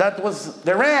 That was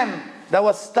the ram that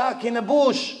was stuck in a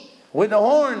bush with the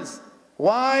horns.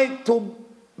 Why? To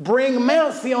bring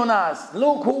mercy on us.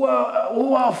 Look who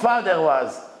our father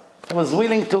was. He was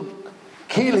willing to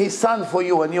kill his son for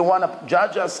you, and you want to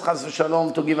judge us, chas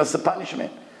v'shalom, to give us a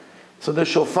punishment. So the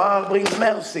shofar brings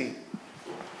mercy.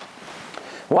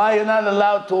 Why you're not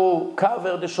allowed to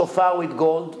cover the shofar with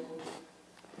gold?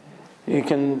 You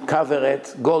can cover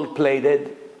it,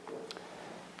 gold-plated.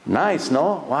 Nice,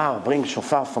 no? Wow, bring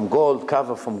shofar from gold,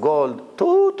 cover from gold.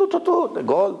 The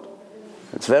gold.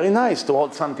 It's very nice to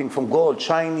hold something from gold,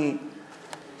 shiny.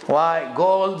 Why?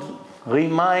 Gold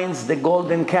reminds the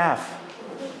golden calf.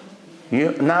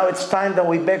 Now it's time that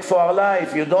we beg for our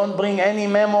life. You don't bring any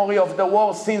memory of the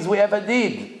worst sins we ever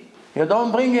did. You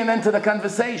don't bring it into the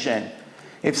conversation.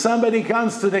 If somebody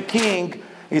comes to the king,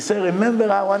 he says, remember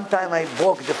how one time I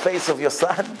broke the face of your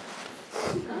son?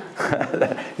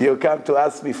 You come to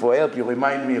ask me for help, you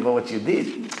remind me of what you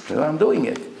did. So I'm doing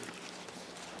it.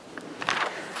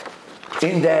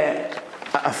 In the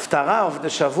Haftarah of the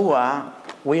Shavua,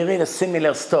 we read a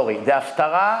similar story. The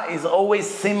Haftarah is always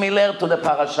similar to the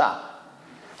Parashat.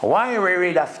 Why we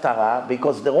read Haftarah?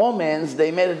 Because the Romans,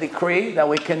 they made a decree that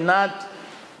we cannot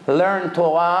learn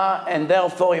Torah, and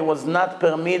therefore it was not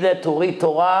permitted to read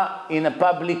Torah in a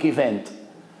public event.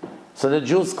 So the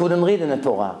Jews couldn't read in the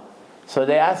Torah. So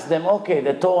they asked them, okay,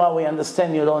 the Torah we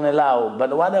understand you don't allow,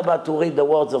 but what about to read the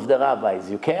words of the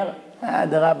rabbis? You care?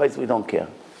 The rabbis, we don't care.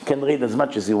 You can read as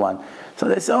much as you want. So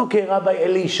they say, okay, Rabbi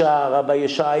Elisha, Rabbi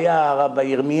Yeshaya, Rabbi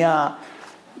Yirmiyah,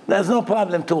 there's no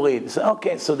problem to read. So,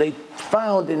 okay, so they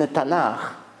found in the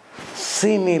Tanakh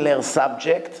similar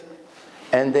subject,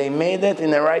 and they made it in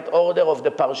the right order of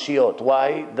the Parshiot.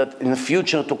 Why? That in the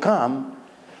future to come,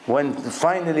 when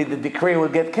finally the decree will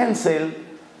get cancelled,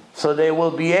 so they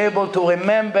will be able to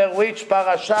remember which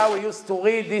parasha we used to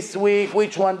read this week,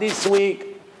 which one this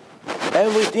week,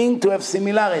 everything to have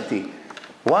similarity.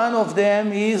 One of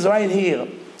them is right here.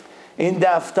 In the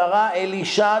Haftarah,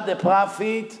 Elisha, the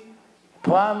prophet,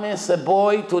 promised a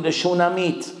boy to the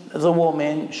Shunamit. There's a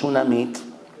woman, Shunamit.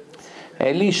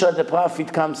 Elisha, the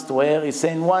prophet, comes to her. He's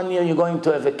saying, 1 year you're going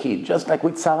to have a kid. Just like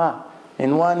with Sarah.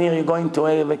 In 1 year you're going to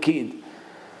have a kid.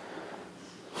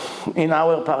 In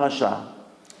our parasha.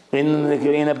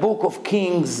 In a book of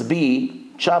Kings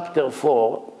B, chapter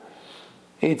 4,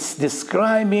 it's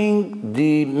describing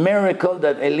the miracle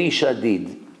that Elisha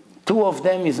did. 2 of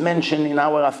them is mentioned in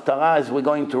our Haftarah as we're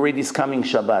going to read this coming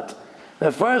Shabbat.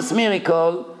 The first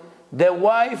miracle, the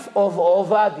wife of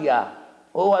Obadiah.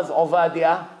 Who was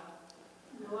Obadiah?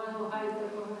 The one who hides the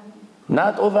Kohen.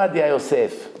 Not Obadiah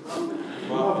Yosef.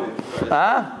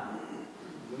 Huh?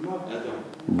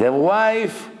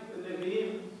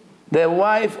 The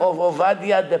wife of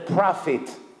Obadiah the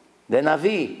prophet, the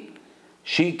Navi.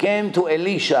 She came to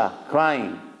Elisha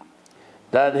crying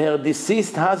that her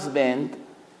deceased husband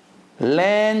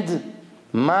lent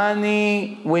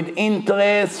money with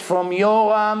interest from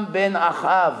Yoram ben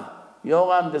Achav.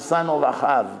 Yoram, the son of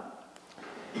Achav.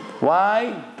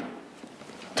 Why?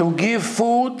 To give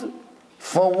food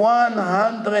for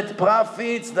 100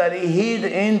 prophets that he hid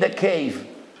in the cave.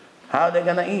 How are they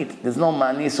going to eat? There's no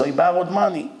money, so he borrowed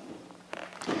money.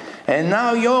 And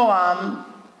now Yoram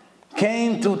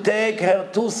came to take her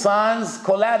 2 sons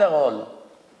collateral,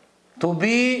 to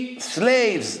be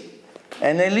slaves.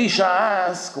 And Elisha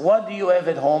asked, what do you have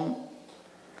at home?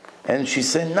 And she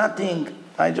said, nothing.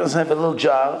 I just have a little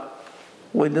jar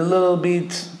with a little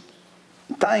bit,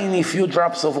 tiny few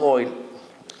drops of oil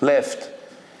left.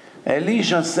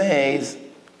 Elisha says,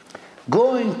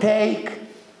 go and take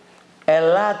a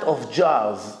lot of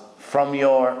jars from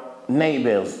your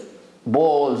neighbors.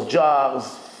 Bowls,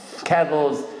 jars,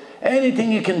 kettles,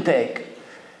 anything you can take.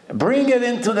 Bring it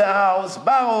into the house,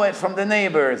 borrow it from the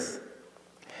neighbors.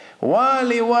 While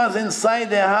he was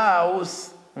inside the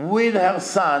house with her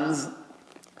sons,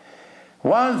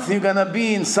 once you're going to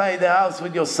be inside the house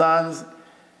with your sons,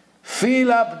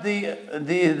 fill up the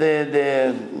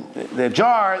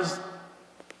jars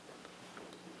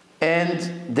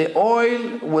and the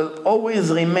oil will always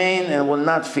remain and will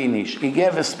not finish. He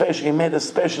made a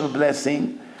special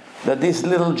blessing that this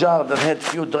little jar that had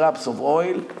few drops of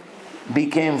oil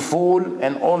became full,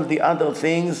 and all the other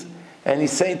things. And he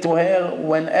said to her,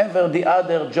 whenever the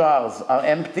other jars are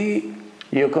empty,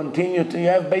 you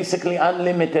have basically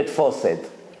unlimited faucet.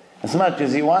 As much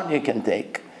as you want, you can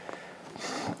take.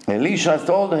 Elisha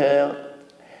told her,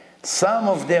 some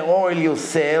of the oil you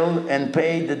sell and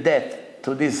pay the debt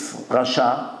to this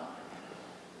Rasha,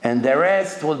 and the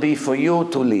rest will be for you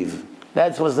to live.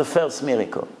 That was the first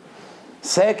miracle.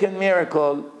 Second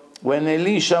miracle, when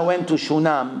Elisha went to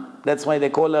Shunam, that's why they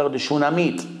call her the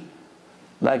Shunamite,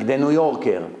 like the New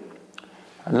Yorker,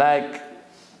 like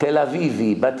Tel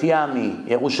Avivi, Bat Yami,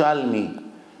 Yerushalmi,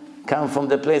 come from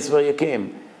the place where you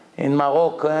came. In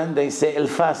Moroccan, they say El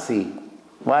Fassi.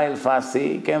 Why El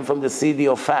Fassi? He came from the city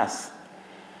of Fas.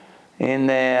 By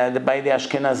the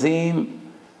Ashkenazim,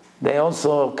 they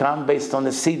also come based on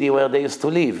the city where they used to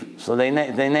live. So they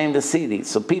name the city.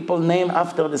 So people name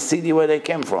after the city where they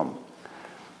came from.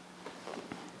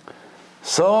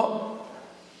 So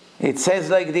it says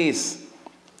like this,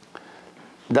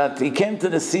 that he came to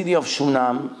the city of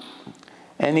Shunam,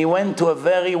 and he went to a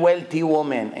very wealthy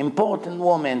woman, important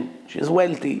woman, she's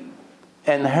wealthy.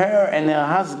 And her and her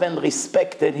husband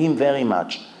respected him very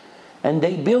much. And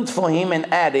they built for him an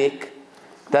attic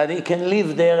that he can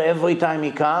live there every time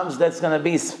he comes. That's going to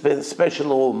be a special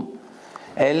room.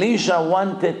 Elisha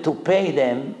wanted to pay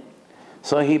them,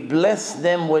 so he blessed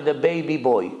them with a baby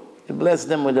boy. He blessed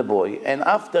them with a boy. And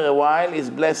after a while, his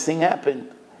blessing happened.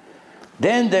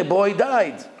 Then the boy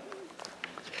died.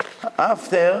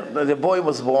 After the boy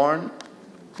was born,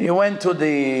 he went to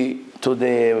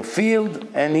the field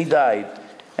and he died.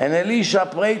 And Elisha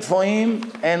prayed for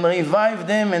him and revived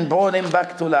him and brought him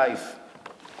back to life.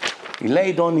 He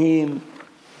laid on him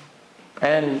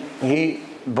and he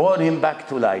brought him back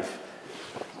to life.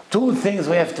 Two things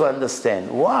we have to understand.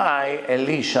 Why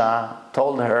Elisha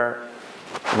told her,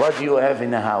 what do you have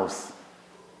in the house?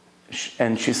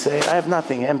 And she said, I have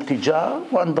nothing, empty jar,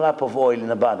 one drop of oil in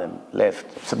the bottom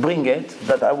left. So bring it,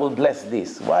 that I will bless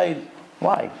this. Why?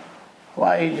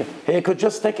 He could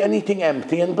just take anything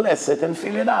empty and bless it and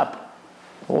fill it up.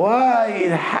 Why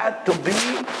it had to be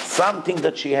something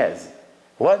that she has?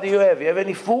 What do you have? You have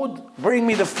any food? Bring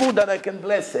me the food that I can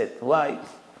bless it. Why?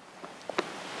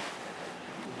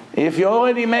 If you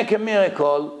already make a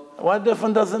miracle, what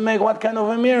difference does it make? What kind of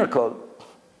a miracle?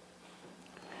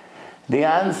 The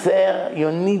answer,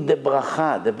 you need the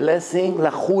bracha, the blessing,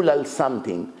 lachul al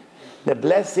something. The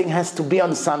blessing has to be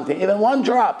on something, even one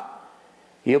drop.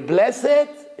 You bless it,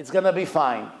 it's going to be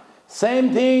fine.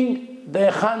 Same thing, the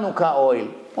Chanukah oil.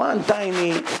 One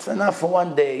tiny, it's enough for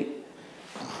one day.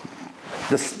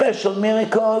 The special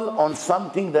miracle on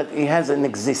something that it has an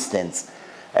existence.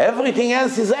 Everything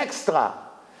else is extra.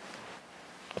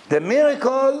 The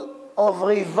miracle of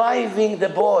reviving the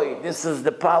boy. This is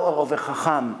the power of a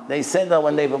chacham. They said that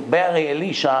when they bury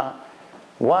Elisha,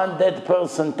 one dead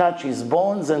person touched his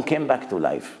bones and came back to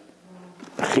life.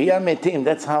 Chiyah metim,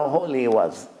 that's how holy he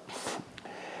was.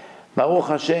 Baruch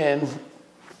Hashem,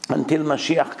 until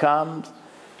Mashiach comes,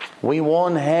 we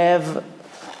won't have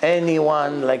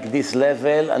anyone like this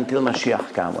level until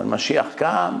Mashiach comes. When Mashiach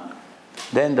comes,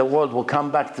 then the world will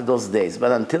come back to those days.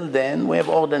 But until then, we have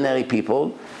ordinary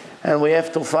people, and we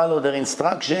have to follow their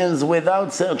instructions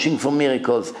without searching for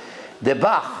miracles. The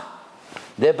Bach,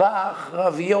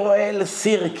 Rav Yoel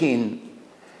Sirkin,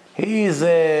 he is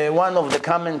one of the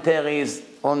commentaries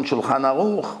on Shulchan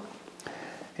Aruch.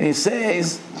 He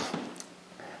says,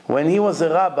 when he was a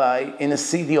rabbi in a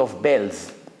city of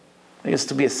Belz, there used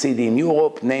to be a city in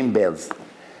Europe named Belz.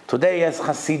 Today he has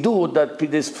Hasidut that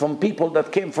is from people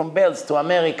that came from Belz to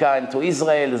America and to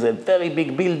Israel. There's a very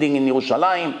big building in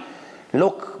Yerushalayim,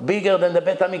 look bigger than the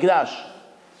Bet HaMikdash.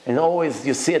 And always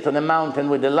you see it on a mountain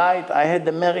with the light. I had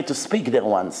the merit to speak there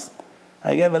once.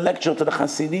 I gave a lecture to the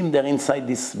Hasidim there inside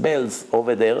this Belz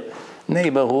over there,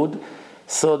 neighborhood.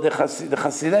 So the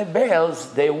Hasidai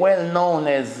Belz, they're well known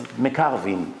as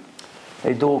Mekarvim.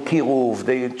 They do kiruv,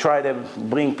 they try to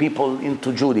bring people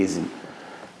into Judaism.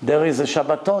 There is a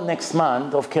Shabbaton next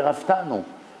month of Keraftanu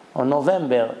on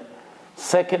November.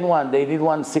 Second one, they did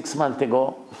one 6 months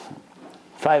ago,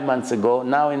 5 months ago.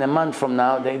 Now in a month from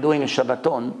now, they're doing a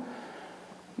Shabbaton,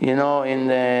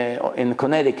 in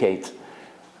Connecticut.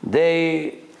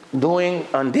 They doing,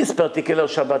 on this particular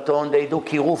Shabbaton, they do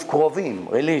kiruv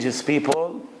krovim, religious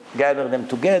people, gather them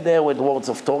together with words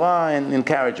of Torah and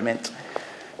encouragement.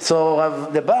 So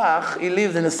Rav the Bach, he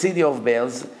lived in the city of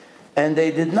Belz, and they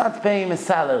did not pay him a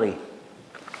salary.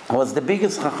 He was the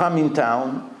biggest chacham in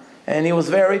town, and he was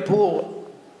very poor.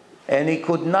 and he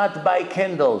could not buy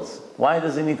candles. Why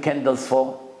does he need candles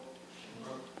for?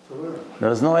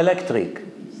 There's no electric.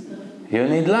 You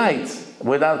need lights.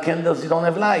 Without candles, you don't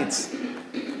have lights.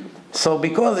 So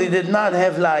because he did not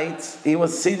have lights, he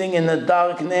was sitting in the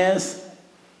darkness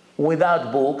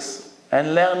without books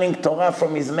and learning Torah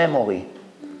from his memory.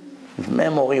 His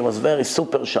memory was very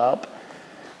super sharp.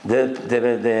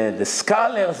 The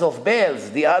scholars of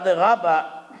Belz, the other rabbi,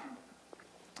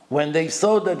 when they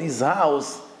saw that his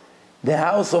house, the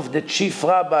house of the chief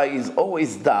rabbi, is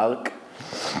always dark,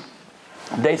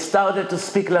 they started to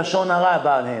speak Lashon Hara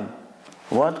about him.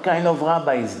 What kind of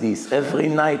rabbi is this? Every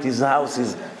night his house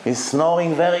is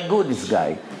snoring very good, this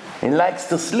guy. He likes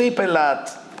to sleep a lot.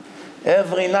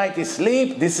 Every night he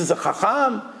sleeps. This is a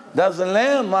chacham, doesn't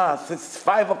learn. It's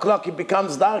 5 o'clock, it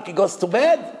becomes dark, he goes to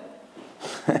bed.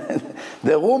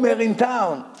 The rumor in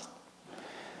town.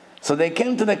 So they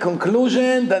came to the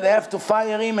conclusion that they have to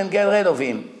fire him and get rid of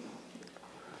him.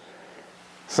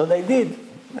 So they did.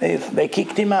 They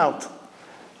kicked him out.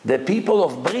 The people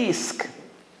of Brisk,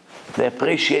 they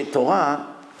appreciate Torah.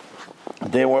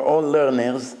 They were all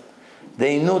learners.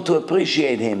 They knew to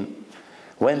appreciate him.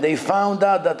 When they found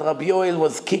out that Rabbi Yoel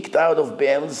was kicked out of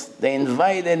Belz, they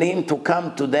invited him to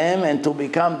come to them and to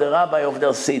become the rabbi of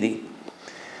their city.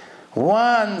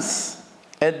 Once,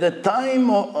 at the time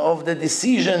of the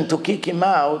decision to kick him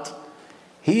out,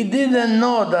 he didn't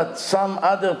know that some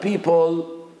other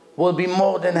people will be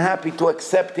more than happy to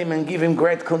accept him and give him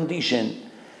great condition.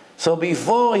 So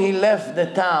before he left the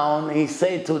town, he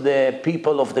said to the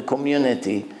people of the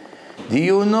community, do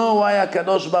you know why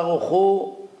HaKadosh Baruch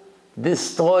Hu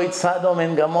destroyed Sodom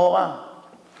and Gomorrah?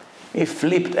 He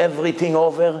flipped everything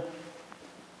over.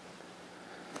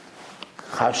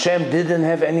 Hashem didn't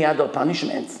have any other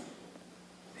punishments.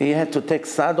 He had to take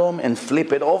Sodom and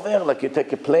flip it over, like you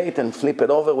take a plate and flip it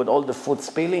over with all the food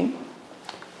spilling.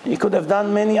 He could have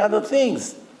done many other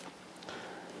things.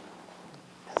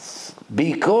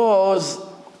 Because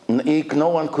no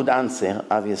one could answer,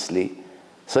 obviously.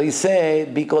 So he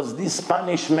said, because this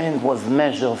punishment was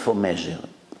measure for measure.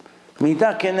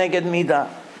 Midah keneged midah.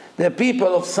 The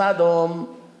people of Sodom,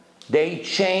 they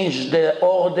changed the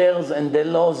orders and the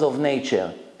laws of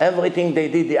nature. Everything they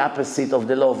did the opposite of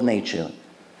the law of nature.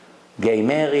 Gay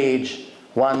marriage,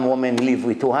 one woman live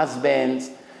with 2 husbands,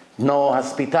 no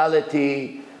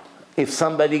hospitality. If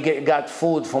somebody got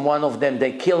food from one of them,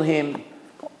 they kill him.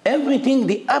 Everything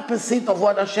the opposite of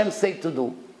what Hashem said to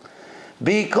do.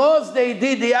 Because they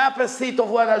did the opposite of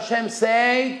what Hashem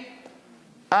said,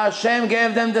 Hashem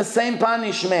gave them the same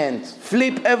punishment.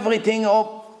 Flip everything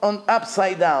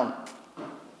upside down.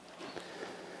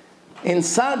 In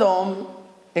Sodom,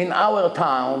 in our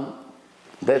town,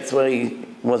 that's where he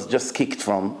was just kicked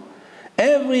from,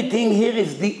 everything here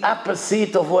is the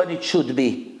opposite of what it should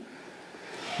be.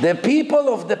 The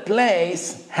people of the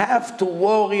place have to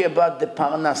worry about the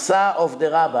parnasah of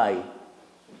the rabbi,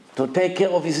 to take care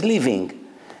of his living.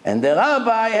 And the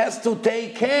rabbi has to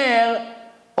take care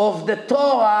of the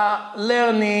Torah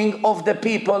learning of the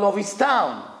people of his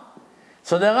town.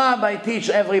 So the rabbi teach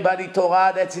everybody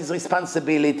Torah, that's his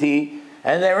responsibility.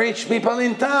 And the rich people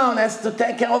in town has to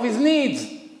take care of his needs.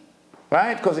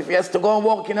 Right? Because if he has to go and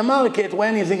work in a market,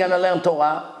 when is he going to learn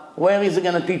Torah? Where is he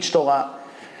going to teach Torah?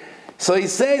 So he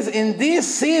says, in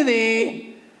this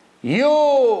city, you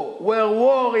were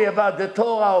worried about the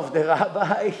Torah of the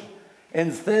rabbi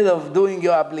instead of doing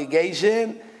your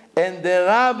obligation. And the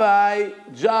rabbi's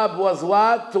job was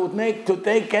what? To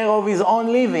take care of his own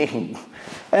living.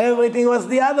 Everything was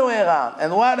the other way around.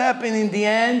 And what happened in the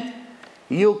end?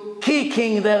 You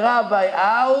kicking the rabbi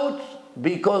out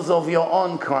because of your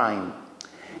own crime.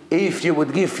 If you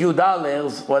would give few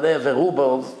dollars, whatever,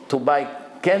 rubles, to buy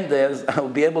candles, I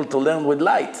would be able to learn with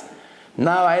light.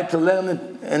 Now I had to learn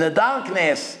it in the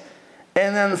darkness.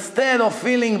 And instead of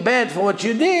feeling bad for what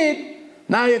you did,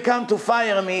 now you come to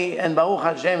fire me, and Baruch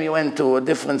Hashem, you went to a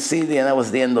different city, and that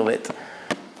was the end of it.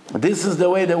 This is the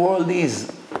way the world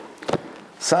is.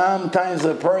 Sometimes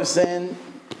a person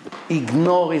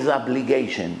ignores his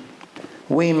obligation.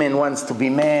 Women wants to be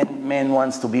men, men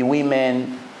wants to be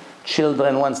women,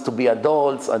 children wants to be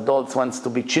adults, adults wants to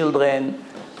be children,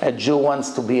 a Jew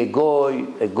wants to be a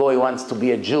goy wants to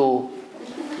be a Jew.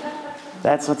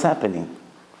 That's what's happening.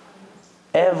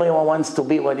 Everyone wants to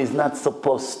be what he's not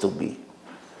supposed to be.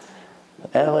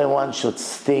 Everyone should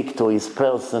stick to his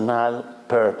personal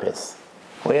purpose.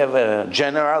 We have a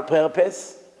general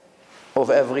purpose of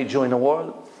every Jew in the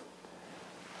world.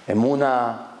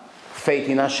 Emunah, faith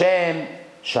in Hashem,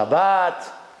 Shabbat,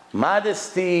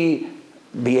 modesty,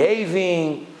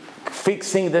 behaving,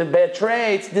 fixing the bad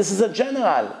traits. This is a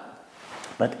general.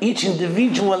 But each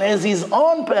individual has his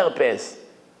own purpose.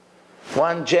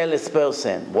 One jealous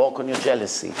person, work on your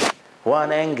jealousy.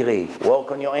 One angry,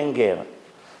 work on your anger.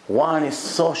 One is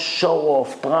so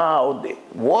show-off, proud,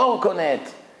 work on it.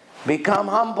 Become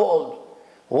humble.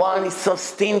 One is so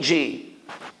stingy.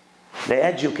 They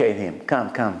educate him.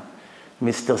 Come,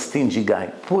 Mr. Stingy guy.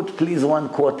 Put please 1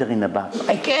 quarter in the bag.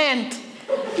 I can't.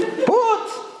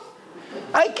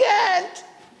 I can't.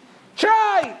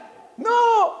 Try.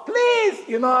 No, please.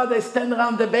 You know how they stand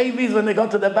around the babies when they go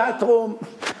to the bathroom?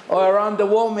 Or around the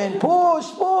woman. Push.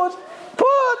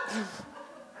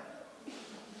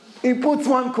 He puts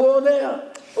 1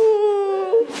 quarter.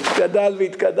 Ooh. Gadal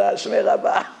v'tkadal shmei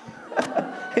Rabbah.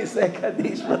 He said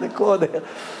Kaddish for the quarter.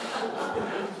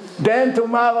 Then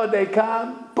tomorrow they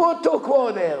come, put 2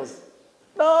 quarters.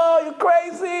 No, you're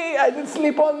crazy. I didn't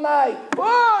sleep all night.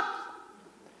 Put.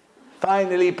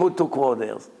 Finally, put 2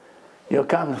 quarters. You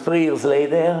come 3 years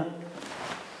later,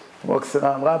 walks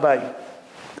around, Rabbi,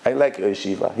 I like your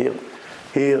yeshiva.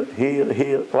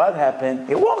 Here. What happened?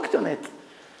 He worked on it.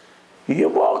 You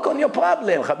work on your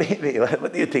problem, Habibi.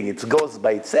 What do you think? It goes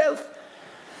by itself?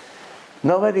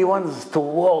 Nobody wants to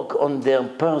work on their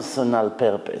personal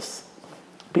purpose.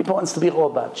 People want to be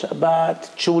robot.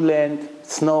 Shabbat, chulent,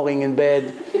 snoring in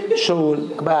bed, shul,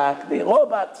 back, the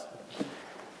robot.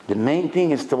 The main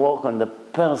thing is to work on the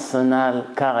personal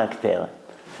character.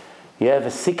 You have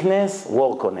a sickness,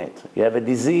 work on it. You have a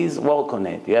disease, work on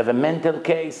it. You have a mental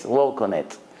case, work on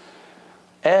it.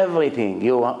 Everything.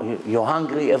 You're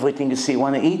hungry, everything you see, you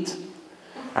want to eat.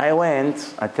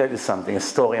 I tell you something, a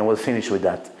story, and we'll finish with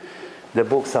that. The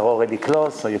books are already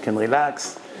closed, so you can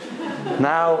relax.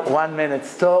 Now, 1-minute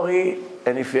story,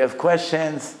 and if you have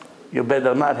questions, you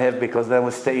better not have, because then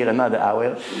we'll stay here another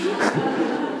hour.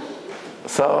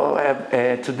 So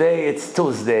today it's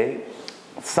Tuesday.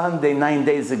 Sunday, 9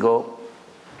 days ago,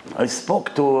 I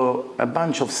spoke to a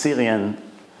bunch of Syrian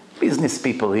business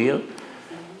people here.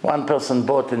 One person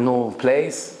bought a new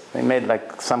place. They made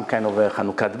like some kind of a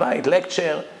Chanukat Bayit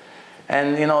lecture.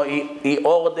 And you know, he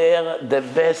ordered the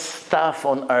best stuff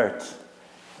on earth.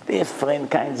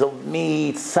 Different kinds of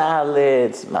meat,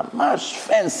 salads, mamash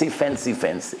fancy.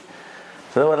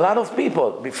 So there were a lot of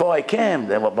people. Before I came,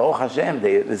 they were, Baruch Hashem,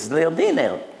 it's their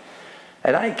dinner.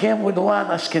 And I came with one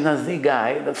Ashkenazi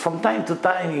guy that from time to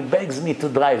time he begs me to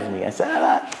drive me. I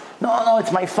said, no,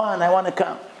 it's my fun, I want to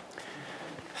come.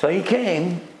 So he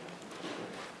came.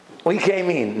 We came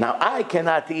in. Now I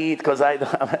cannot eat because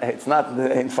it's not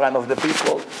in front of the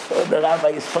people. So the rabbi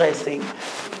is pressing.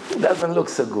 It doesn't look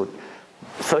so good.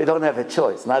 So you don't have a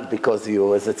choice, not because you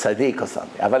was a tzaddik or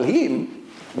something. But he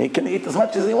can eat as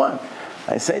much as he wants.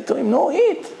 I say to him, no,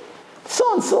 eat.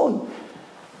 Soon.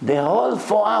 The whole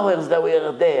 4 hours that we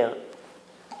were there,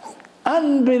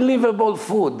 unbelievable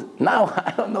food. Now,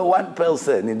 I don't know one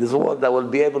person in this world that will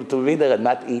be able to be there and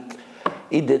not eat.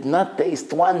 He did not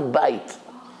taste 1 bite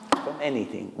from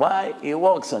anything. Why? He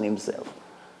works on himself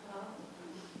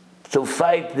to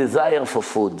fight desire for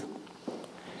food.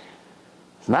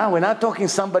 Now, we're not talking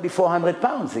somebody 400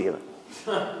 pounds here.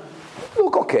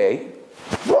 Look okay.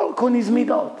 Work on his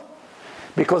midot.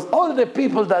 Because all the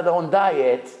people that are on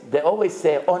diet, they always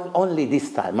say, only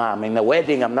this time. I'm in a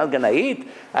wedding, I'm not going to eat.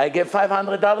 I give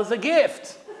 $500 a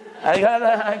gift. I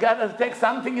gotta take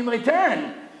something in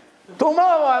return.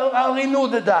 Tomorrow I'll renew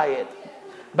the diet.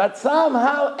 But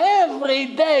somehow every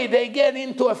day they get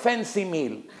into a fancy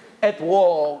meal. At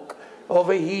work,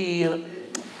 over here.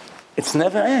 It's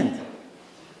never ends.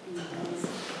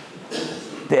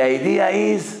 The idea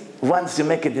is, once you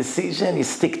make a decision, you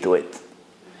stick to it.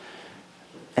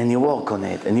 And you work on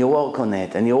it, and you work on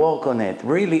it, and you work on it.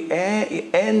 Really,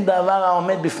 אין דבר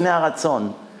העומד בפני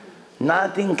הרצון.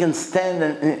 Nothing can stand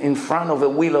in front of a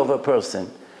will of a person.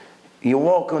 You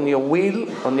work on your will,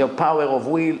 on your power of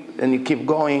will, and you keep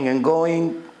going and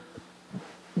going.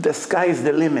 The sky is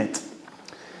the limit.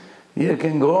 You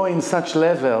can grow in such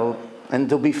level and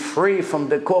to be free from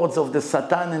the cords of the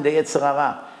Satan and the Yetzer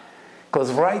Hara.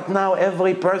 Because right now,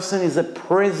 every person is a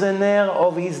prisoner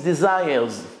of his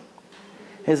desires.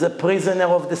 He's a prisoner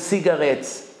of the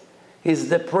cigarettes. He's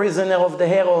the prisoner of the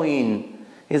heroin.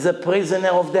 He's a prisoner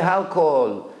of the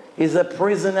alcohol. He's a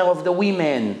prisoner of the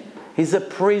women. He's a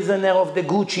prisoner of the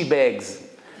Gucci bags.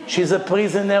 She's a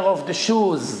prisoner of the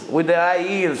shoes with the high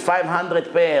heels,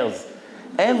 500 pairs.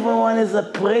 Everyone is a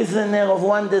prisoner of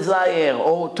one desire,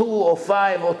 or 2, or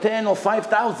 5, or 10, or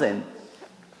 5,000.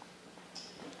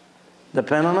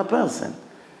 Depend on a person.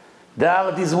 There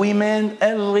are these women,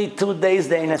 every 2 days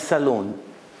they're in a salon.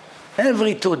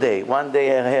 Every 2 days. One day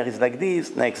her hair is like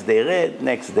this, next day red,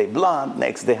 next day blonde,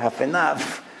 next day half and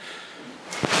half.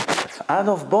 Out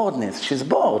of boredness, she's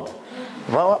bored.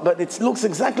 Well, but it looks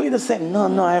exactly the same.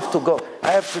 No, I have to go.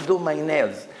 I have to do my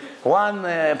nails. One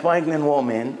pregnant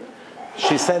woman,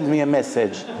 she sent me a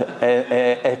message,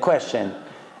 a question.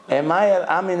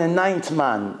 I'm in the 9th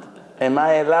month. Am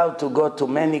I allowed to go to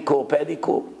manicure,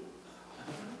 pedicure?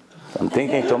 I'm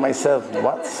thinking to myself,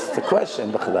 what's the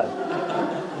question, Bachlal?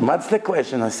 What's the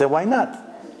question? I said, why not?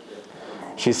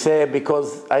 She said,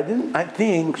 because I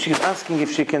think she's asking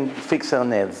if she can fix her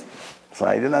nails. So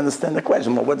I didn't understand the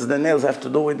question. But what's the nails have to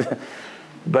do with it?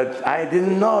 But I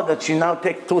didn't know that she now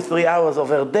takes 2-3 hours of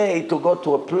her day to go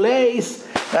to a place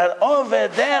that over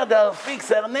there they'll fix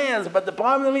her nails. But the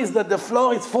problem is that the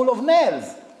floor is full of nails.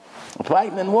 A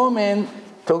pregnant woman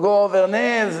to go over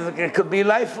nails, it could be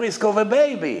life risk of a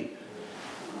baby.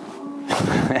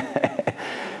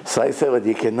 So I said, well,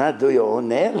 you cannot do your own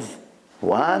nails?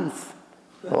 Once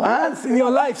in your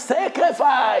life,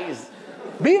 sacrifice.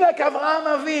 Be like Avraham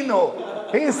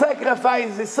Avinu. He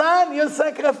sacrificed his son, you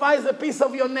sacrifice a piece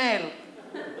of your nail.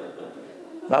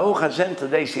 Baruch Hashem,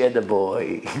 today she had a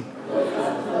boy.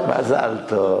 Mazal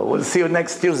tov. We'll see you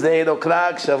next Tuesday, 8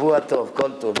 o'clock. Shavua tov,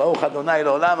 kol tov. Baruch Adonai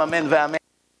לעולם, amen ואמן.